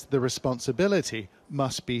Meloni says the responsibility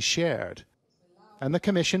must be shared. And the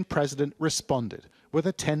Commission President responded with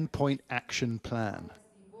a 10-point action plan.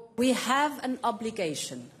 We have an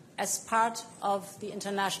obligation as part of the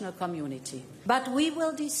international community, but we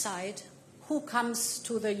will decide who comes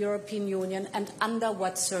to the European Union and under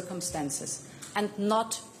what circumstances, and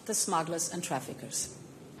not the smugglers and traffickers.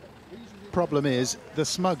 Problem is, the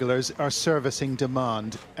smugglers are servicing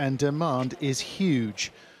demand, and demand is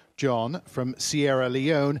huge. John, from Sierra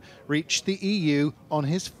Leone, reached the EU on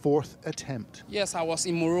his 4th attempt. Yes, I was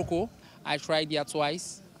in Morocco. I tried there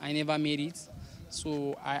twice. I never made it.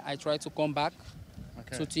 So I tried to come back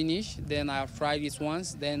to Tunis. Then I've tried it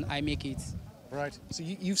once. Then I make it. Right. So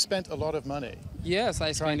you've spent a lot of money. Yes,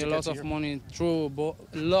 I spent a lot of money. True,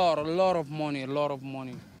 a lot of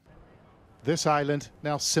money. This island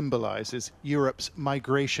now symbolises Europe's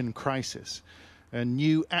migration crisis, and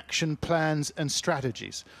new action plans and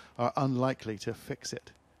strategies are unlikely to fix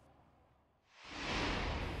it.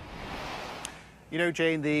 You know,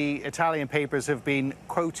 Jane, the Italian papers have been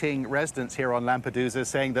quoting residents here on Lampedusa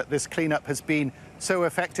saying that this cleanup has been so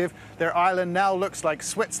effective, their island now looks like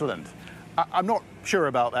Switzerland. I'm not sure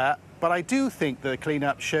about that, but I do think the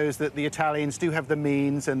cleanup shows that the Italians do have the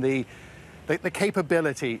means and the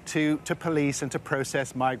capability to police and to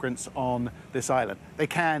process migrants on this island. They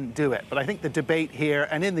can do it. But I think the debate here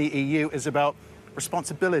and in the EU is about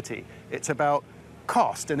responsibility. It's about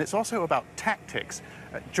cost, and it's also about tactics.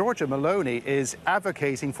 Giorgia Meloni is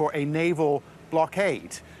advocating for a naval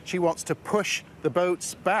blockade. She wants to push the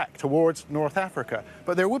boats back towards North Africa.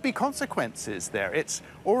 But there would be consequences there. It's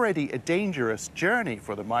already a dangerous journey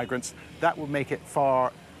for the migrants. That would make it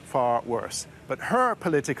far, far worse. But her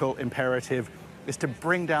political imperative is to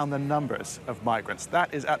bring down the numbers of migrants.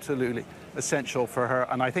 That is absolutely essential for her,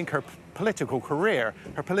 and I think her political career,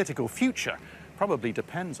 her political future, probably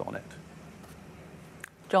depends on it.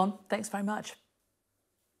 John, thanks very much.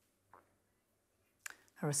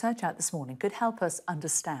 A research out this morning could help us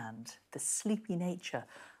understand the sleepy nature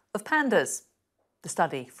of pandas. The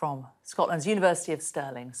study from Scotland's University of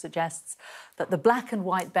Stirling suggests that the black and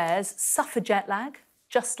white bears suffer jet lag,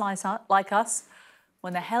 just like us,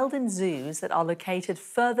 when they're held in zoos that are located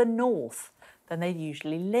further north than they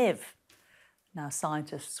usually live. Now,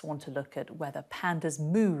 scientists want to look at whether pandas'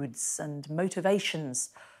 moods and motivations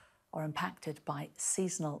are impacted by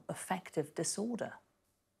seasonal affective disorder.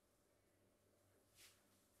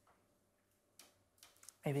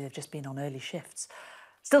 Maybe they've just been on early shifts.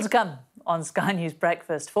 Still to come on Sky News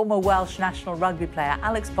Breakfast, former Welsh national rugby player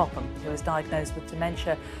Alex Popham, who was diagnosed with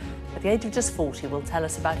dementia at the age of just 40, will tell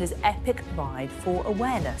us about his epic ride for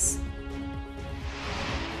awareness.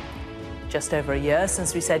 Just over a year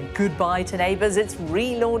since we said goodbye to Neighbours, it's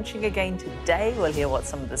relaunching again today. We'll hear what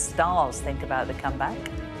some of the stars think about the comeback.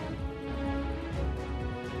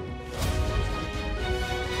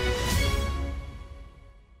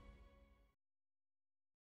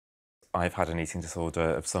 I've had an eating disorder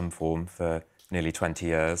of some form for nearly 20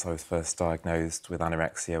 years. I was first diagnosed with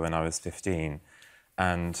anorexia when I was 15,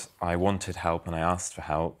 and I wanted help and I asked for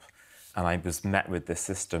help, and I was met with this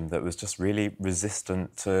system that was just really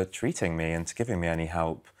resistant to treating me and to giving me any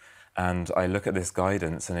help. And I look at this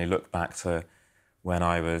guidance and I look back to when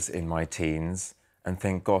I was in my teens, and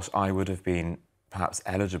think, gosh, I would have been perhaps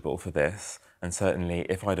eligible for this, and certainly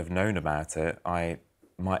if I'd have known about it, I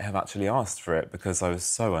might have actually asked for it because I was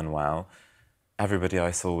so unwell. Everybody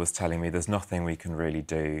I saw was telling me there's nothing we can really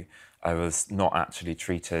do. I was not actually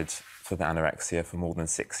treated for the anorexia for more than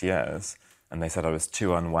 6 years, and they said I was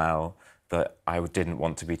too unwell, that I didn't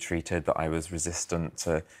want to be treated, that I was resistant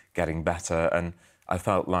to getting better, and I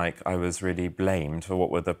felt like I was really blamed for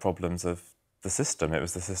what were the problems of the system. It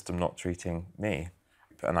was the system not treating me.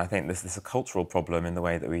 And I think this is a cultural problem in the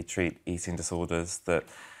way that we treat eating disorders, that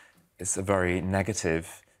it's a very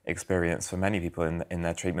negative experience for many people in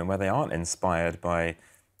their treatment, where they aren't inspired by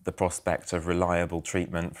the prospect of reliable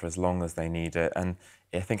treatment for as long as they need it. And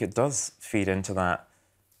I think it does feed into that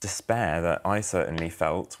despair that I certainly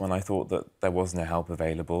felt when I thought that there was no help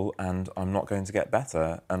available and I'm not going to get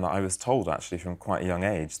better. And I was told actually from quite a young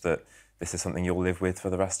age that this is something you'll live with for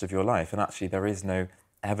the rest of your life. And actually there is no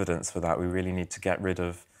evidence for that. We really need to get rid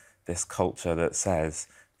of this culture that says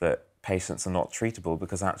that patients are not treatable,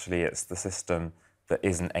 because actually it's the system that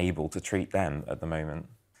isn't able to treat them at the moment.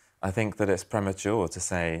 I think that it's premature to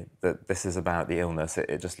say that this is about the illness,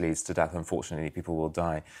 it just leads to death. Unfortunately, people will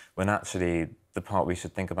die, when actually the part we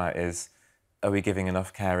should think about is, are we giving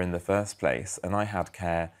enough care in the first place? And I had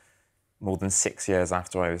care more than 6 years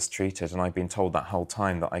after I was treated, and I'd been told that whole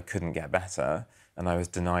time that I couldn't get better, and I was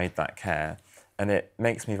denied that care. And it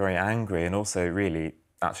makes me very angry, and also really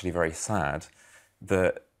actually very sad,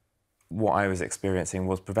 that what I was experiencing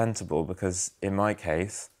was preventable, because in my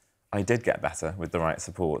case, I did get better with the right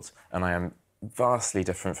support, and I am vastly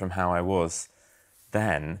different from how I was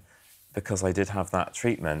then because I did have that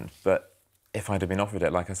treatment. But if I'd have been offered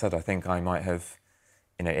it, like I said, I think I might have,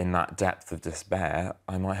 you know, in that depth of despair,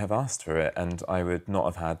 I might have asked for it, and I would not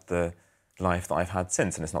have had the life that I've had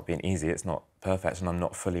since. And it's not been easy, it's not perfect, and I'm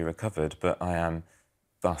not fully recovered, but I am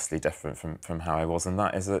vastly different from how I was, and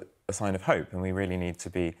that is a sign of hope, and we really need to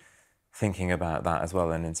be thinking about that as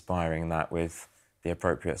well and inspiring that with the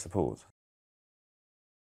appropriate support.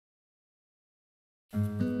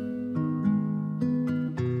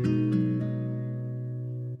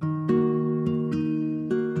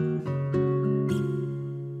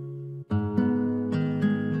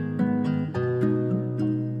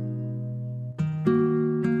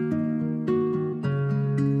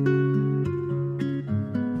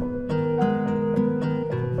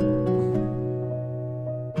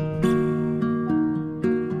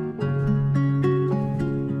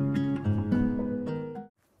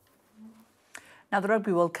 Now, the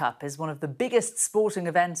Rugby World Cup is one of the biggest sporting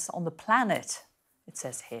events on the planet. It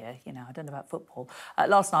says here, you know, I don't know about football.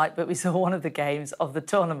 Last night, but we saw one of the games of the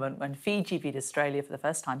tournament when Fiji beat Australia for the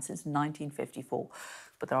first time since 1954.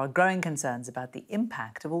 But there are growing concerns about the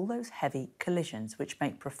impact of all those heavy collisions which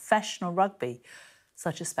make professional rugby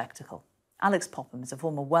such a spectacle. Alex Popham is a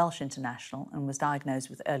former Welsh international and was diagnosed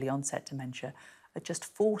with early onset dementia at just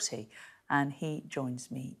 40. And he joins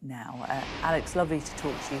me now. Alex, lovely to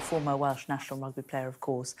talk to you, former Welsh national rugby player, of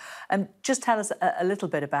course. Just tell us a little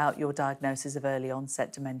bit about your diagnosis of early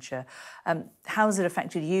onset dementia. How has it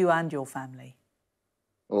affected you and your family?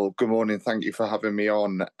 Well, good morning. Thank you for having me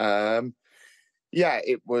on. Yeah,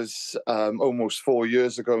 it was almost 4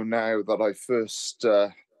 years ago now that I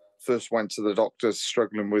first went to the doctors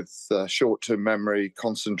struggling with short-term memory,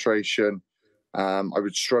 concentration. I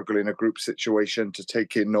would struggle in a group situation to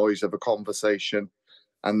take in noise of a conversation.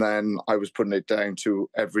 And then I was putting it down to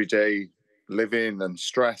everyday living and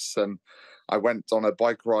stress. And I went on a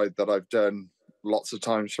bike ride that I've done lots of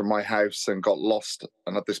times from my house and got lost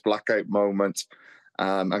and had this blackout moment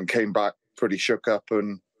and came back pretty shook up.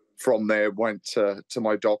 And from there went to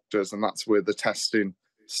my doctors, and that's where the testing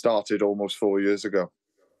started almost 4 years ago.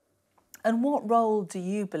 And what role do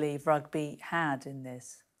you believe rugby had in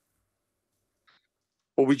this?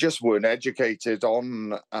 Well, we just weren't educated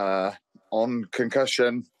on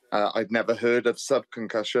concussion. I'd never heard of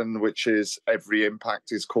subconcussion, which is every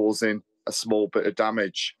impact is causing a small bit of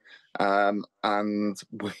damage. And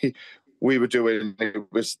we were doing,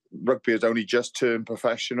 rugby had only just turned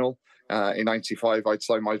professional. In '95, I'd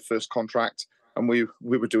signed my first contract, and we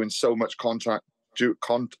were doing so much contact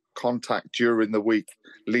during the week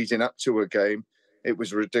leading up to a game. It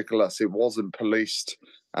was ridiculous. It wasn't policed.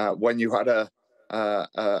 When you had a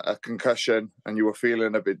concussion and you were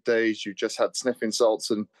feeling a bit dazed, you just had sniffing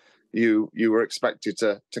salts, and you were expected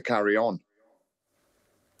to carry on.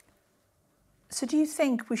 So do you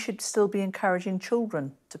think we should still be encouraging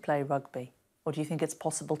children to play rugby, or do you think it's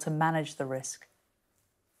possible to manage the risk?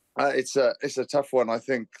 It's a tough one. I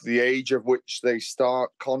think the age of which they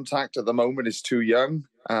start contact at the moment is too young.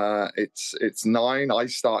 It's 9. I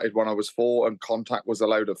started when I was 4, and contact was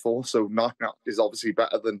allowed at 4. So 9 is obviously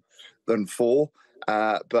better than 4.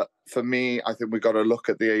 But for me, I think we've got to look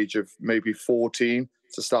at the age of maybe 14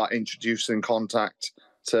 to start introducing contact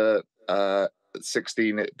to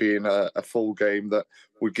 16, it being a full game that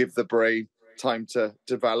would give the brain time to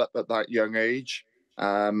develop at that young age.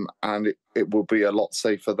 And it will be a lot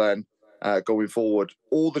safer then going forward.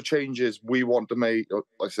 All the changes we want to make,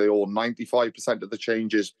 I say all, 95% of the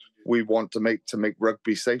changes we want to make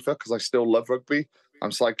rugby safer, because I still love rugby.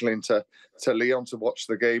 I'm cycling to Lyon to watch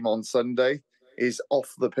the game on Sunday, is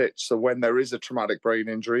off the pitch. So when there is a traumatic brain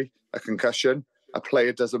injury, a concussion, a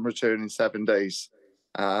player doesn't return in 7 days.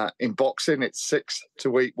 In boxing, it's 6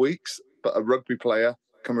 to 8 weeks, but a rugby player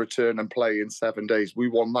can return and play in 7 days. We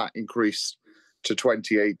want that increased to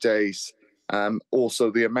 28 days.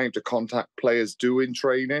 Also, the amount of contact players do in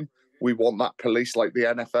training, we want that policed like the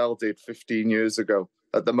NFL did 15 years ago.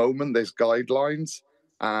 At the moment, there's guidelines,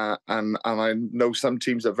 and I know some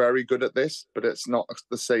teams are very good at this, but it's not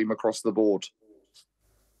the same across the board.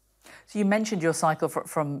 So you mentioned your cycle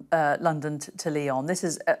from London to Lyon. This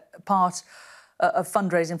is part of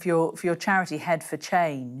fundraising for your charity, Head for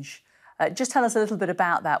Change. Just tell us a little bit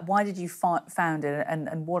about that. Why did you found it,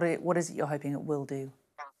 and what is it you're hoping it will do?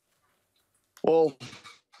 Well,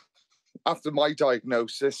 after my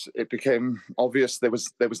diagnosis, it became obvious there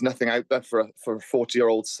was nothing out there for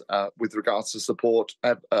 40-year-olds with regards to support,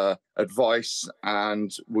 advice,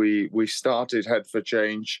 and we started Head for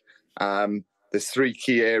Change. There's 3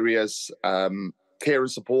 key areas: care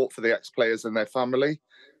and support for the ex-players and their family,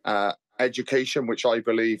 education, which I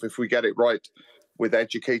believe if we get it right with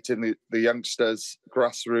educating the youngsters,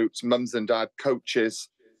 grassroots, mums and dad, coaches,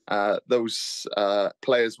 those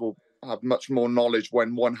players will have much more knowledge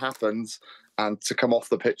when one happens, and to come off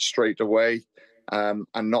the pitch straight away and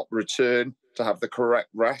not return, to have the correct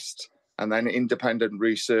rest, and then independent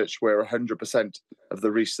research where 100% of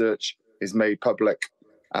the research is made public.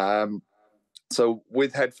 So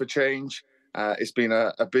with Head for Change, it's been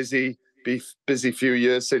a busy few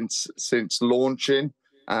years since launching,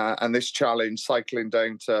 and this challenge, cycling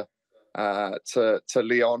down to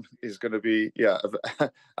Lyon, is going to be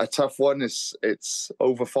a tough one. It's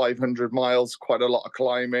over 500 miles, quite a lot of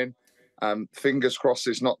climbing. Fingers crossed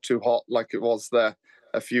it's not too hot like it was there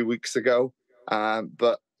a few weeks ago.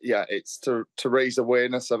 But yeah, it's to raise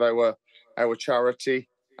awareness of our charity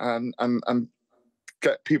and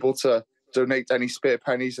get people to donate any spare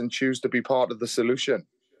pennies and choose to be part of the solution.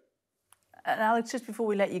 And Alex, just before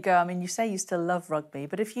we let you go, I mean, you say you still love rugby,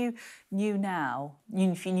 but if you knew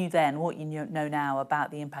then what you know now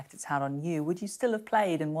about the impact it's had on you, would you still have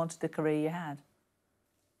played and wanted the career you had?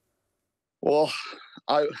 Well,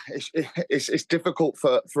 it's difficult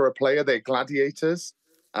for a player. They're gladiators.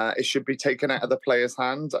 It should be taken out of the player's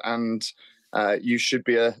hand, and you should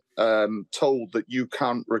be told that you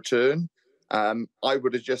can't return. I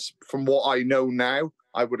would have just, from what I know now,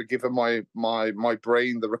 I would have given my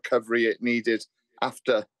brain the recovery it needed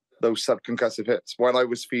after those subconcussive hits. When I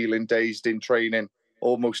was feeling dazed in training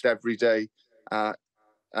almost every day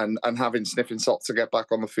and having sniffing salts to get back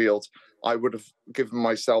on the field, I would have given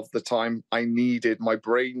myself the time my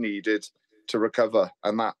brain needed to recover.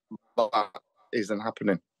 And that isn't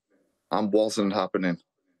happening and wasn't happening.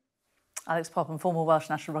 Alex Popham, former Welsh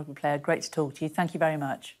national rugby player, great to talk to you. Thank you very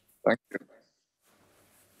much. Thank you.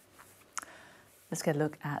 Let's get a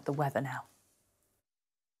look at the weather now.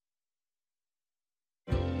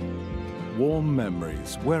 Warm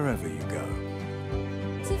memories wherever you go.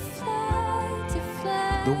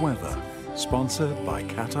 The weather, sponsored by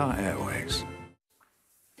Qatar Airways.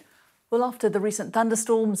 Well, after the recent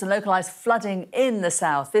thunderstorms and localised flooding in the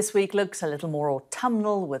south, this week looks a little more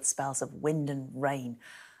autumnal with spells of wind and rain.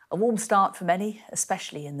 A warm start for many,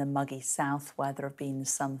 especially in the muggy south, where there have been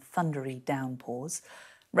some thundery downpours.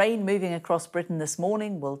 Rain moving across Britain this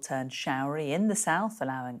morning will turn showery in the south,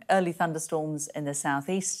 allowing early thunderstorms in the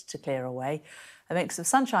southeast to clear away. A mix of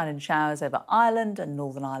sunshine and showers over Ireland and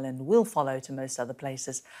Northern Ireland will follow to most other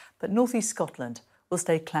places, but northeast Scotland will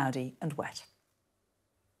stay cloudy and wet.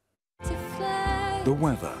 The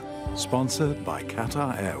weather, sponsored by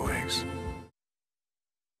Qatar Airways.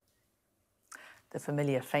 The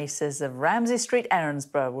familiar faces of Ramsay Street,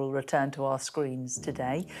 Erinsborough will return to our screens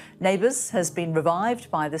today. Neighbours has been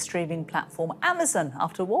revived by the streaming platform Amazon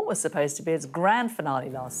after what was supposed to be its grand finale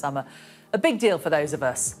last summer. A big deal for those of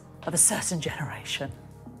us of a certain generation.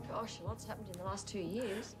 Gosh, a lot's happened in the last 2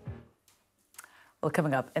 years. Well,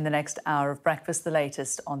 coming up in the next hour of Breakfast, the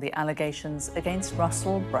latest on the allegations against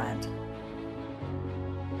Russell Brand.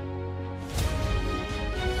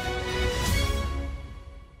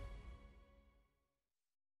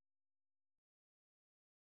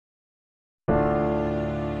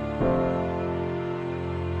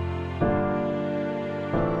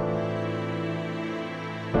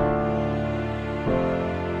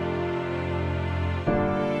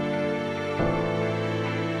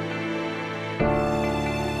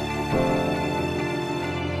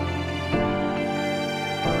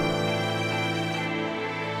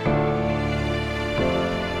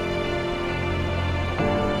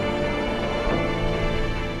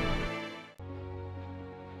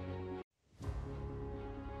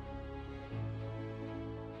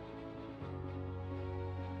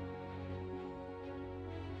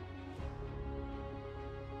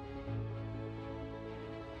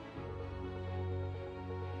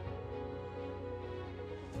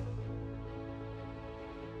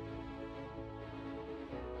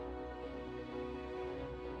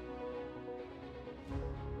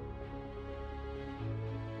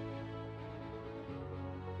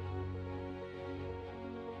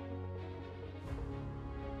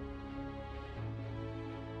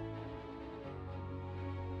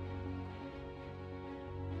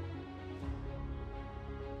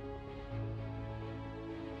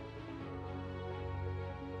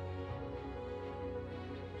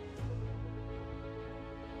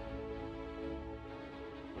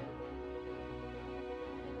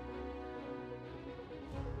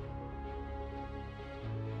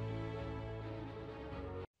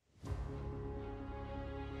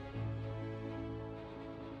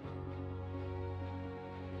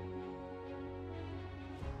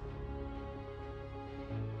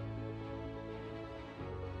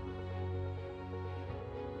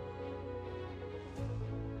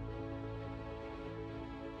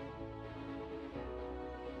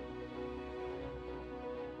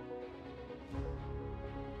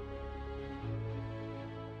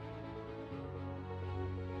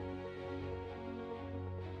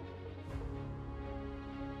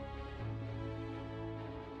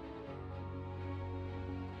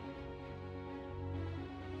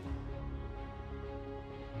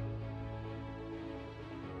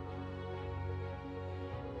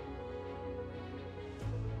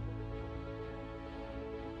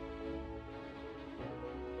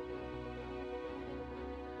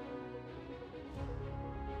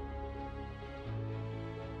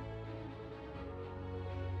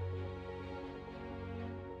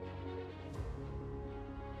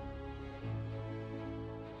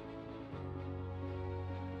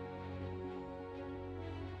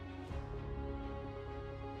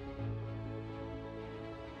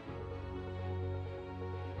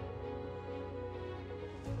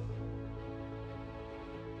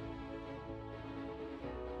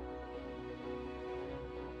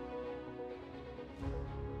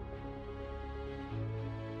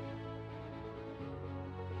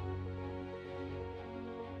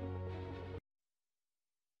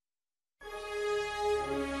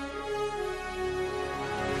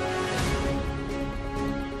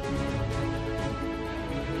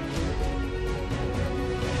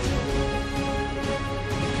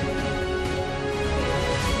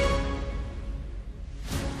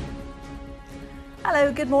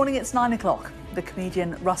 Hello, good morning. It's 9 o'clock. The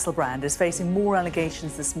comedian Russell Brand is facing more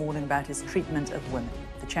allegations this morning about his treatment of women.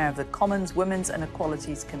 The chair of the Commons Women's and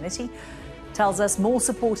Equalities Committee tells us more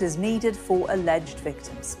support is needed for alleged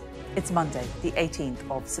victims. It's Monday, the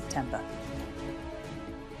 18th of September.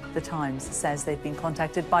 The Times says they've been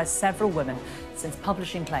contacted by several women since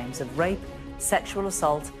publishing claims of rape, sexual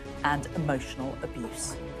assault and emotional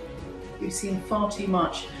abuse. We've seen far too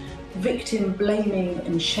much victim blaming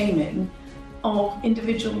and shaming of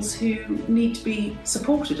individuals who need to be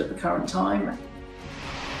supported at the current time.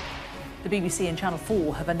 The BBC and Channel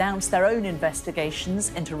 4 have announced their own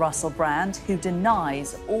investigations into Russell Brand, who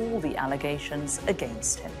denies all the allegations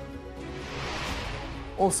against him.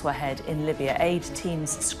 Also ahead in Libya, aid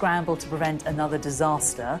teams scramble to prevent another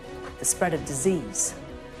disaster, the spread of disease.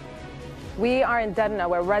 We are in Derna,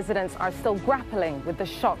 where residents are still grappling with the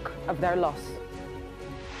shock of their loss.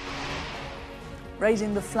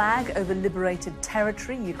 Raising the flag over liberated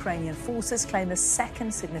territory, Ukrainian forces claim a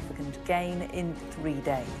second significant gain in 3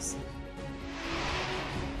 days.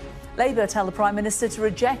 Labour tell the Prime Minister to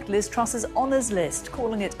reject Liz Truss's honours list,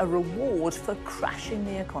 calling it a reward for crashing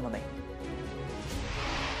the economy.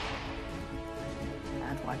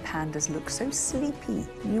 And why pandas look so sleepy.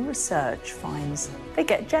 New research finds they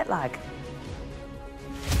get jet lag.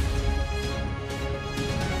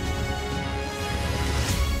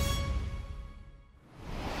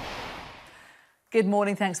 Good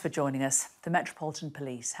morning, thanks for joining us. The Metropolitan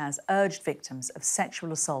Police has urged victims of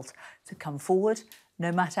sexual assault to come forward,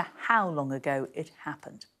 no matter how long ago it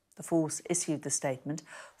happened. The force issued the statement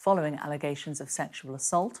following allegations of sexual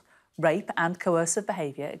assault, rape and coercive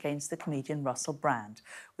behaviour against the comedian Russell Brand,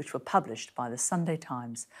 which were published by the Sunday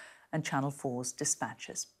Times and Channel 4's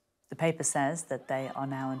dispatches. The paper says that they are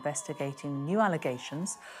now investigating new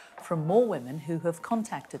allegations from more women who have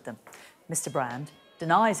contacted them. Mr. Brand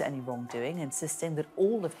denies any wrongdoing, insisting that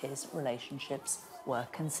all of his relationships were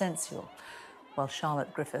consensual. While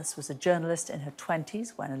Charlotte Griffiths was a journalist in her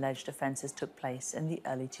 20s when alleged offences took place in the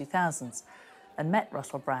early 2000s and met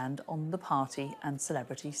Russell Brand on the party and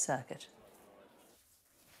celebrity circuit.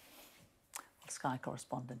 Sky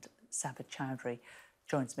correspondent Sabah Chowdhury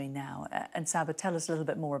joins me now. And Sabah, tell us a little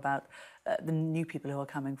bit more about the new people who are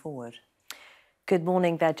coming forward. Good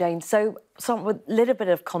morning there, Jane. So with a little bit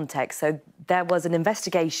of context. So there was an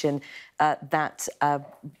investigation that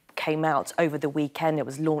came out over the weekend. It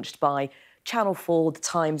was launched by Channel 4, The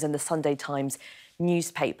Times and the Sunday Times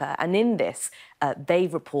newspaper. And in this, they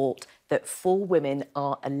report that 4 women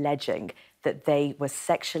are alleging that they were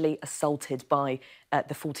sexually assaulted by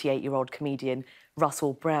the 48-year-old comedian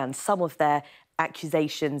Russell Brand. Some of their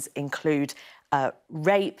accusations include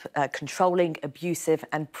rape, controlling, abusive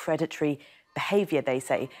and predatory behaviour, they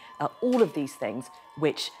say. All of these things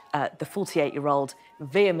which the 48-year-old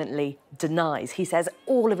vehemently denies. He says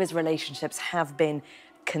all of his relationships have been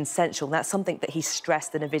consensual. That's something that he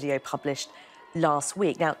stressed in a video published last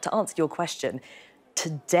week. Now, to answer your question,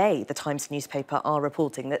 today the Times newspaper are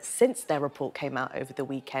reporting that since their report came out over the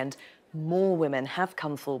weekend, more women have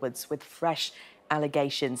come forwards with fresh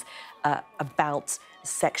allegations about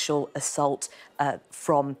sexual assault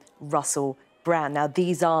from Russell Brand. Now,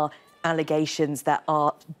 these are allegations that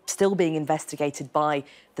are still being investigated by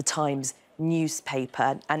the Times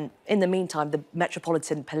newspaper. And in the meantime, the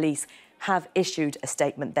Metropolitan Police have issued a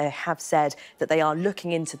statement. They have said that they are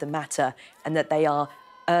looking into the matter and that they are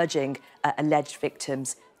urging alleged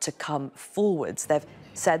victims to come forwards. They've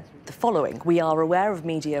said the following: "We are aware of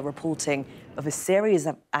media reporting of a series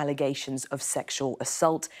of allegations of sexual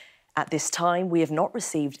assault. At this time, we have not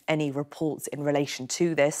received any reports in relation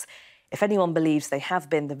to this. If anyone believes they have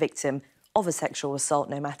been the victim of a sexual assault,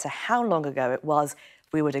 no matter how long ago it was,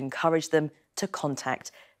 we would encourage them to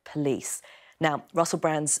contact police." Now, Russell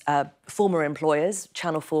Brand's former employers,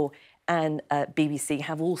 Channel 4 and BBC,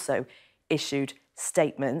 have also issued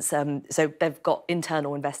statements. So they've got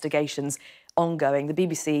internal investigations ongoing. The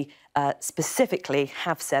BBC specifically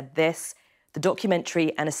have said this: "The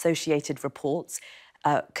documentary and associated reports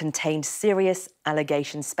contained serious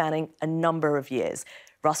allegations spanning a number of years.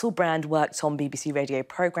 Russell Brand worked on BBC radio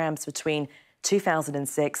programmes between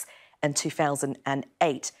 2006 and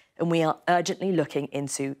 2008, and we are urgently looking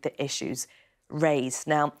into the issues raised."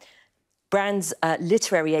 Now, Brand's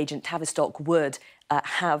literary agent, Tavistock Wood,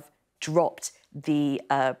 have dropped the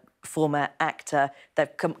former actor.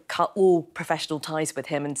 They've cut all professional ties with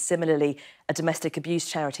him, and similarly, a domestic abuse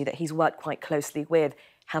charity that he's worked quite closely with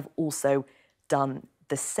have also done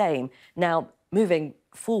the same. Now, moving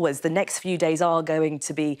forwards, the next few days are going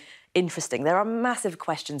to be interesting. There are massive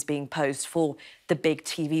questions being posed for the big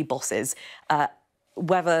TV bosses.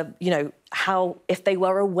 whether, you know, if they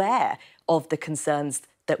were aware of the concerns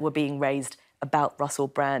that were being raised about Russell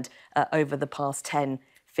Brand over the past 10,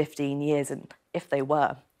 15 years, and if they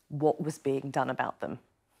were, what was being done about them.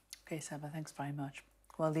 OK, Seba, thanks very much.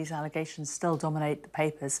 Well, these allegations still dominate the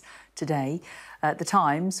papers today. The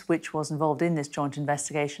Times, which was involved in this joint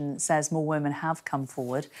investigation, says more women have come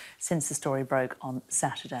forward since the story broke on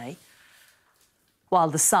Saturday. While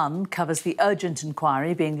The Sun covers the urgent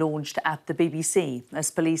inquiry being launched at the BBC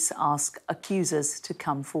as police ask accusers to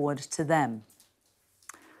come forward to them.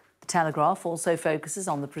 The Telegraph also focuses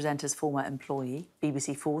on the presenter's former employee,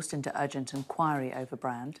 BBC forced into urgent inquiry over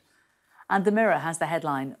Brand. And The Mirror has the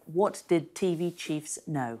headline, "What did TV chiefs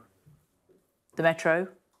know?" The Metro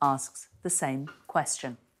asks the same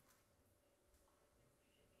question.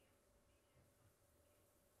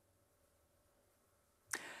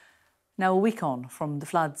 Now, a week on from the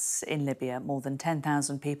floods in Libya, more than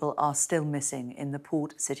 10,000 people are still missing in the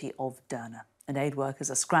port city of Derna. And aid workers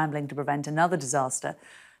are scrambling to prevent another disaster,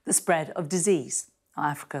 the spread of disease. Our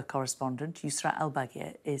Africa correspondent, Yusra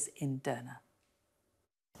El-Baghir, is in Derna.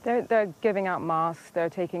 They're giving out masks. They're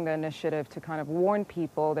taking the initiative to kind of warn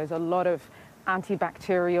people. There's a lot of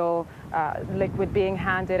antibacterial liquid being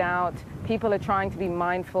handed out. People are trying to be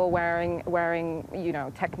mindful, wearing you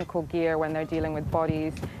know, technical gear when they're dealing with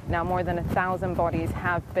bodies. Now, more than 1,000 bodies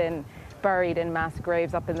have been buried in mass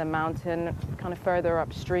graves up in the mountain, kind of further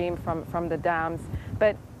upstream from the dams.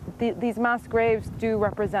 But these mass graves do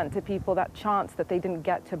represent to people that chance that they didn't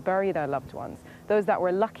get to bury their loved ones. Those that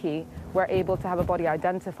were lucky were able to have a body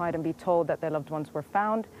identified and be told that their loved ones were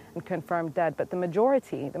found and confirmed dead. But the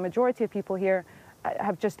majority of people here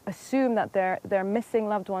have just assumed that their missing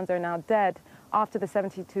loved ones are now dead after the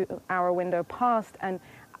 72-hour window passed. And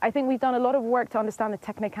I think we've done a lot of work to understand the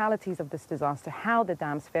technicalities of this disaster, how the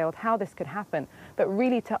dams failed, how this could happen. But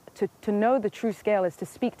really to know the true scale is to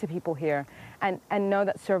speak to people here and know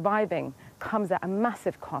that surviving comes at a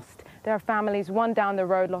massive cost. There are families, one down the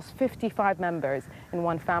road lost 55 members in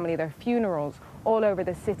one family, their funerals all over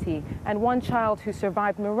the city, and one child who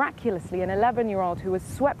survived miraculously, an 11-year-old who was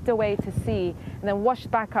swept away to sea and then washed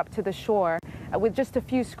back up to the shore with just a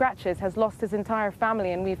few scratches, has lost his entire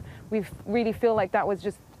family, and we really feel like that was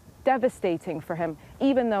just devastating for him,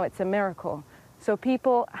 even though it's a miracle. So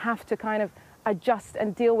people have to kind of adjust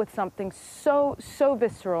and deal with something so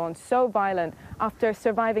visceral and so violent after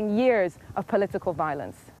surviving years of political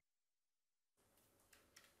violence.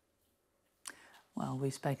 Well,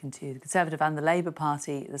 we've spoken to the Conservative and the Labour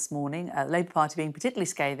Party this morning, Labour Party being particularly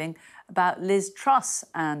scathing about Liz Truss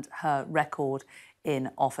and her record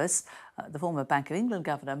in office. The former Bank of England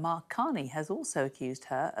Governor Mark Carney has also accused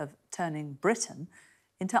her of turning Britain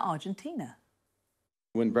into Argentina.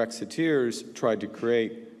 When Brexiteers tried to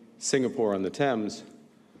create Singapore on the Thames,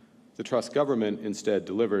 the Truss government instead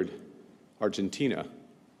delivered Argentina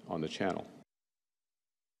on the Channel.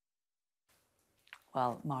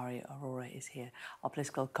 Well, Mari Aurora is here, our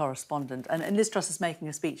political correspondent. And Liz Truss is making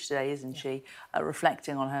a speech today, isn't she?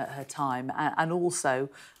 Reflecting on her time and also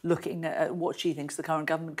looking at what she thinks the current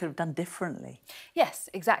government could have done differently. Yes,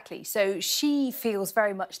 exactly. So she feels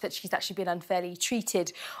very much that she's actually been unfairly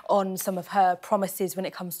treated on some of her promises when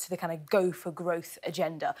it comes to the kind of go for growth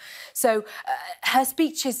agenda. So her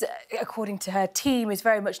speech is, according to her team, is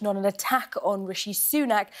very much not an attack on Rishi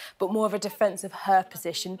Sunak, but more of a defence of her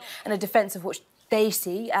position and a defence of what they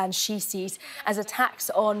see and she sees as attacks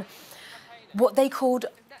on what they called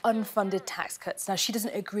unfunded tax cuts. Now, she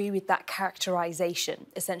doesn't agree with that characterisation,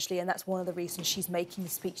 essentially, and that's one of the reasons she's making the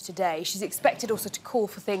speech today. She's expected also to call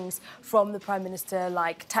for things from the Prime Minister,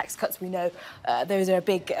 like tax cuts. We know those are a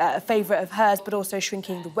big favourite of hers, but also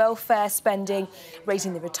shrinking the welfare spending,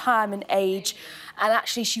 raising the retirement age. And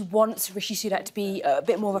actually, she wants Rishi Sunak to be a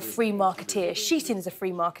bit more of a free marketeer. She's seen as a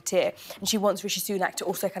free marketeer, and she wants Rishi Sunak to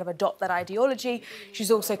also kind of adopt that ideology.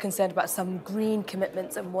 She's also concerned about some green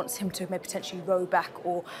commitments and wants him to maybe potentially row back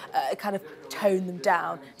or kind of tone them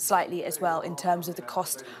down slightly as well in terms of the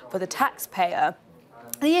cost for the taxpayer.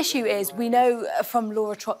 The issue is, we know from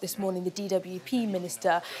Laura Trott this morning, the DWP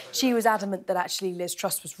minister, she was adamant that actually Liz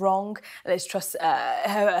Truss was wrong. Liz Truss,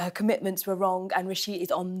 her commitments were wrong and Rishi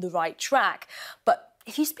is on the right track. But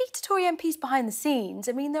if you speak to Tory MPs behind the scenes,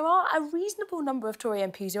 I mean, there are a reasonable number of Tory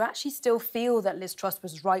MPs who actually still feel that Liz Truss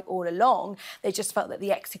was right all along. They just felt that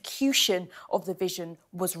the execution of the vision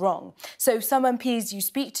was wrong. So some MPs you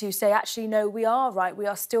speak to say, actually, no, we are right. We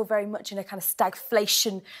are still very much in a kind of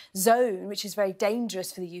stagflation zone, which is very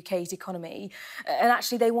dangerous for the UK's economy. And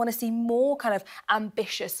actually, they want to see more kind of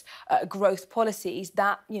ambitious growth policies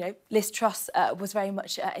that, you know, Liz Truss was very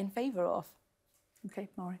much in favour of. OK,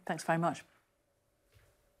 Maury, thanks very much.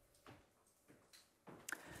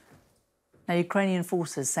 Now, Ukrainian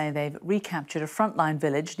forces say they've recaptured a frontline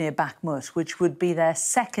village near Bakhmut, which would be their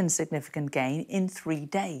second significant gain in 3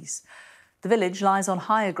 days. The village lies on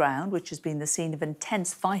higher ground, which has been the scene of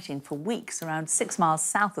intense fighting for weeks, around 6 miles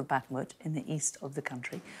south of Bakhmut in the east of the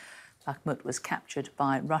country. Bakhmut was captured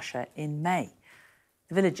by Russia in May.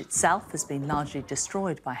 The village itself has been largely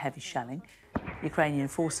destroyed by heavy shelling. Ukrainian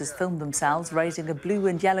forces filmed themselves raising a blue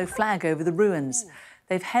and yellow flag over the ruins.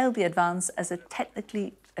 They've hailed the advance as a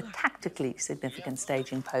tactically significant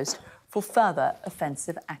staging post for further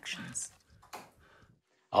offensive actions.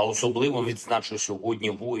 I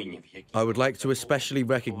would like to especially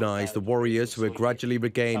recognise the warriors who are gradually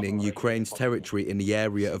regaining Ukraine's territory in the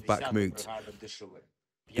area of Bakhmut.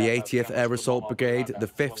 The 80th Air Assault Brigade, the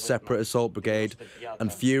 5th Separate Assault Brigade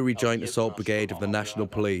and Fury Joint Assault Brigade of the National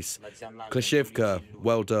Police. Klishivka,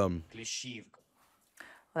 well done.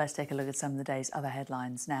 Well, let's take a look at some of the day's other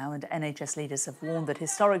headlines now. And NHS leaders have warned that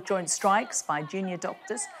historic joint strikes by junior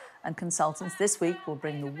doctors and consultants this week will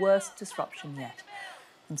bring the worst disruption yet.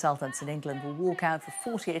 Consultants in England will walk out for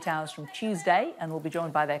 48 hours from Tuesday and will be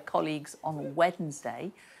joined by their colleagues on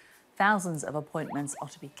Wednesday. Thousands of appointments are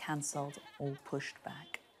to be cancelled or pushed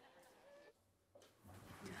back.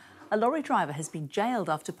 A lorry driver has been jailed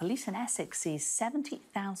after police in Essex seized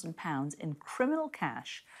 £70,000 in criminal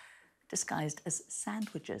cash disguised as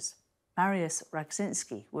sandwiches. Mariusz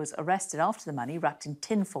Ragzinski was arrested after the money, wrapped in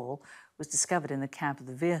tinfoil, was discovered in the cab of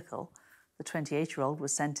the vehicle. The 28-year-old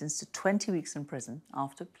was sentenced to 20 weeks in prison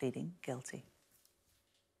after pleading guilty.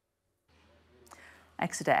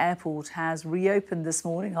 Exeter Airport has reopened this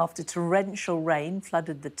morning after torrential rain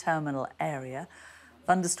flooded the terminal area.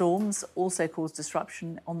 Thunderstorms also caused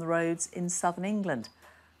disruption on the roads in southern England.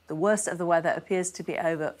 The worst of the weather appears to be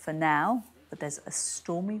over for now, but there's a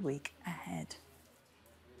stormy week ahead.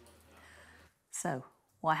 So,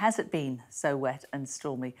 why has it been so wet and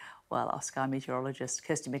stormy? Well, our Sky meteorologist,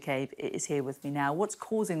 Kirsty McCabe, is here with me now. What's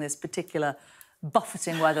causing this particular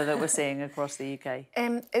buffeting weather that we're seeing across the UK?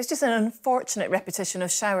 It was just an unfortunate repetition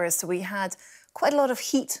of showers. So we had quite a lot of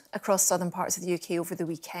heat across southern parts of the UK over the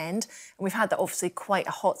weekend. And we've had that obviously quite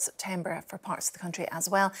a hot September for parts of the country as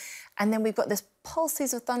well. And then we've got this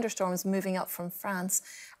pulses of thunderstorms moving up from France.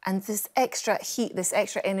 And this extra heat, this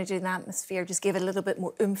extra energy in the atmosphere just gave it a little bit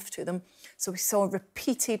more oomph to them. So we saw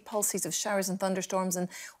repeated pulses of showers and thunderstorms, and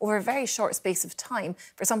over a very short space of time,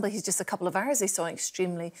 for some places just a couple of hours, they saw an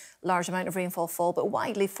extremely large amount of rainfall fall, but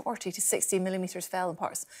widely 40 to 60 millimetres fell in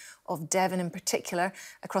parts of Devon in particular,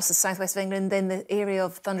 across the southwest of England. Then the area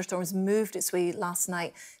of thunderstorms moved its way last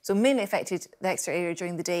night, so mainly affected the Exeter area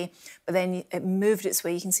during the day, but then it moved its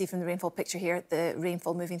way. You can see from the rainfall picture here, the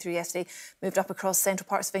rainfall moving through yesterday, moved up across central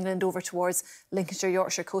parts of England over towards Lincolnshire,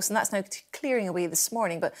 Yorkshire coast, and that's now clearing away this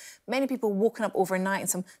morning. But many people woken up overnight and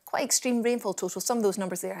some quite extreme rainfall totals. Some of those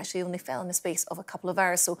numbers there actually only fell in the space of a couple of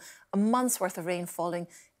hours, so a month's worth of rain falling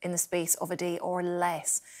in the space of a day or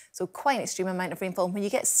less. So quite an extreme amount of rainfall. When you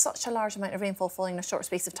get such a large amount of rainfall falling in a short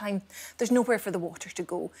space of time, there's nowhere for the water to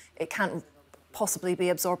go. It can't possibly be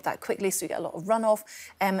absorbed that quickly, so you get a lot of runoff.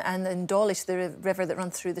 And then Dawlish, the river that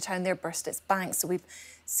runs through the town there, burst its banks. So we've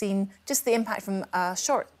seen just the impact from a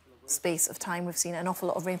short space of time. We've seen an awful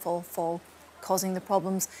lot of rainfall fall, causing the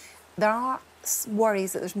problems. There are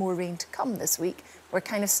worries that there's more rain to come this week. We're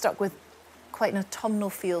kind of stuck with quite an autumnal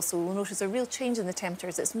feel, so we'll notice a real change in the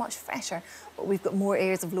temperatures. It's much fresher, but we've got more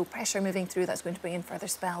areas of low pressure moving through. That's going to bring in further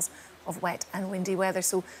spells of wet and windy weather.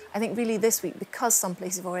 So I think really this week, because some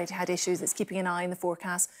places have already had issues, it's keeping an eye on the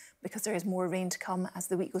forecast because there is more rain to come as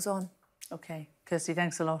the week goes on. OK. Kirsty,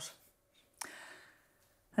 thanks a lot.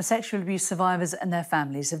 Sexual abuse survivors and their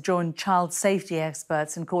families have joined child safety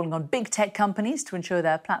experts in calling on big tech companies to ensure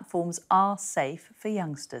their platforms are safe for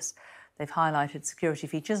youngsters. They've highlighted security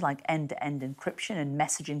features like end-to-end encryption and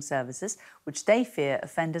messaging services, which they fear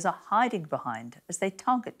offenders are hiding behind as they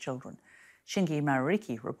target children. Shingi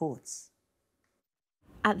Maruriki reports.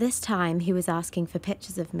 At this time, he was asking for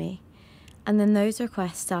pictures of me, and then those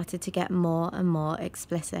requests started to get more and more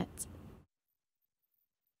explicit.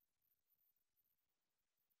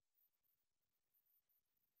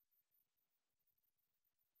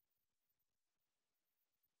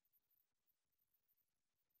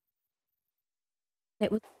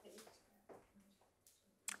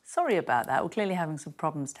 Sorry about that. We're clearly having some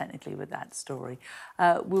problems technically with that story.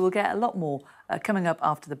 We will get a lot more coming up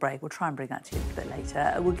after the break. We'll try and bring that to you a bit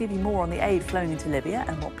later. We'll give you more on the aid flowing into Libya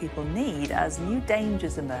and what people need as new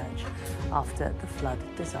dangers emerge after the flood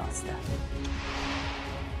disaster.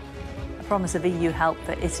 A promise of EU help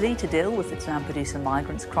for Italy to deal with its Lampedusa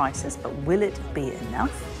migrants crisis, but will it be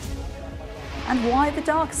enough? And why the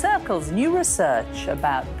dark circles? New research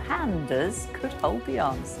about pandas could hold the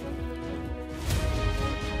answer.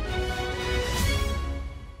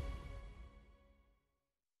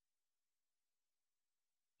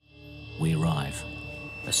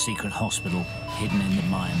 a secret hospital hidden in the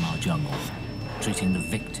Myanmar jungle, treating the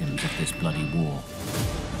victims of this bloody war.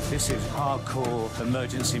 This is hardcore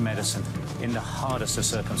emergency medicine in the hardest of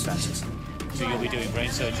circumstances. So you'll be doing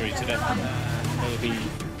brain surgery today?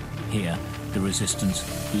 Here, the resistance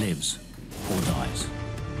lives or dies.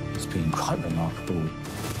 It's been quite remarkable.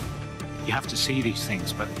 You have to see these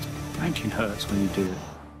things, but it actually hurts when you do it.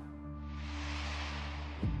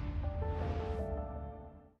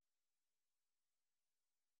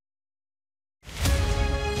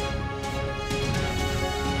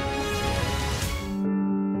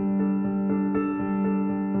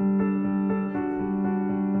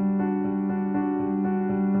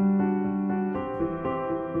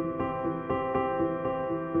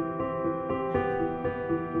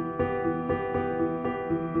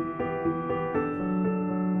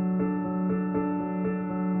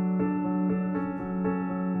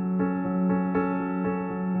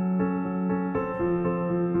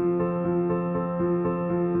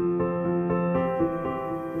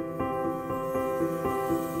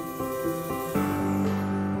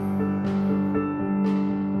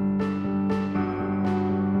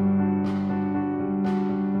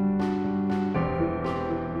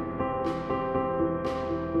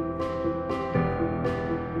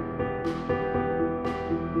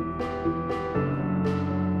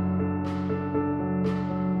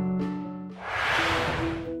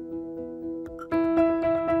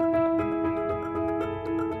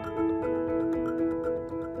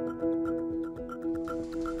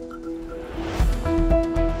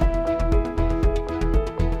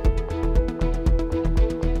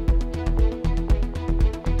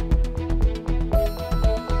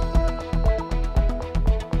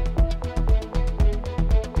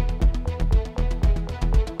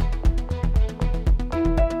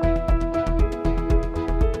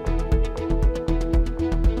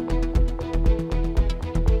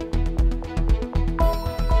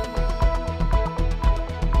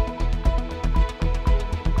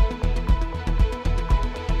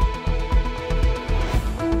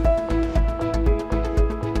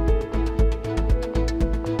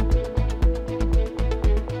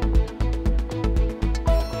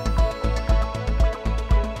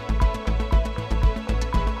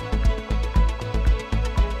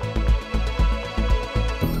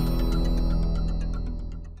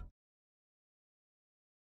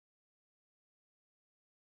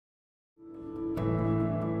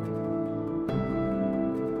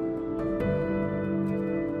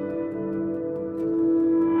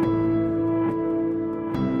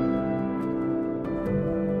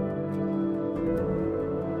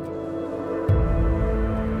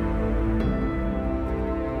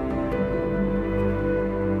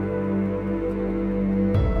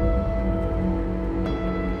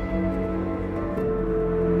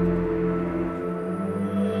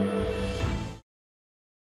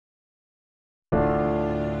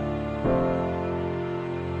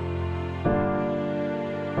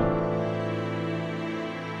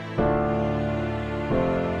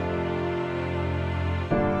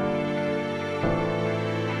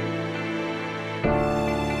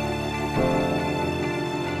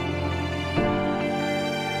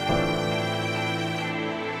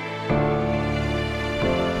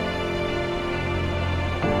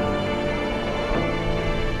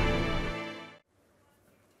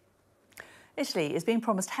 Italy is being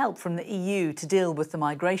promised help from the EU to deal with the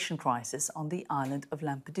migration crisis on the island of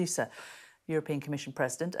Lampedusa. European Commission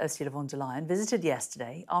President Ursula von der Leyen visited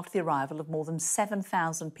yesterday after the arrival of more than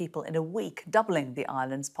 7,000 people in a week, doubling the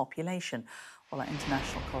island's population. Well, our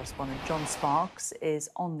international correspondent John Sparks is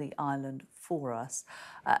on the island for us.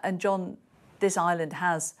 And John, this island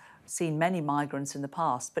has seen many migrants in the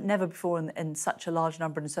past, but never before in such a large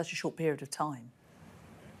number and in such a short period of time.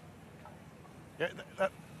 Yeah,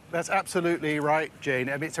 that's absolutely right, Jane.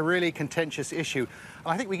 I mean, it's a really contentious issue.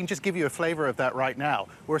 And I think we can just give you a flavour of that right now.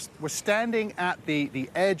 We're standing at the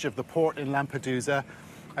edge of the port in Lampedusa.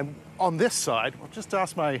 And on this side, I'll just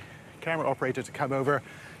ask my camera operator to come over.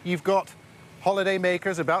 You've got holiday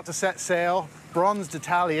makers about to set sail, bronzed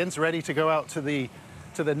Italians ready to go out to the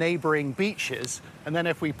neighbouring beaches. And then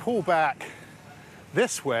if we pull back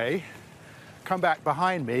this way, come back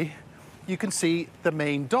behind me, you can see the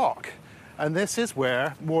main dock. And this is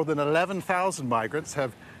where more than 11,000 migrants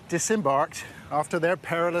have disembarked after their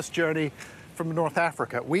perilous journey from North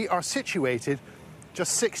Africa. We are situated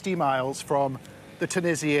just 60 miles from the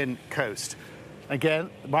Tunisian coast. Again,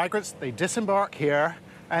 migrants, they disembark here,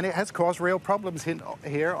 and it has caused real problems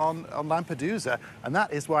here on Lampedusa. And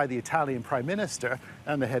that is why the Italian Prime Minister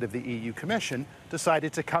and the head of the EU Commission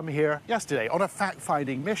decided to come here yesterday on a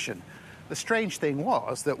fact-finding mission. The strange thing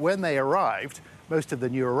was that when they arrived, most of the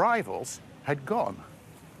new arrivals had gone.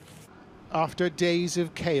 After days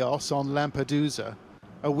of chaos on Lampedusa,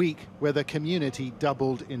 a week where the community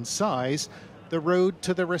doubled in size, the road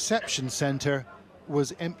to the reception centre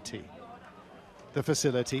was empty. The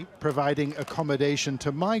facility, providing accommodation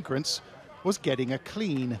to migrants, was getting a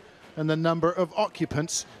clean, and the number of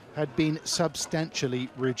occupants had been substantially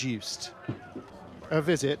reduced. A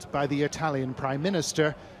visit by the Italian Prime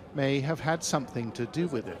Minister may have had something to do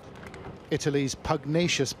with it. Italy's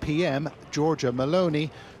pugnacious PM, Giorgia Meloni,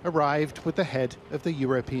 arrived with the head of the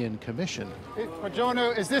European Commission.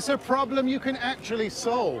 Buongiorno, is this a problem you can actually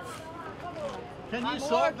solve? Can you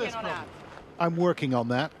solve this problem? I'm working on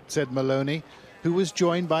that, said Meloni, who was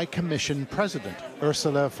joined by Commission President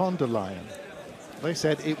Ursula von der Leyen. They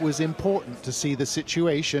said it was important to see the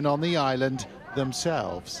situation on the island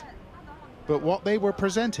themselves. But what they were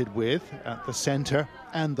presented with at the centre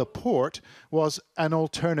and the port was an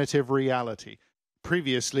alternative reality.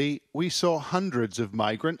 Previously, we saw hundreds of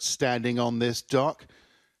migrants standing on this dock.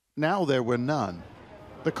 Now there were none.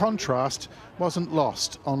 The contrast wasn't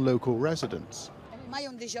lost on local residents.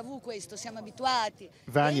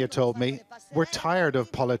 Vanya told me, we're tired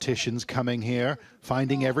of politicians coming here,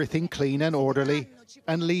 finding everything clean and orderly,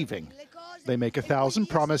 and leaving. They make 1,000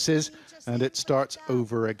 promises, and it starts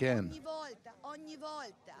over again.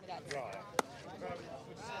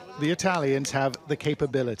 The Italians have the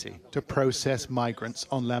capability to process migrants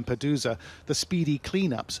on Lampedusa. The speedy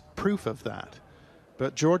cleanups, proof of that.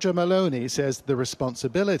 But Giorgia Meloni says the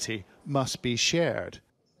responsibility must be shared.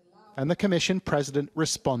 And the Commission President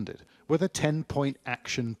responded with a 10-point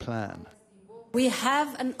action plan. We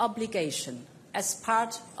have an obligation as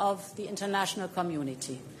part of the international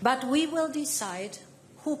community, but we will decide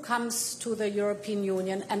who comes to the European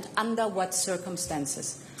Union and under what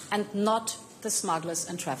circumstances, and not the smugglers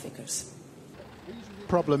and traffickers.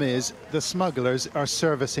 Problem is, the smugglers are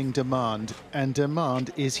servicing demand, and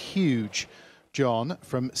demand is huge. John,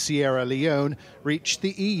 from Sierra Leone, reached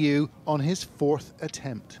the EU on his 4th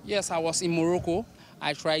attempt. Yes, I was in Morocco.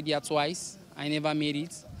 I tried there twice. I never made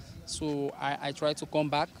it. So I tried to come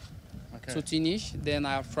back to finish. Then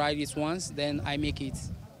I tried it once, then I make it.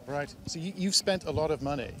 Right. So you've spent a lot of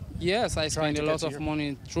money. Yes, I spent a lot of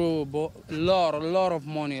money. True, a lot of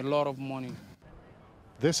money.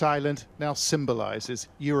 This island now symbolises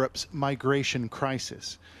Europe's migration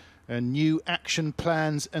crisis, and new action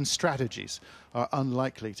plans and strategies are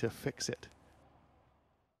unlikely to fix it.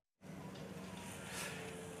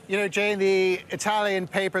 You know, Jane, the Italian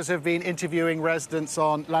papers have been interviewing residents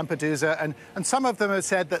on Lampedusa, and some of them have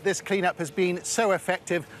said that this cleanup has been so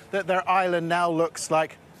effective that their island now looks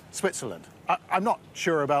like Switzerland. I'm not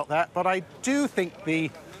sure about that, but I do think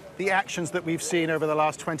the actions that we've seen over the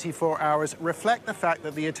last 24 hours reflect the fact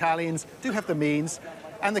that the Italians do have the means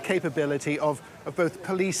and the capability of both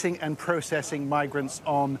policing and processing migrants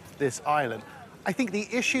on this island. I think the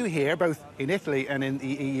issue here, both in Italy and in the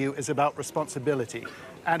EU, is about responsibility,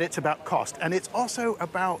 and it's about cost, and it's also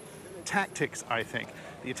about tactics, I think.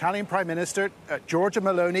 The Italian Prime Minister, Giorgia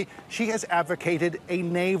Meloni, she has advocated a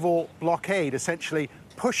naval blockade, essentially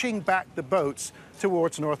pushing back the boats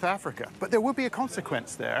towards North Africa. But there would be a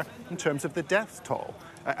consequence there in terms of the death toll.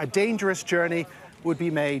 A dangerous journey would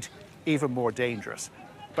be made even more dangerous.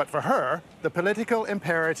 But for her, the political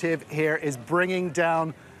imperative here is bringing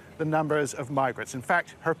down the numbers of migrants. In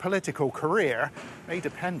fact, her political career may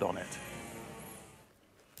depend on it.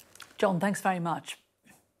 John, thanks very much.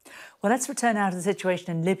 Well, let's return now to the situation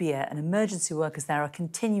in Libya, and emergency workers there are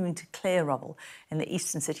continuing to clear rubble in the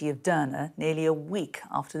eastern city of Derna, nearly a week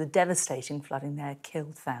after the devastating flooding there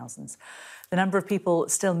killed thousands. The number of people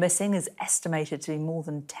still missing is estimated to be more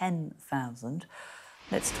than 10,000.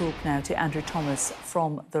 Let's talk now to Andrew Thomas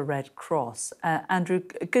from the Red Cross. Andrew,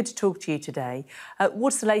 good to talk to you today.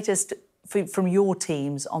 What's the latest from your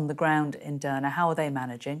teams on the ground in Derna? How are they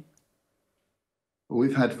managing?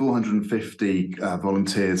 We've had 450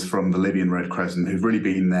 volunteers from the Libyan Red Crescent who've really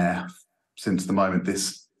been there since the moment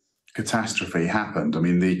this catastrophe happened. I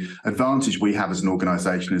mean, the advantage we have as an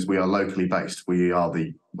organisation is we are locally based. We are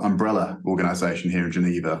the umbrella organisation here in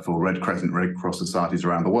Geneva for Red Crescent, Red Cross societies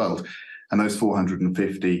around the world. And those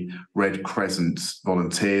 450 Red Crescent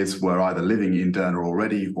volunteers were either living in Derna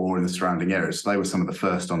already or in the surrounding areas. So they were some of the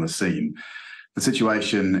first on the scene. The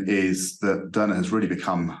situation is that Derna has really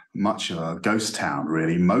become much of a ghost town,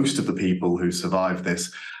 really. Most of the people who survived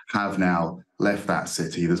this have now left that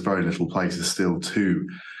city. There's very little places still to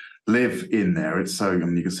live in there. It's so, I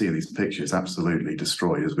mean, you can see in these pictures, absolutely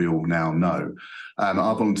destroyed, as we all now know.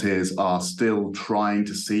 Our volunteers are still trying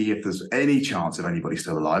to see if there's any chance of anybody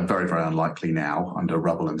still alive. Very, very unlikely now under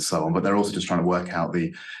rubble and so on. But they're also just trying to work out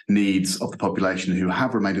the needs of the population who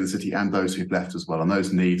have remained in the city and those who've left as well. And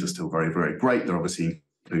those needs are still very, very great. They obviously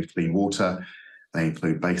include clean water. They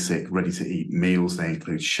include basic, ready-to-eat meals. They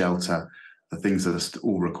include shelter, the things that are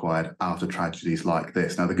all required after tragedies like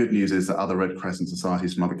this. Now, the good news is that other Red Crescent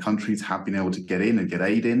societies from other countries have been able to get in and get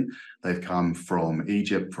aid in. They've come from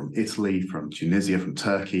Egypt, from Italy, from Tunisia, from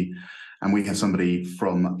Turkey. And we have somebody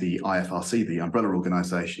from the IFRC, the umbrella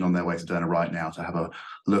organisation, on their way to Derna right now to have a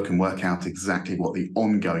look and work out exactly what the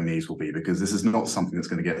ongoing needs will be, because this is not something that's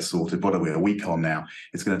going to get sorted. What are we, a week on now?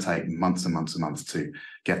 It's going to take months and months and months to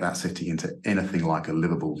get that city into anything like a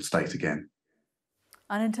livable state again.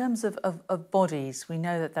 And in terms of bodies, we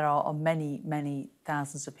know that there are many, many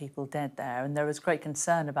thousands of people dead there, and there is great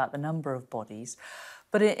concern about the number of bodies.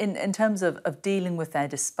 But in terms of dealing with their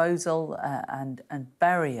disposal and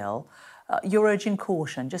burial, you're urging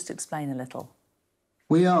caution. Just explain a little.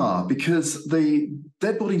 We are, because the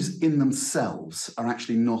dead bodies in themselves are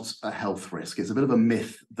actually not a health risk. It's a bit of a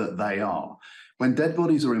myth that they are. When dead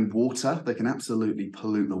bodies are in water, they can absolutely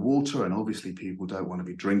pollute the water, and obviously people don't want to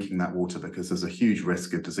be drinking that water because there's a huge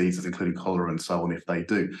risk of diseases, including cholera and so on, if they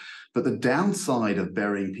do. But the downside of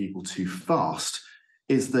burying people too fast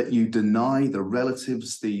is that you deny the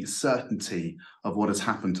relatives the certainty of what has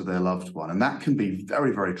happened to their loved one. And that can be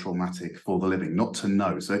very, very traumatic for the living, not to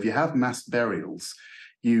know. So if you have mass burials,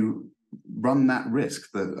 you run that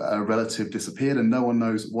risk that a relative disappeared and no one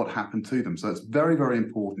knows what happened to them. So it's very, very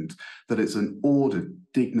important that it's an ordered,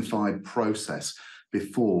 dignified process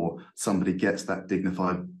before somebody gets that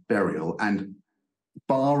dignified burial. And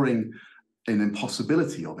barring an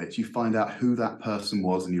impossibility of it, you find out who that person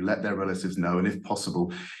was and you let their relatives know, and if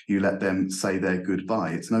possible, you let them say their goodbye.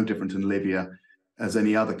 It's no different in Libya as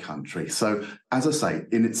any other country. So, as I say,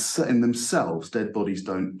 in themselves, dead bodies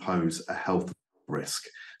don't pose a health risk.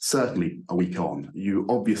 Certainly a week on. You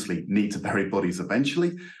obviously need to bury bodies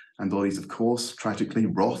eventually, and bodies, of course, tragically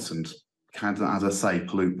rot and can, as I say,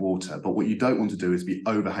 pollute water. But what you don't want to do is be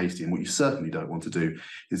over hasty, and what you certainly don't want to do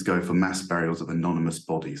is go for mass burials of anonymous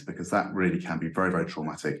bodies, because that really can be very, very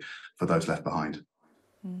traumatic for those left behind.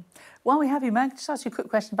 While we have you, may I just ask you a quick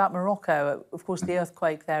question about Morocco? Of course, the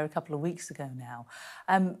earthquake there a couple of weeks ago now.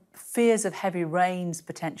 Fears of heavy rains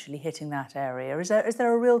potentially hitting that area. Is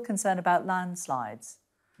there a real concern about landslides?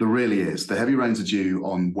 There really is. The heavy rains are due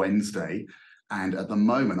on Wednesday. And at the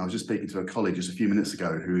moment, I was just speaking to a colleague just a few minutes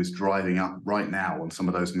ago who is driving up right now on some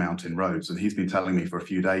of those mountain roads. And he's been telling me for a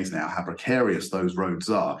few days now how precarious those roads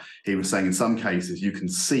are. He was saying in some cases, you can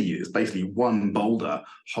see it's basically one boulder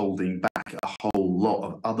holding back a whole lot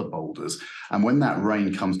of other boulders. And when that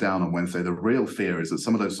rain comes down on Wednesday, the real fear is that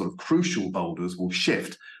some of those sort of crucial boulders will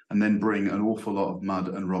shift and then bring an awful lot of mud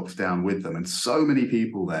and rocks down with them. And so many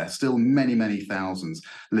people there, still many, many thousands,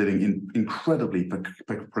 living in incredibly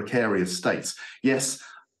precarious states. Yes,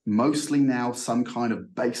 mostly now some kind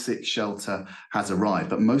of basic shelter has arrived,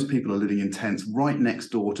 but most people are living in tents right next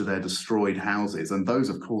door to their destroyed houses. And those,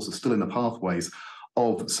 of course, are still in the pathways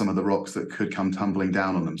of some of the rocks that could come tumbling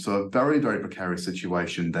down on them. So a very, very precarious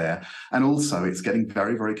situation there. And also it's getting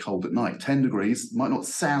very, very cold at night. 10 degrees might not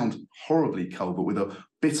sound horribly cold, but with a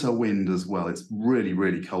bitter wind as well. It's really,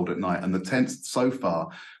 really cold at night. And the tents so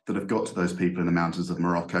far that have got to those people in the mountains of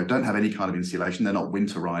Morocco don't have any kind of insulation. They're not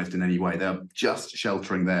winterized in any way. They're just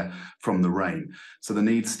sheltering there from the rain. So the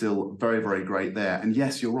need's still very, very great there. And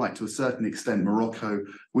yes, you're right. To a certain extent, Morocco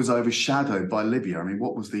was overshadowed by Libya. I mean,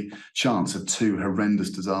 what was the chance of two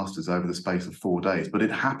horrendous disasters over the space of 4 days? But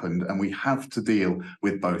it happened, and we have to deal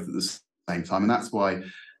with both at the same time. And that's why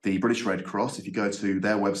the British Red Cross, if you go to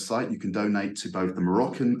their website, you can donate to both the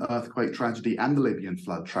Moroccan earthquake tragedy and the Libyan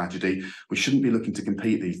flood tragedy. We shouldn't be looking to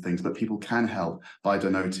compete these things, but people can help by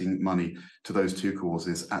donating money to those two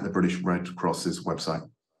causes at the British Red Cross's website.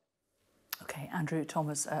 OK, Andrew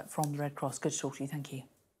Thomas from the Red Cross. Good to talk to you. Thank you.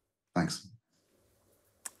 Thanks.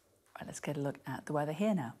 Right, let's get a look at the weather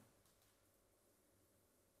here now.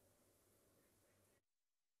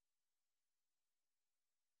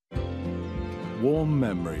 Warm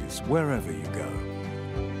memories wherever you go.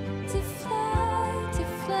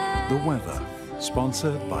 The weather,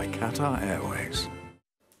 sponsored by Qatar Airways.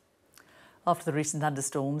 After the recent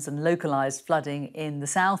thunderstorms and localised flooding in the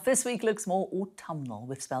south, this week looks more autumnal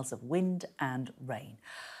with spells of wind and rain.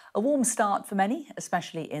 A warm start for many,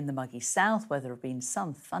 especially in the muggy south, where there have been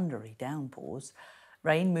some thundery downpours.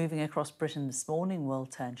 Rain moving across Britain this morning will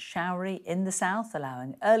turn showery in the south,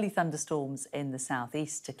 allowing early thunderstorms in the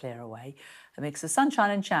southeast to clear away. A mix of sunshine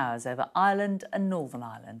and showers over Ireland and Northern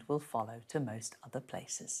Ireland will follow to most other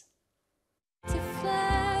places.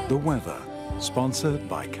 The weather, sponsored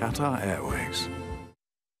by Qatar Airways.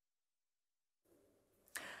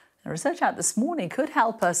 Research out this morning could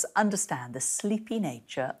help us understand the sleepy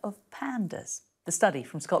nature of pandas. The study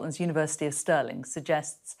from Scotland's University of Stirling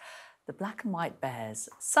suggests the black and white bears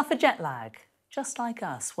suffer jet lag, just like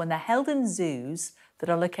us, when they're held in zoos that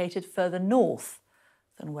are located further north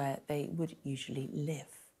than where they would usually live.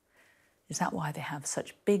 Is that why they have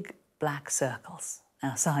such big black circles?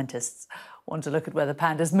 Now, scientists want to look at whether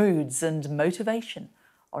pandas' moods and motivation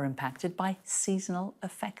are impacted by seasonal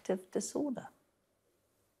affective disorder.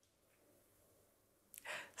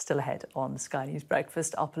 Still ahead on Sky News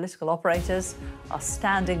Breakfast, our political operators are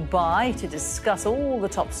standing by to discuss all the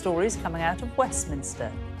top stories coming out of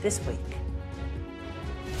Westminster this week.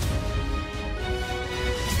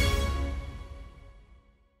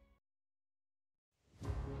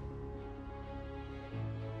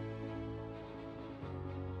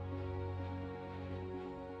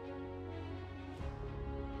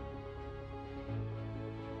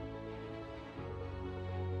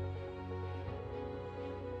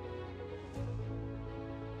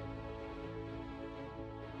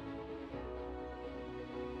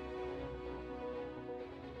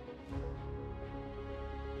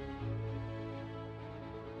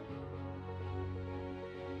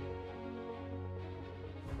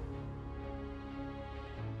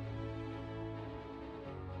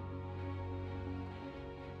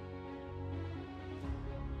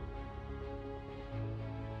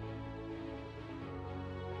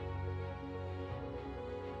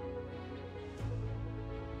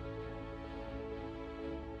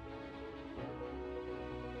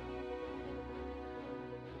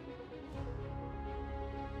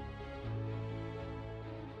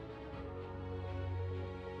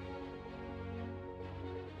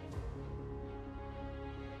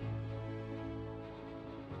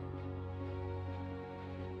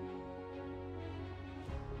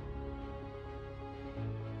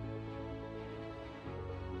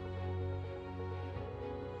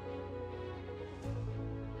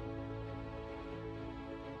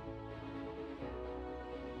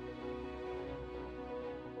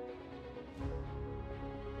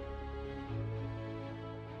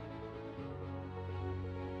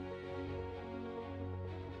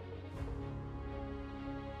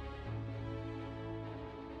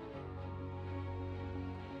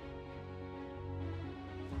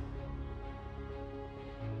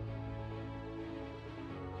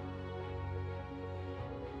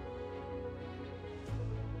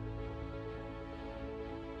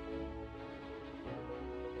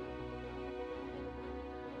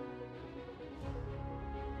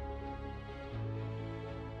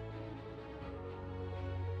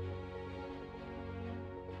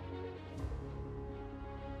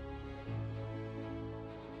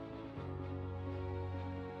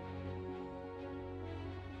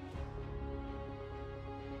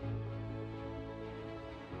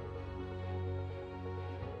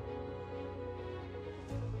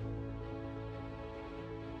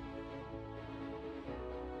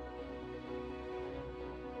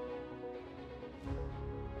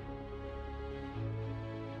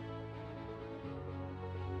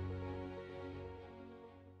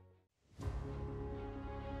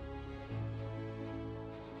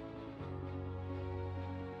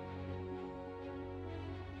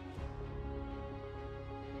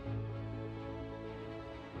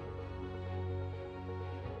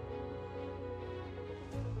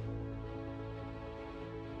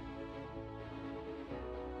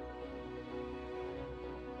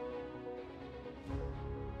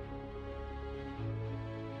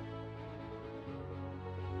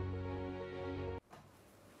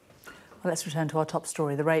 Well, let's return to our top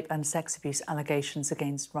story, the rape and sex abuse allegations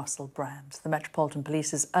against Russell Brand. The Metropolitan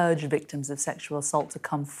Police has urged victims of sexual assault to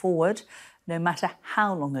come forward, no matter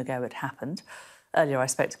how long ago it happened. Earlier, I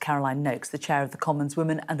spoke to Caroline Nokes, the chair of the Commons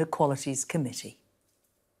Women and Equalities Committee.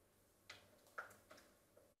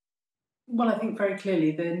 Well, I think very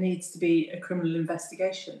clearly there needs to be a criminal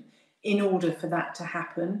investigation. In order for that to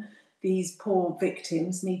happen, these poor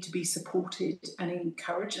victims need to be supported and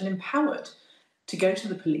encouraged and empowered to go to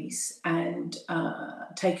the police and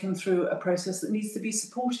take them through a process that needs to be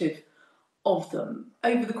supportive of them.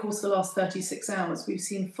 Over the course of the last 36 hours, we've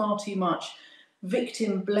seen far too much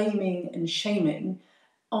victim blaming and shaming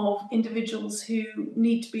of individuals who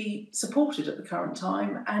need to be supported at the current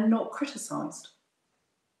time and not criticised.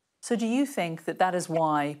 So do you think that that is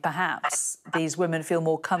why perhaps these women feel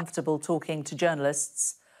more comfortable talking to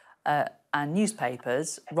journalists and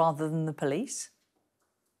newspapers rather than the police?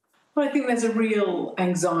 Well, I think there's a real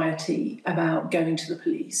anxiety about going to the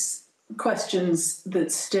police. Questions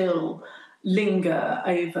that still linger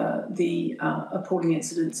over the appalling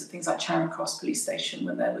incidents at things like Charing Cross Police Station,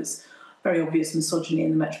 when there was very obvious misogyny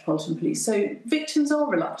in the Metropolitan Police. So victims are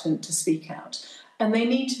reluctant to speak out, and they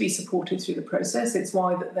need to be supported through the process. It's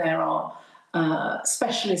why that there are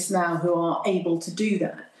specialists now who are able to do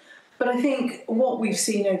that. But I think what we've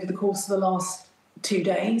seen over the course of the last 2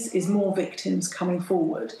 days is more victims coming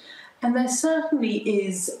forward. And there certainly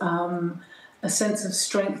is a sense of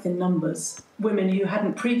strength in numbers. Women who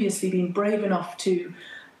hadn't previously been brave enough to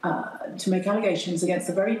make allegations against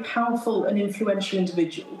a very powerful and influential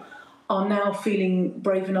individual are now feeling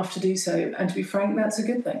brave enough to do so. And to be frank, that's a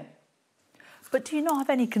good thing. But do you not have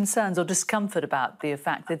any concerns or discomfort about the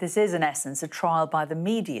fact that this is, in essence, a trial by the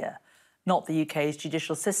media, not the UK's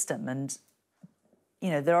judicial system? And, you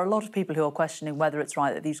know, there are a lot of people who are questioning whether it's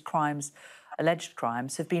right that these crimes, alleged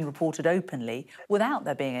crimes, have been reported openly without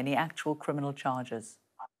there being any actual criminal charges.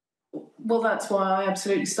 Well, that's why I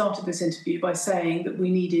absolutely started this interview by saying that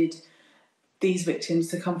we needed these victims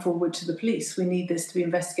to come forward to the police. We need this to be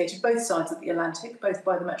investigated, both sides of the Atlantic, both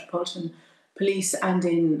by the Metropolitan Police and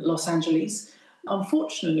in Los Angeles.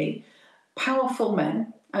 Unfortunately, powerful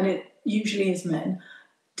men, and it usually is men,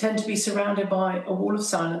 tend to be surrounded by a wall of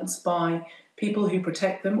silence, by people who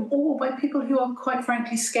protect them, or by people who are, quite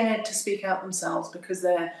frankly, scared to speak out themselves because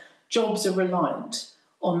their jobs are reliant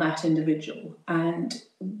on that individual. And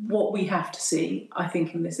what we have to see, I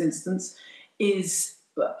think, in this instance, is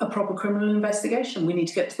a proper criminal investigation. We need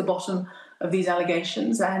to get to the bottom of these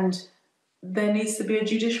allegations, and there needs to be a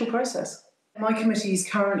judicial process. My committee is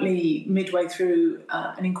currently midway through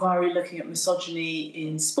an inquiry looking at misogyny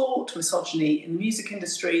in sport, misogyny in the music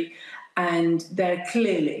industry, and there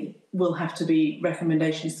clearly will have to be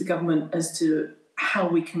recommendations to government as to how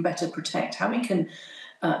we can better protect, how we can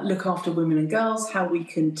look after women and girls, how we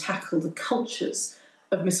can tackle the cultures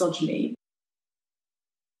of misogyny.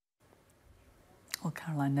 Well,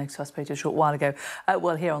 Caroline Nokes, who I spoke to a short while ago.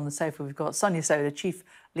 Well, here on the sofa, we've got Sonia Soda, chief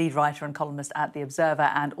lead writer and columnist at The Observer,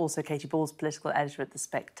 and also Katie Balls, political editor at The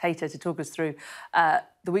Spectator, to talk us through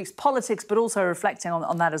the week's politics, but also reflecting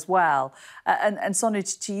on that as well. And Sonia,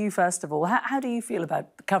 to you first of all, how do you feel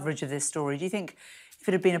about the coverage of this story? Do you think if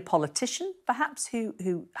it had been a politician, perhaps,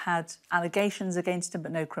 who had allegations against him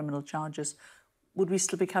but no criminal charges, would we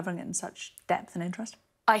still be covering it in such depth and interest?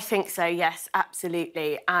 I think so, yes,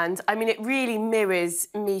 absolutely. And, I mean, it really mirrors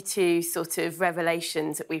Me Too sort of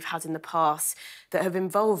revelations that we've had in the past that have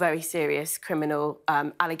involved very serious criminal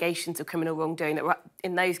allegations of criminal wrongdoing that,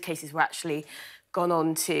 in those cases, were actually gone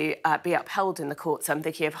on to be upheld in the courts. I'm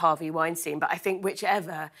thinking of Harvey Weinstein. But I think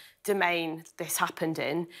whichever domain this happened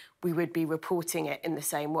in, we would be reporting it in the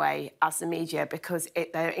same way as the media, because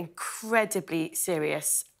they're incredibly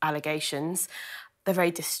serious allegations. They're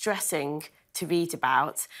very distressing to read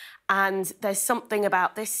about, and there's something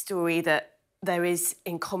about this story that there is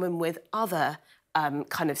in common with other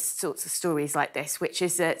kind of sorts of stories like this, which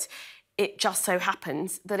is that it just so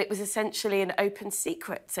happens that it was essentially an open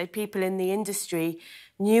secret. So people in the industry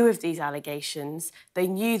knew of these allegations, they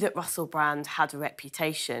knew that Russell Brand had a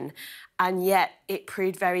reputation, and yet it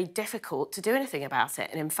proved very difficult to do anything about it.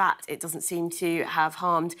 And in fact, it doesn't seem to have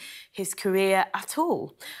harmed his career at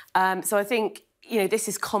all. So I think, you know, this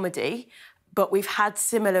is comedy, but we've had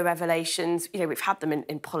similar revelations. You know, we've had them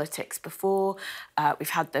in politics before. We've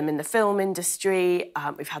had them in the film industry.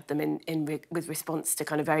 We've had them with response to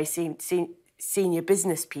kind of very senior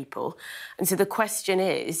business people. And so the question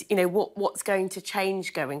is, you know, what's going to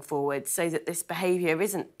change going forward so that this behaviour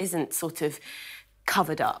isn't sort of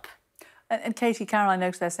covered up? And Katie, Caroline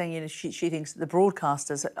Nokes, they're saying, you know, she thinks that the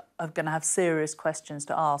broadcasters are going to have serious questions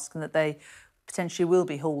to ask, and that they potentially will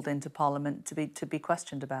be hauled into Parliament to be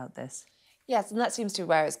questioned about this. Yes, and that seems to be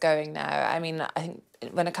where it's going now. I mean, I think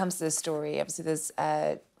when it comes to this story, obviously there's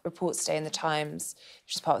reports today in the Times,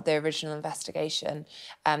 which is part of the original investigation,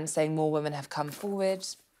 saying more women have come forward.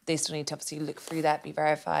 They still need to obviously look through that, be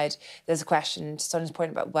verified. There's a question, to Sonia's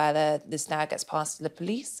point, about whether this now gets passed to the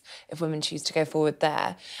police, if women choose to go forward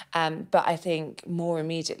there. But I think more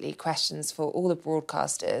immediately, questions for all the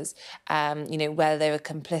broadcasters, you know, whether they were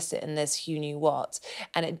complicit in this, who knew what.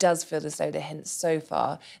 And it does feel as though the hints so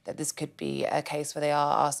far that this could be a case where they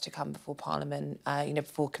are asked to come before Parliament, you know,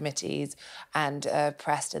 before committees and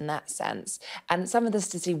pressed in that sense. And some of this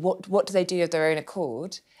to see what do they do of their own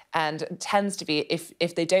accord. And it tends to be,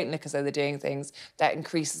 if they don't look as though they're doing things, that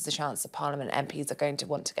increases the chance that Parliament MPs are going to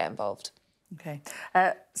want to get involved. OK.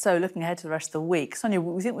 So looking ahead to the rest of the week, Sonia,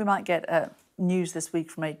 we think we might get news this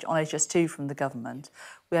week on HS2 from the government.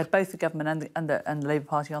 We had both the government and the Labour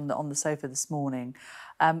Party on the sofa this morning.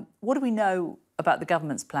 What do we know about the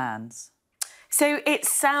government's plans? So it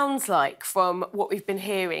sounds like, from what we've been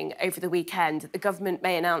hearing over the weekend, that the government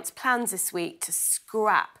may announce plans this week to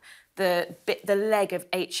scrap the leg of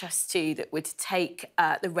HS2 that would take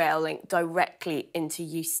the rail link directly into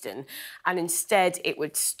Euston, and instead it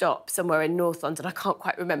would stop somewhere in North London. I can't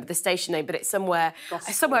quite remember the station name, but it's somewhere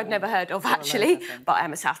I've never heard of actually, but I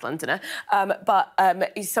am a South Londoner.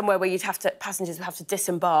 It's somewhere where passengers would have to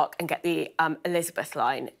disembark and get the Elizabeth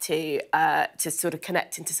line to sort of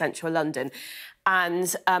connect into central London.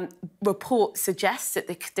 And reports suggest that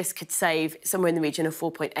this could save somewhere in the region of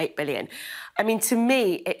 4.8 billion. I mean, to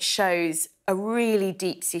me, it shows a really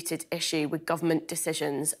deep-seated issue with government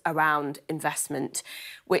decisions around investment,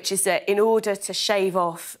 which is that in order to shave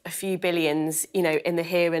off a few billions, you know, in the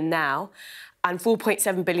here and now, and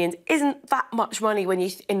 4.7 billion isn't that much money when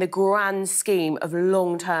you in the grand scheme of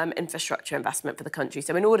long-term infrastructure investment for the country.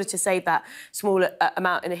 So in order to save that small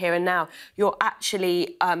amount in the here and now, you're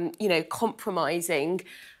actually, you know, compromising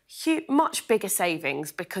much bigger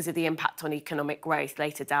savings because of the impact on economic growth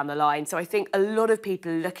later down the line. So I think a lot of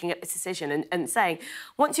people are looking at this decision and saying,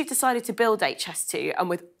 once you've decided to build HS2 and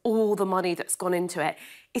with all the money that's gone into it,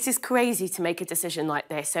 it is crazy to make a decision like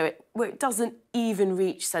this. So it doesn't even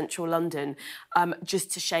reach central London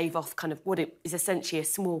just to shave off kind of what it is essentially a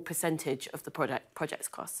small percentage of the project's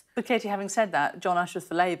costs. But Katie, having said that, John Ashworth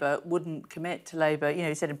for Labour wouldn't commit to Labour. You know,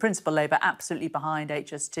 he said in principle Labour absolutely behind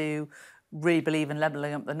HS2, really believe in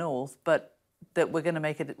levelling up the north, but that we're going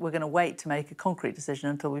to wait to make a concrete decision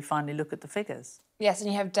until we finally look at the figures. Yes, and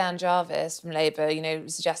you have Dan Jarvis from Labour, you know,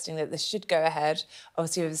 suggesting that this should go ahead,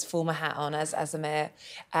 obviously with his former hat on as a mayor.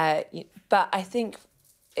 But I think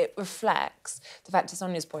it reflects the fact, to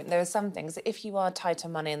Sonia's point, there are some things that if you are tight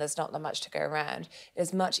on money and there's not that much to go around,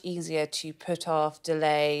 it's much easier to put off,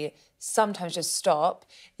 delay, sometimes just stop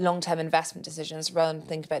long-term investment decisions rather than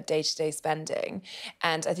think about day-to-day spending.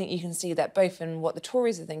 And I think you can see that both in what the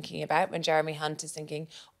Tories are thinking about, when Jeremy Hunt is thinking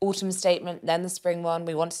autumn statement, then the spring one,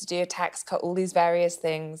 we wanted to do a tax cut, all these various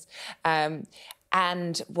things.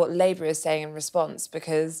 And what Labour is saying in response,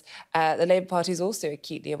 because the Labour Party is also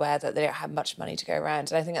acutely aware that they don't have much money to go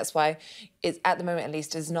around. And I think that's why, at the moment at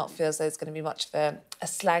least, does not feel as though there's going to be much of a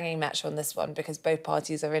slanging match on this one, because both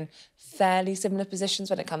parties are in fairly similar positions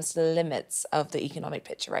when it comes to the limits of the economic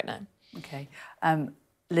picture right now. OK.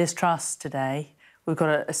 Liz Truss today, we've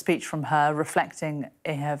got a speech from her reflecting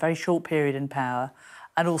in her very short period in power,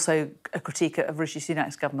 and also a critique of Rishi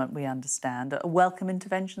Sunak's government, we understand. A welcome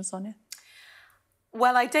intervention, Sonia?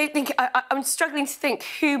 Well, I don't think... I'm struggling to think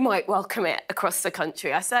who might welcome it across the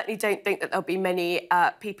country. I certainly don't think that there'll be many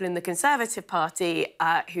people in the Conservative Party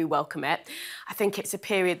who welcome it. I think it's a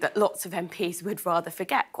period that lots of MPs would rather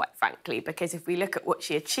forget, quite frankly, because if we look at what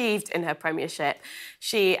she achieved in her premiership,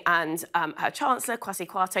 she and her Chancellor, Kwasi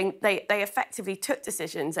Kwarteng, they effectively took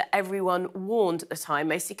decisions that everyone warned at the time,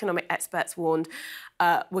 most economic experts warned,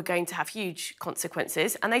 were going to have huge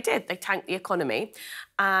consequences, and they did. They tanked the economy,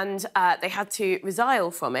 and they had to resile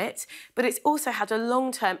from it, but it's also had a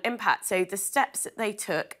long-term impact. So the steps that they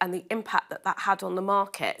took and the impact that that had on the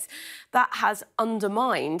market, that has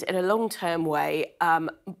undermined, in a long-term way,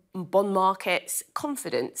 bond markets'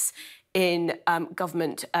 confidence in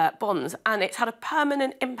government bonds, and it's had a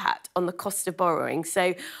permanent impact on the cost of borrowing.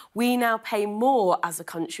 So we now pay more as a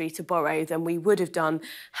country to borrow than we would have done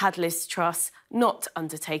had Liz Truss not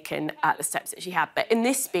undertaken the steps that she had. But in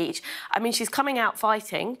this speech, I mean, she's coming out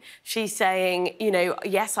fighting. She's saying, you know,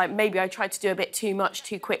 yes, maybe I tried to do a bit too much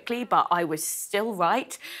too quickly, but I was still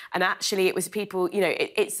right. And actually, it was people, you know,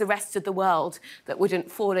 it's the rest of the world that wouldn't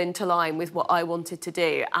fall into line with what I wanted to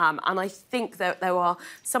do. And I think that there are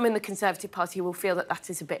some in the Conservative Party who will feel that that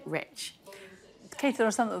is a bit rich. Kate, there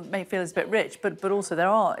are some that may feel it's a bit rich, but also there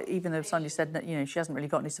are, even though Sonia said that, you know, she hasn't really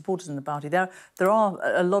got any supporters in the party, there are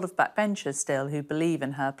a lot of backbenchers still who believe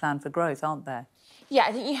in her plan for growth, aren't there? Yeah,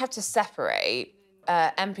 I think you have to separate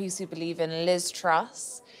MPs who believe in Liz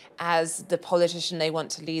Truss as the politician they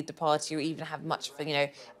want to lead the party or even have much of, you know,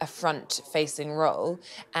 a front-facing role,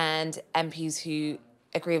 and MPs who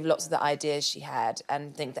agree with lots of the ideas she had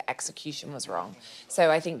and think that execution was wrong.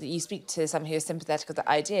 So I think that you speak to someone who is sympathetic with the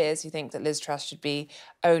ideas, who think that Liz Truss should be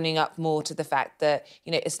owning up more to the fact that,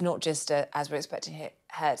 you know, it's not just, as we're expecting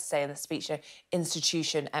her to say in the speech, you know,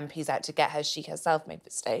 institution, MPs out to get her. She herself made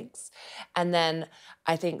mistakes. And then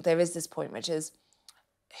I think there is this point, which is,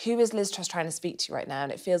 who is Liz Truss trying to speak to right now?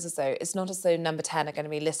 And it feels as though it's not as though Number 10 are going to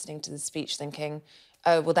be listening to the speech thinking,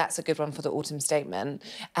 oh, well, that's a good one for the autumn statement.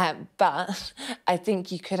 But I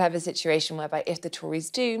think you could have a situation whereby if the Tories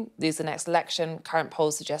do lose the next election, current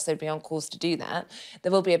polls suggest they'd be on course to do that,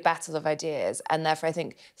 there will be a battle of ideas. And therefore, I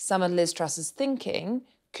think some of Liz Truss's thinking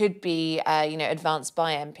could be, advanced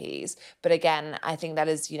by MPs. But again, I think that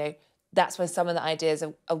is, that's why some of the ideas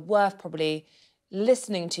are worth probably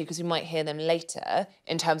listening to, because we might hear them later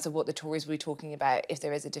in terms of what the Tories will be talking about if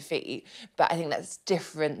there is a defeat. But I think that's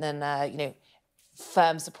different than,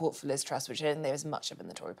 firm support for Liz Truss, which I don't think there is much of in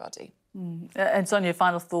the Tory party. And Sonia,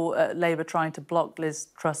 final thought, Labour trying to block Liz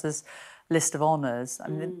Truss's list of honours. I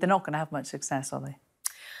mean, they're not going to have much success, are they?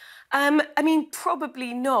 I mean,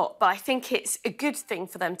 probably not, but I think it's a good thing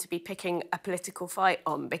for them to be picking a political fight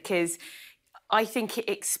on, because I think it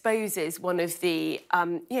exposes one of the,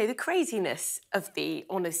 the craziness of the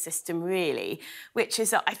honours system, really, which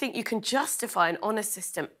is that I think you can justify an honours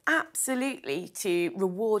system absolutely to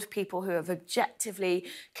reward people who have objectively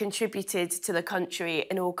contributed to the country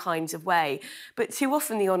in all kinds of ways. But too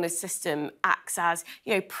often the honours system acts as,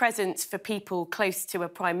 presents for people close to a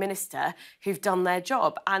Prime Minister who've done their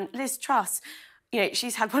job. And Liz Truss,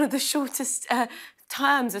 she's had one of the shortest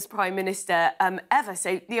terms as Prime Minister ever.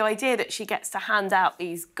 So the idea that she gets to hand out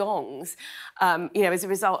these gongs, as a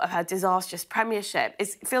result of her disastrous premiership,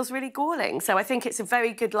 feels really galling. So I think it's a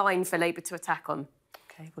very good line for Labour to attack on.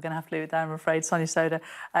 OK, we're going to have to leave it there, I'm afraid. Sonia Soda,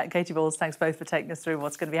 Katie Balls, thanks both for taking us through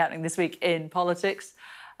what's going to be happening this week in politics.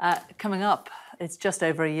 Coming up, it's just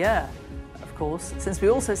over a year, of course, since we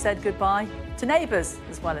also said goodbye to Neighbours,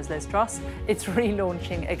 as well as Liz Truss. It's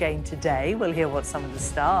relaunching again today. We'll hear what some of the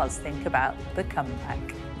stars think about the comeback.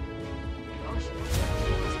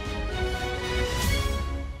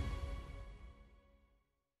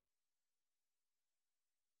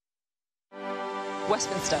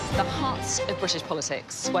 Westminster, the heart of British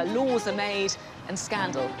politics, where laws are made and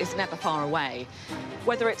scandal is never far away.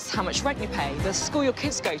 Whether it's how much rent you pay, the school your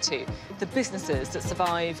kids go to, the businesses that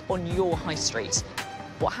survive on your high street.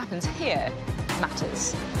 What happens here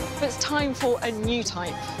matters. But it's time for a new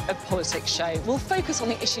type of politics show. We'll focus on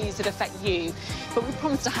the issues that affect you, but we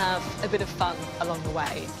promise to have a bit of fun along the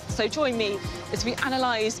way. So join me as we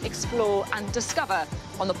analyse, explore and discover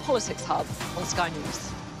on the Politics Hub on Sky News.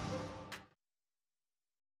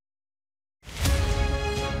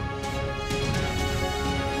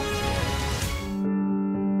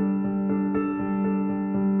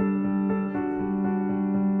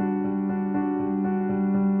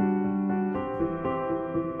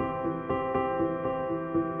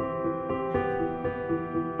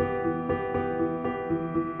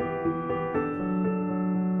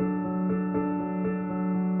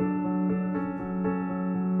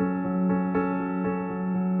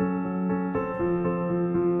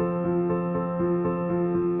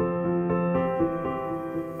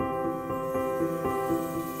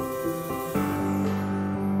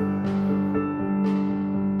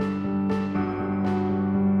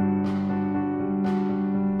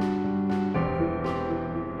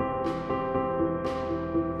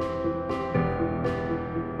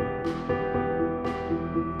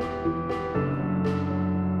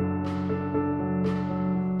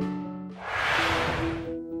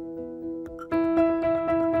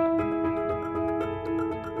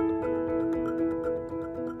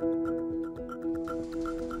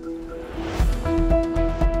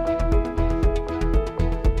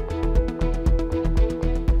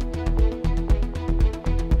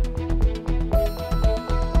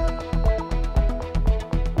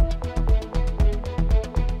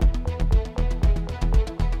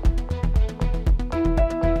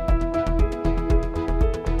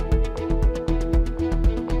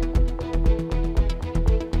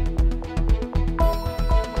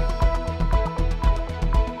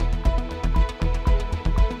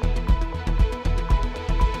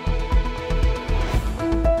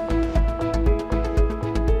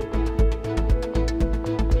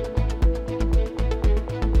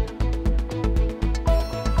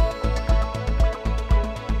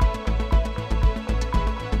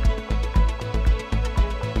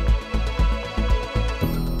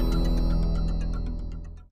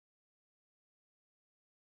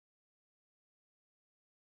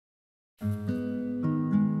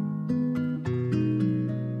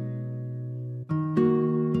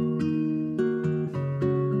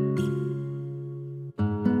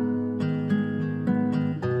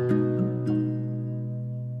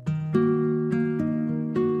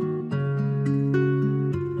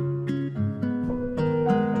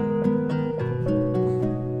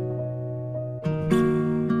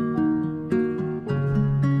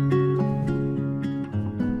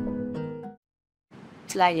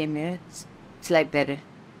 Fly Emirates, fly better.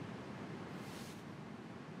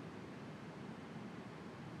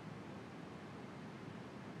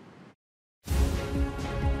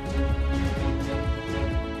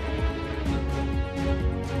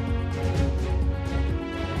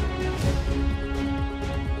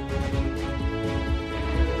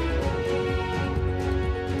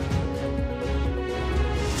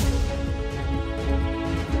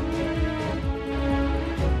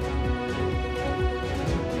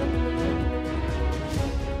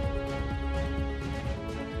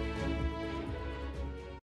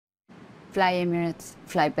 Fly Emirates,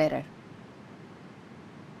 fly better.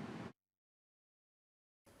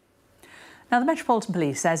 Now, the Metropolitan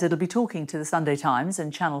Police says it'll be talking to the Sunday Times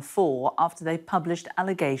and Channel 4 after they published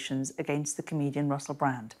allegations against the comedian Russell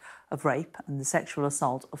Brand of rape and the sexual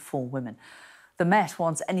assault of 4 women. The Met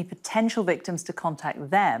wants any potential victims to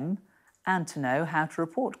contact them and to know how to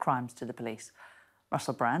report crimes to the police.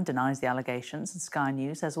 Russell Brand denies the allegations, and Sky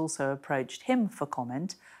News has also approached him for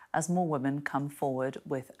comment as more women come forward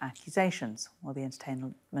with accusations. Well, the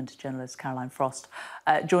entertainment journalist Caroline Frost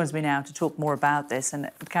joins me now to talk more about this.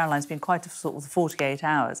 And Caroline's been quite a sort of 48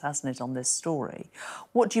 hours, hasn't it, on this story?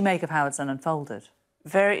 What do you make of how it's unfolded?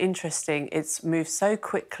 Very interesting. It's moved so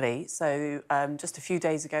quickly. So just a few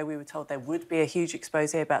days ago, we were told there would be a huge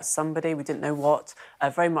expose about somebody. We didn't know what.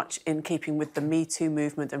 Very much in keeping with the Me Too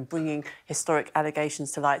movement and bringing historic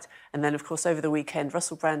allegations to light. And then, of course, over the weekend,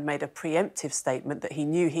 Russell Brand made a preemptive statement that he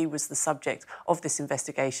knew he was the subject of this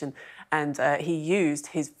investigation. And he used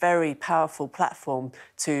his very powerful platform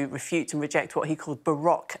to refute and reject what he called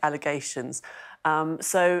baroque allegations.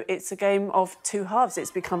 So it's a game of two halves. It's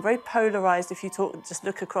become very polarised. If you just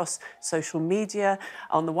look across social media,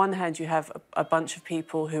 on the one hand, you have a bunch of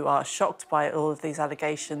people who are shocked by all of these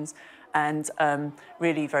allegations and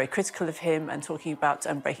really very critical of him and talking about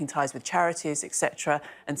breaking ties with charities, etc.,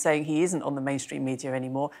 and saying he isn't on the mainstream media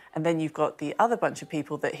anymore. And then you've got the other bunch of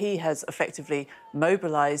people that he has effectively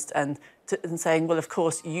mobilised and saying, well, of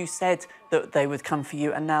course, you said that they would come for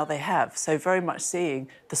you, and now they have. So very much seeing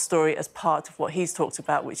the story as part of what he's talked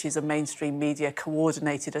about, which is a mainstream media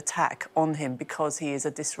coordinated attack on him because he is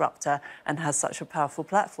a disruptor and has such a powerful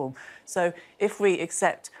platform. So if we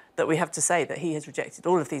accept that we have to say that he has rejected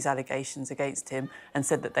all of these allegations against him and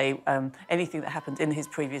said that anything that happened in his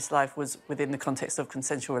previous life was within the context of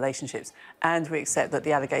consensual relationships, and we accept that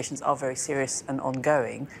the allegations are very serious and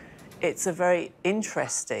ongoing, it's a very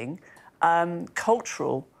interesting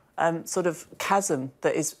cultural sort of chasm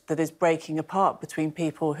that is breaking apart between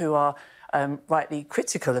people who are rightly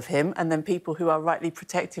critical of him and then people who are rightly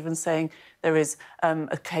protective and saying there is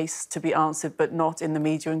a case to be answered but not in the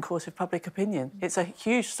media and court of public opinion. It's a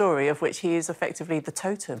huge story of which he is effectively the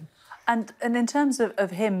totem. And in terms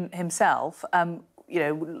of himself, you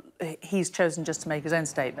know, he's chosen just to make his own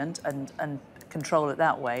statement and control it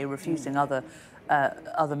that way, refusing other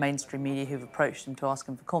mainstream media who've approached him to ask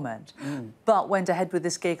him for comment, but went ahead with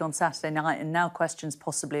this gig on Saturday night and now questions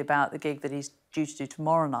possibly about the gig that he's due to do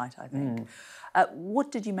tomorrow night, I think.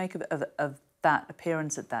 What did you make of that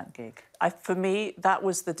appearance at that gig? For me, that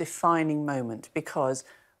was the defining moment because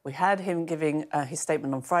we had him giving his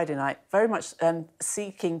statement on Friday night, very much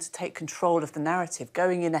seeking to take control of the narrative,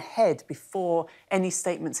 going in ahead before any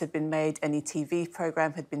statements had been made, any TV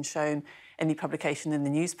programme had been shown, any publication in the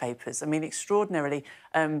newspapers. I mean, extraordinarily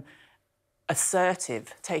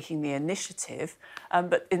assertive, taking the initiative,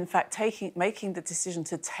 but in fact making the decision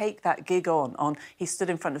to take that gig on. He stood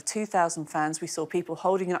in front of 2,000 fans. We saw people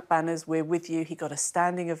holding up banners, "We're with you." He got a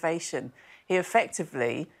standing ovation. He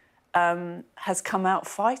effectively has come out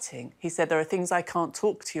fighting. He said, there are things I can't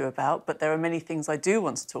talk to you about, but there are many things I do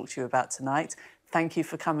want to talk to you about tonight. Thank you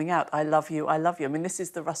for coming out. I love you, I love you. I mean, this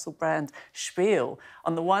is the Russell Brand spiel.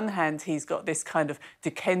 On the one hand, he's got this kind of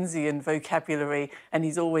Dickensian vocabulary and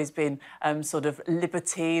he's always been sort of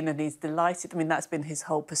libertine and he's delighted. I mean, that's been his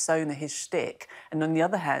whole persona, his shtick. And on the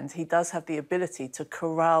other hand, he does have the ability to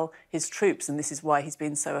corral his troops, and this is why he's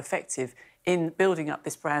been so effective in building up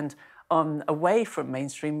this brand away from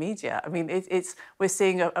mainstream media. I mean, we're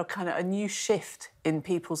seeing a kind of a new shift in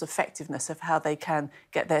people's effectiveness of how they can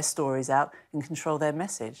get their stories out and control their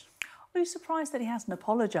message. Are you surprised that he hasn't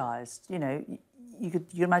apologised? You know, you could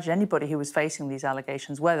imagine anybody who was facing these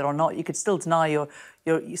allegations, whether or not you could still deny you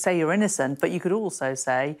say you're innocent, but you could also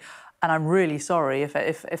say, and I'm really sorry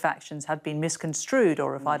if actions had been misconstrued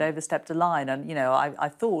or if I'd overstepped a line, and you know, I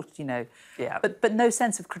thought, you know, yeah, but no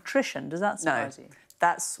sense of contrition. Does that surprise you?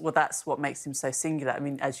 That's what makes him so singular. I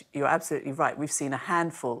mean, as you're absolutely right, we've seen a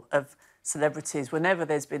handful of celebrities, whenever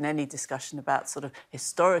there's been any discussion about sort of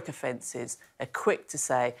historic offences, they're quick to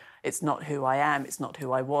say, it's not who I am, it's not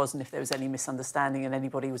who I was, and if there was any misunderstanding and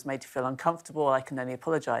anybody was made to feel uncomfortable, I can only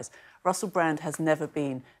apologise. Russell Brand has never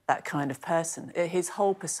been that kind of person. His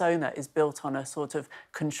whole persona is built on a sort of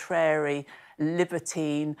contrary,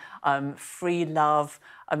 libertine, free love.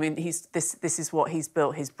 I mean, this is what he's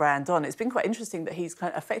built his brand on. It's been quite interesting that he's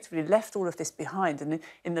kind of effectively left all of this behind. And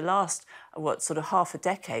in the last, sort of half a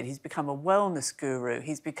decade, he's become a wellness guru.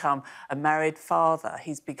 He's become a married father.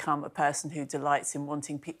 He's become a person who delights in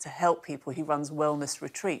wanting to help people. He runs wellness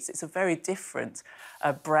retreats. It's a very different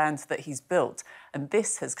brand that he's built. And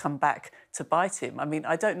this has come back to bite him. I mean,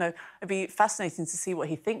 I don't know. It'd be fascinating to see what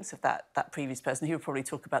he thinks of that previous person. He would probably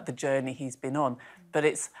talk about the journey he's been on. But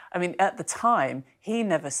I mean, at the time, he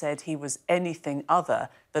never said he was anything other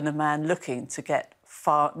than a man looking to get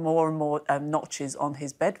far more and more notches on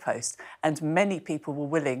his bedpost. And many people were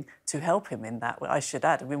willing to help him in that, I should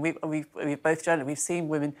add. I mean, we've both journalised, we've seen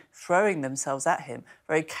women throwing themselves at him,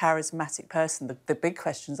 very charismatic person. The big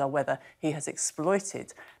questions are whether he has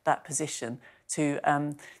exploited that position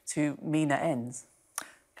to meaner ends.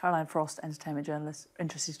 Caroline Frost, entertainment journalist.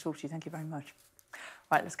 Interesting to talk to you. Thank you very much.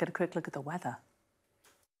 Right, let's get a quick look at the weather.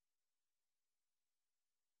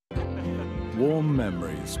 Warm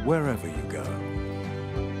memories wherever you go.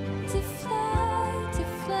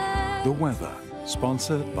 The weather,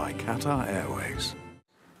 sponsored by Qatar Airways.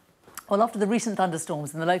 Well, after the recent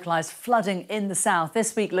thunderstorms and the localised flooding in the south,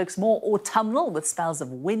 this week looks more autumnal with spells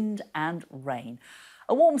of wind and rain.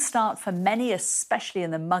 A warm start for many, especially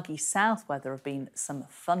in the muggy south, where there have been some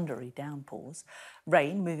thundery downpours.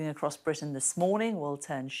 Rain moving across Britain this morning will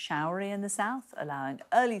turn showery in the south, allowing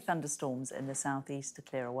early thunderstorms in the southeast to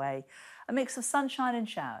clear away. A mix of sunshine and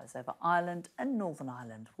showers over Ireland and Northern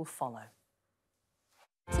Ireland will follow.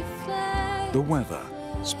 The weather,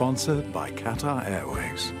 sponsored by Qatar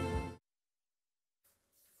Airways.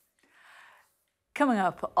 Coming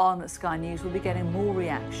up on Sky News, we'll be getting more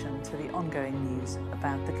reaction to the ongoing news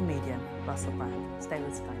about the comedian Russell Brand. Stay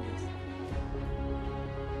with Sky News.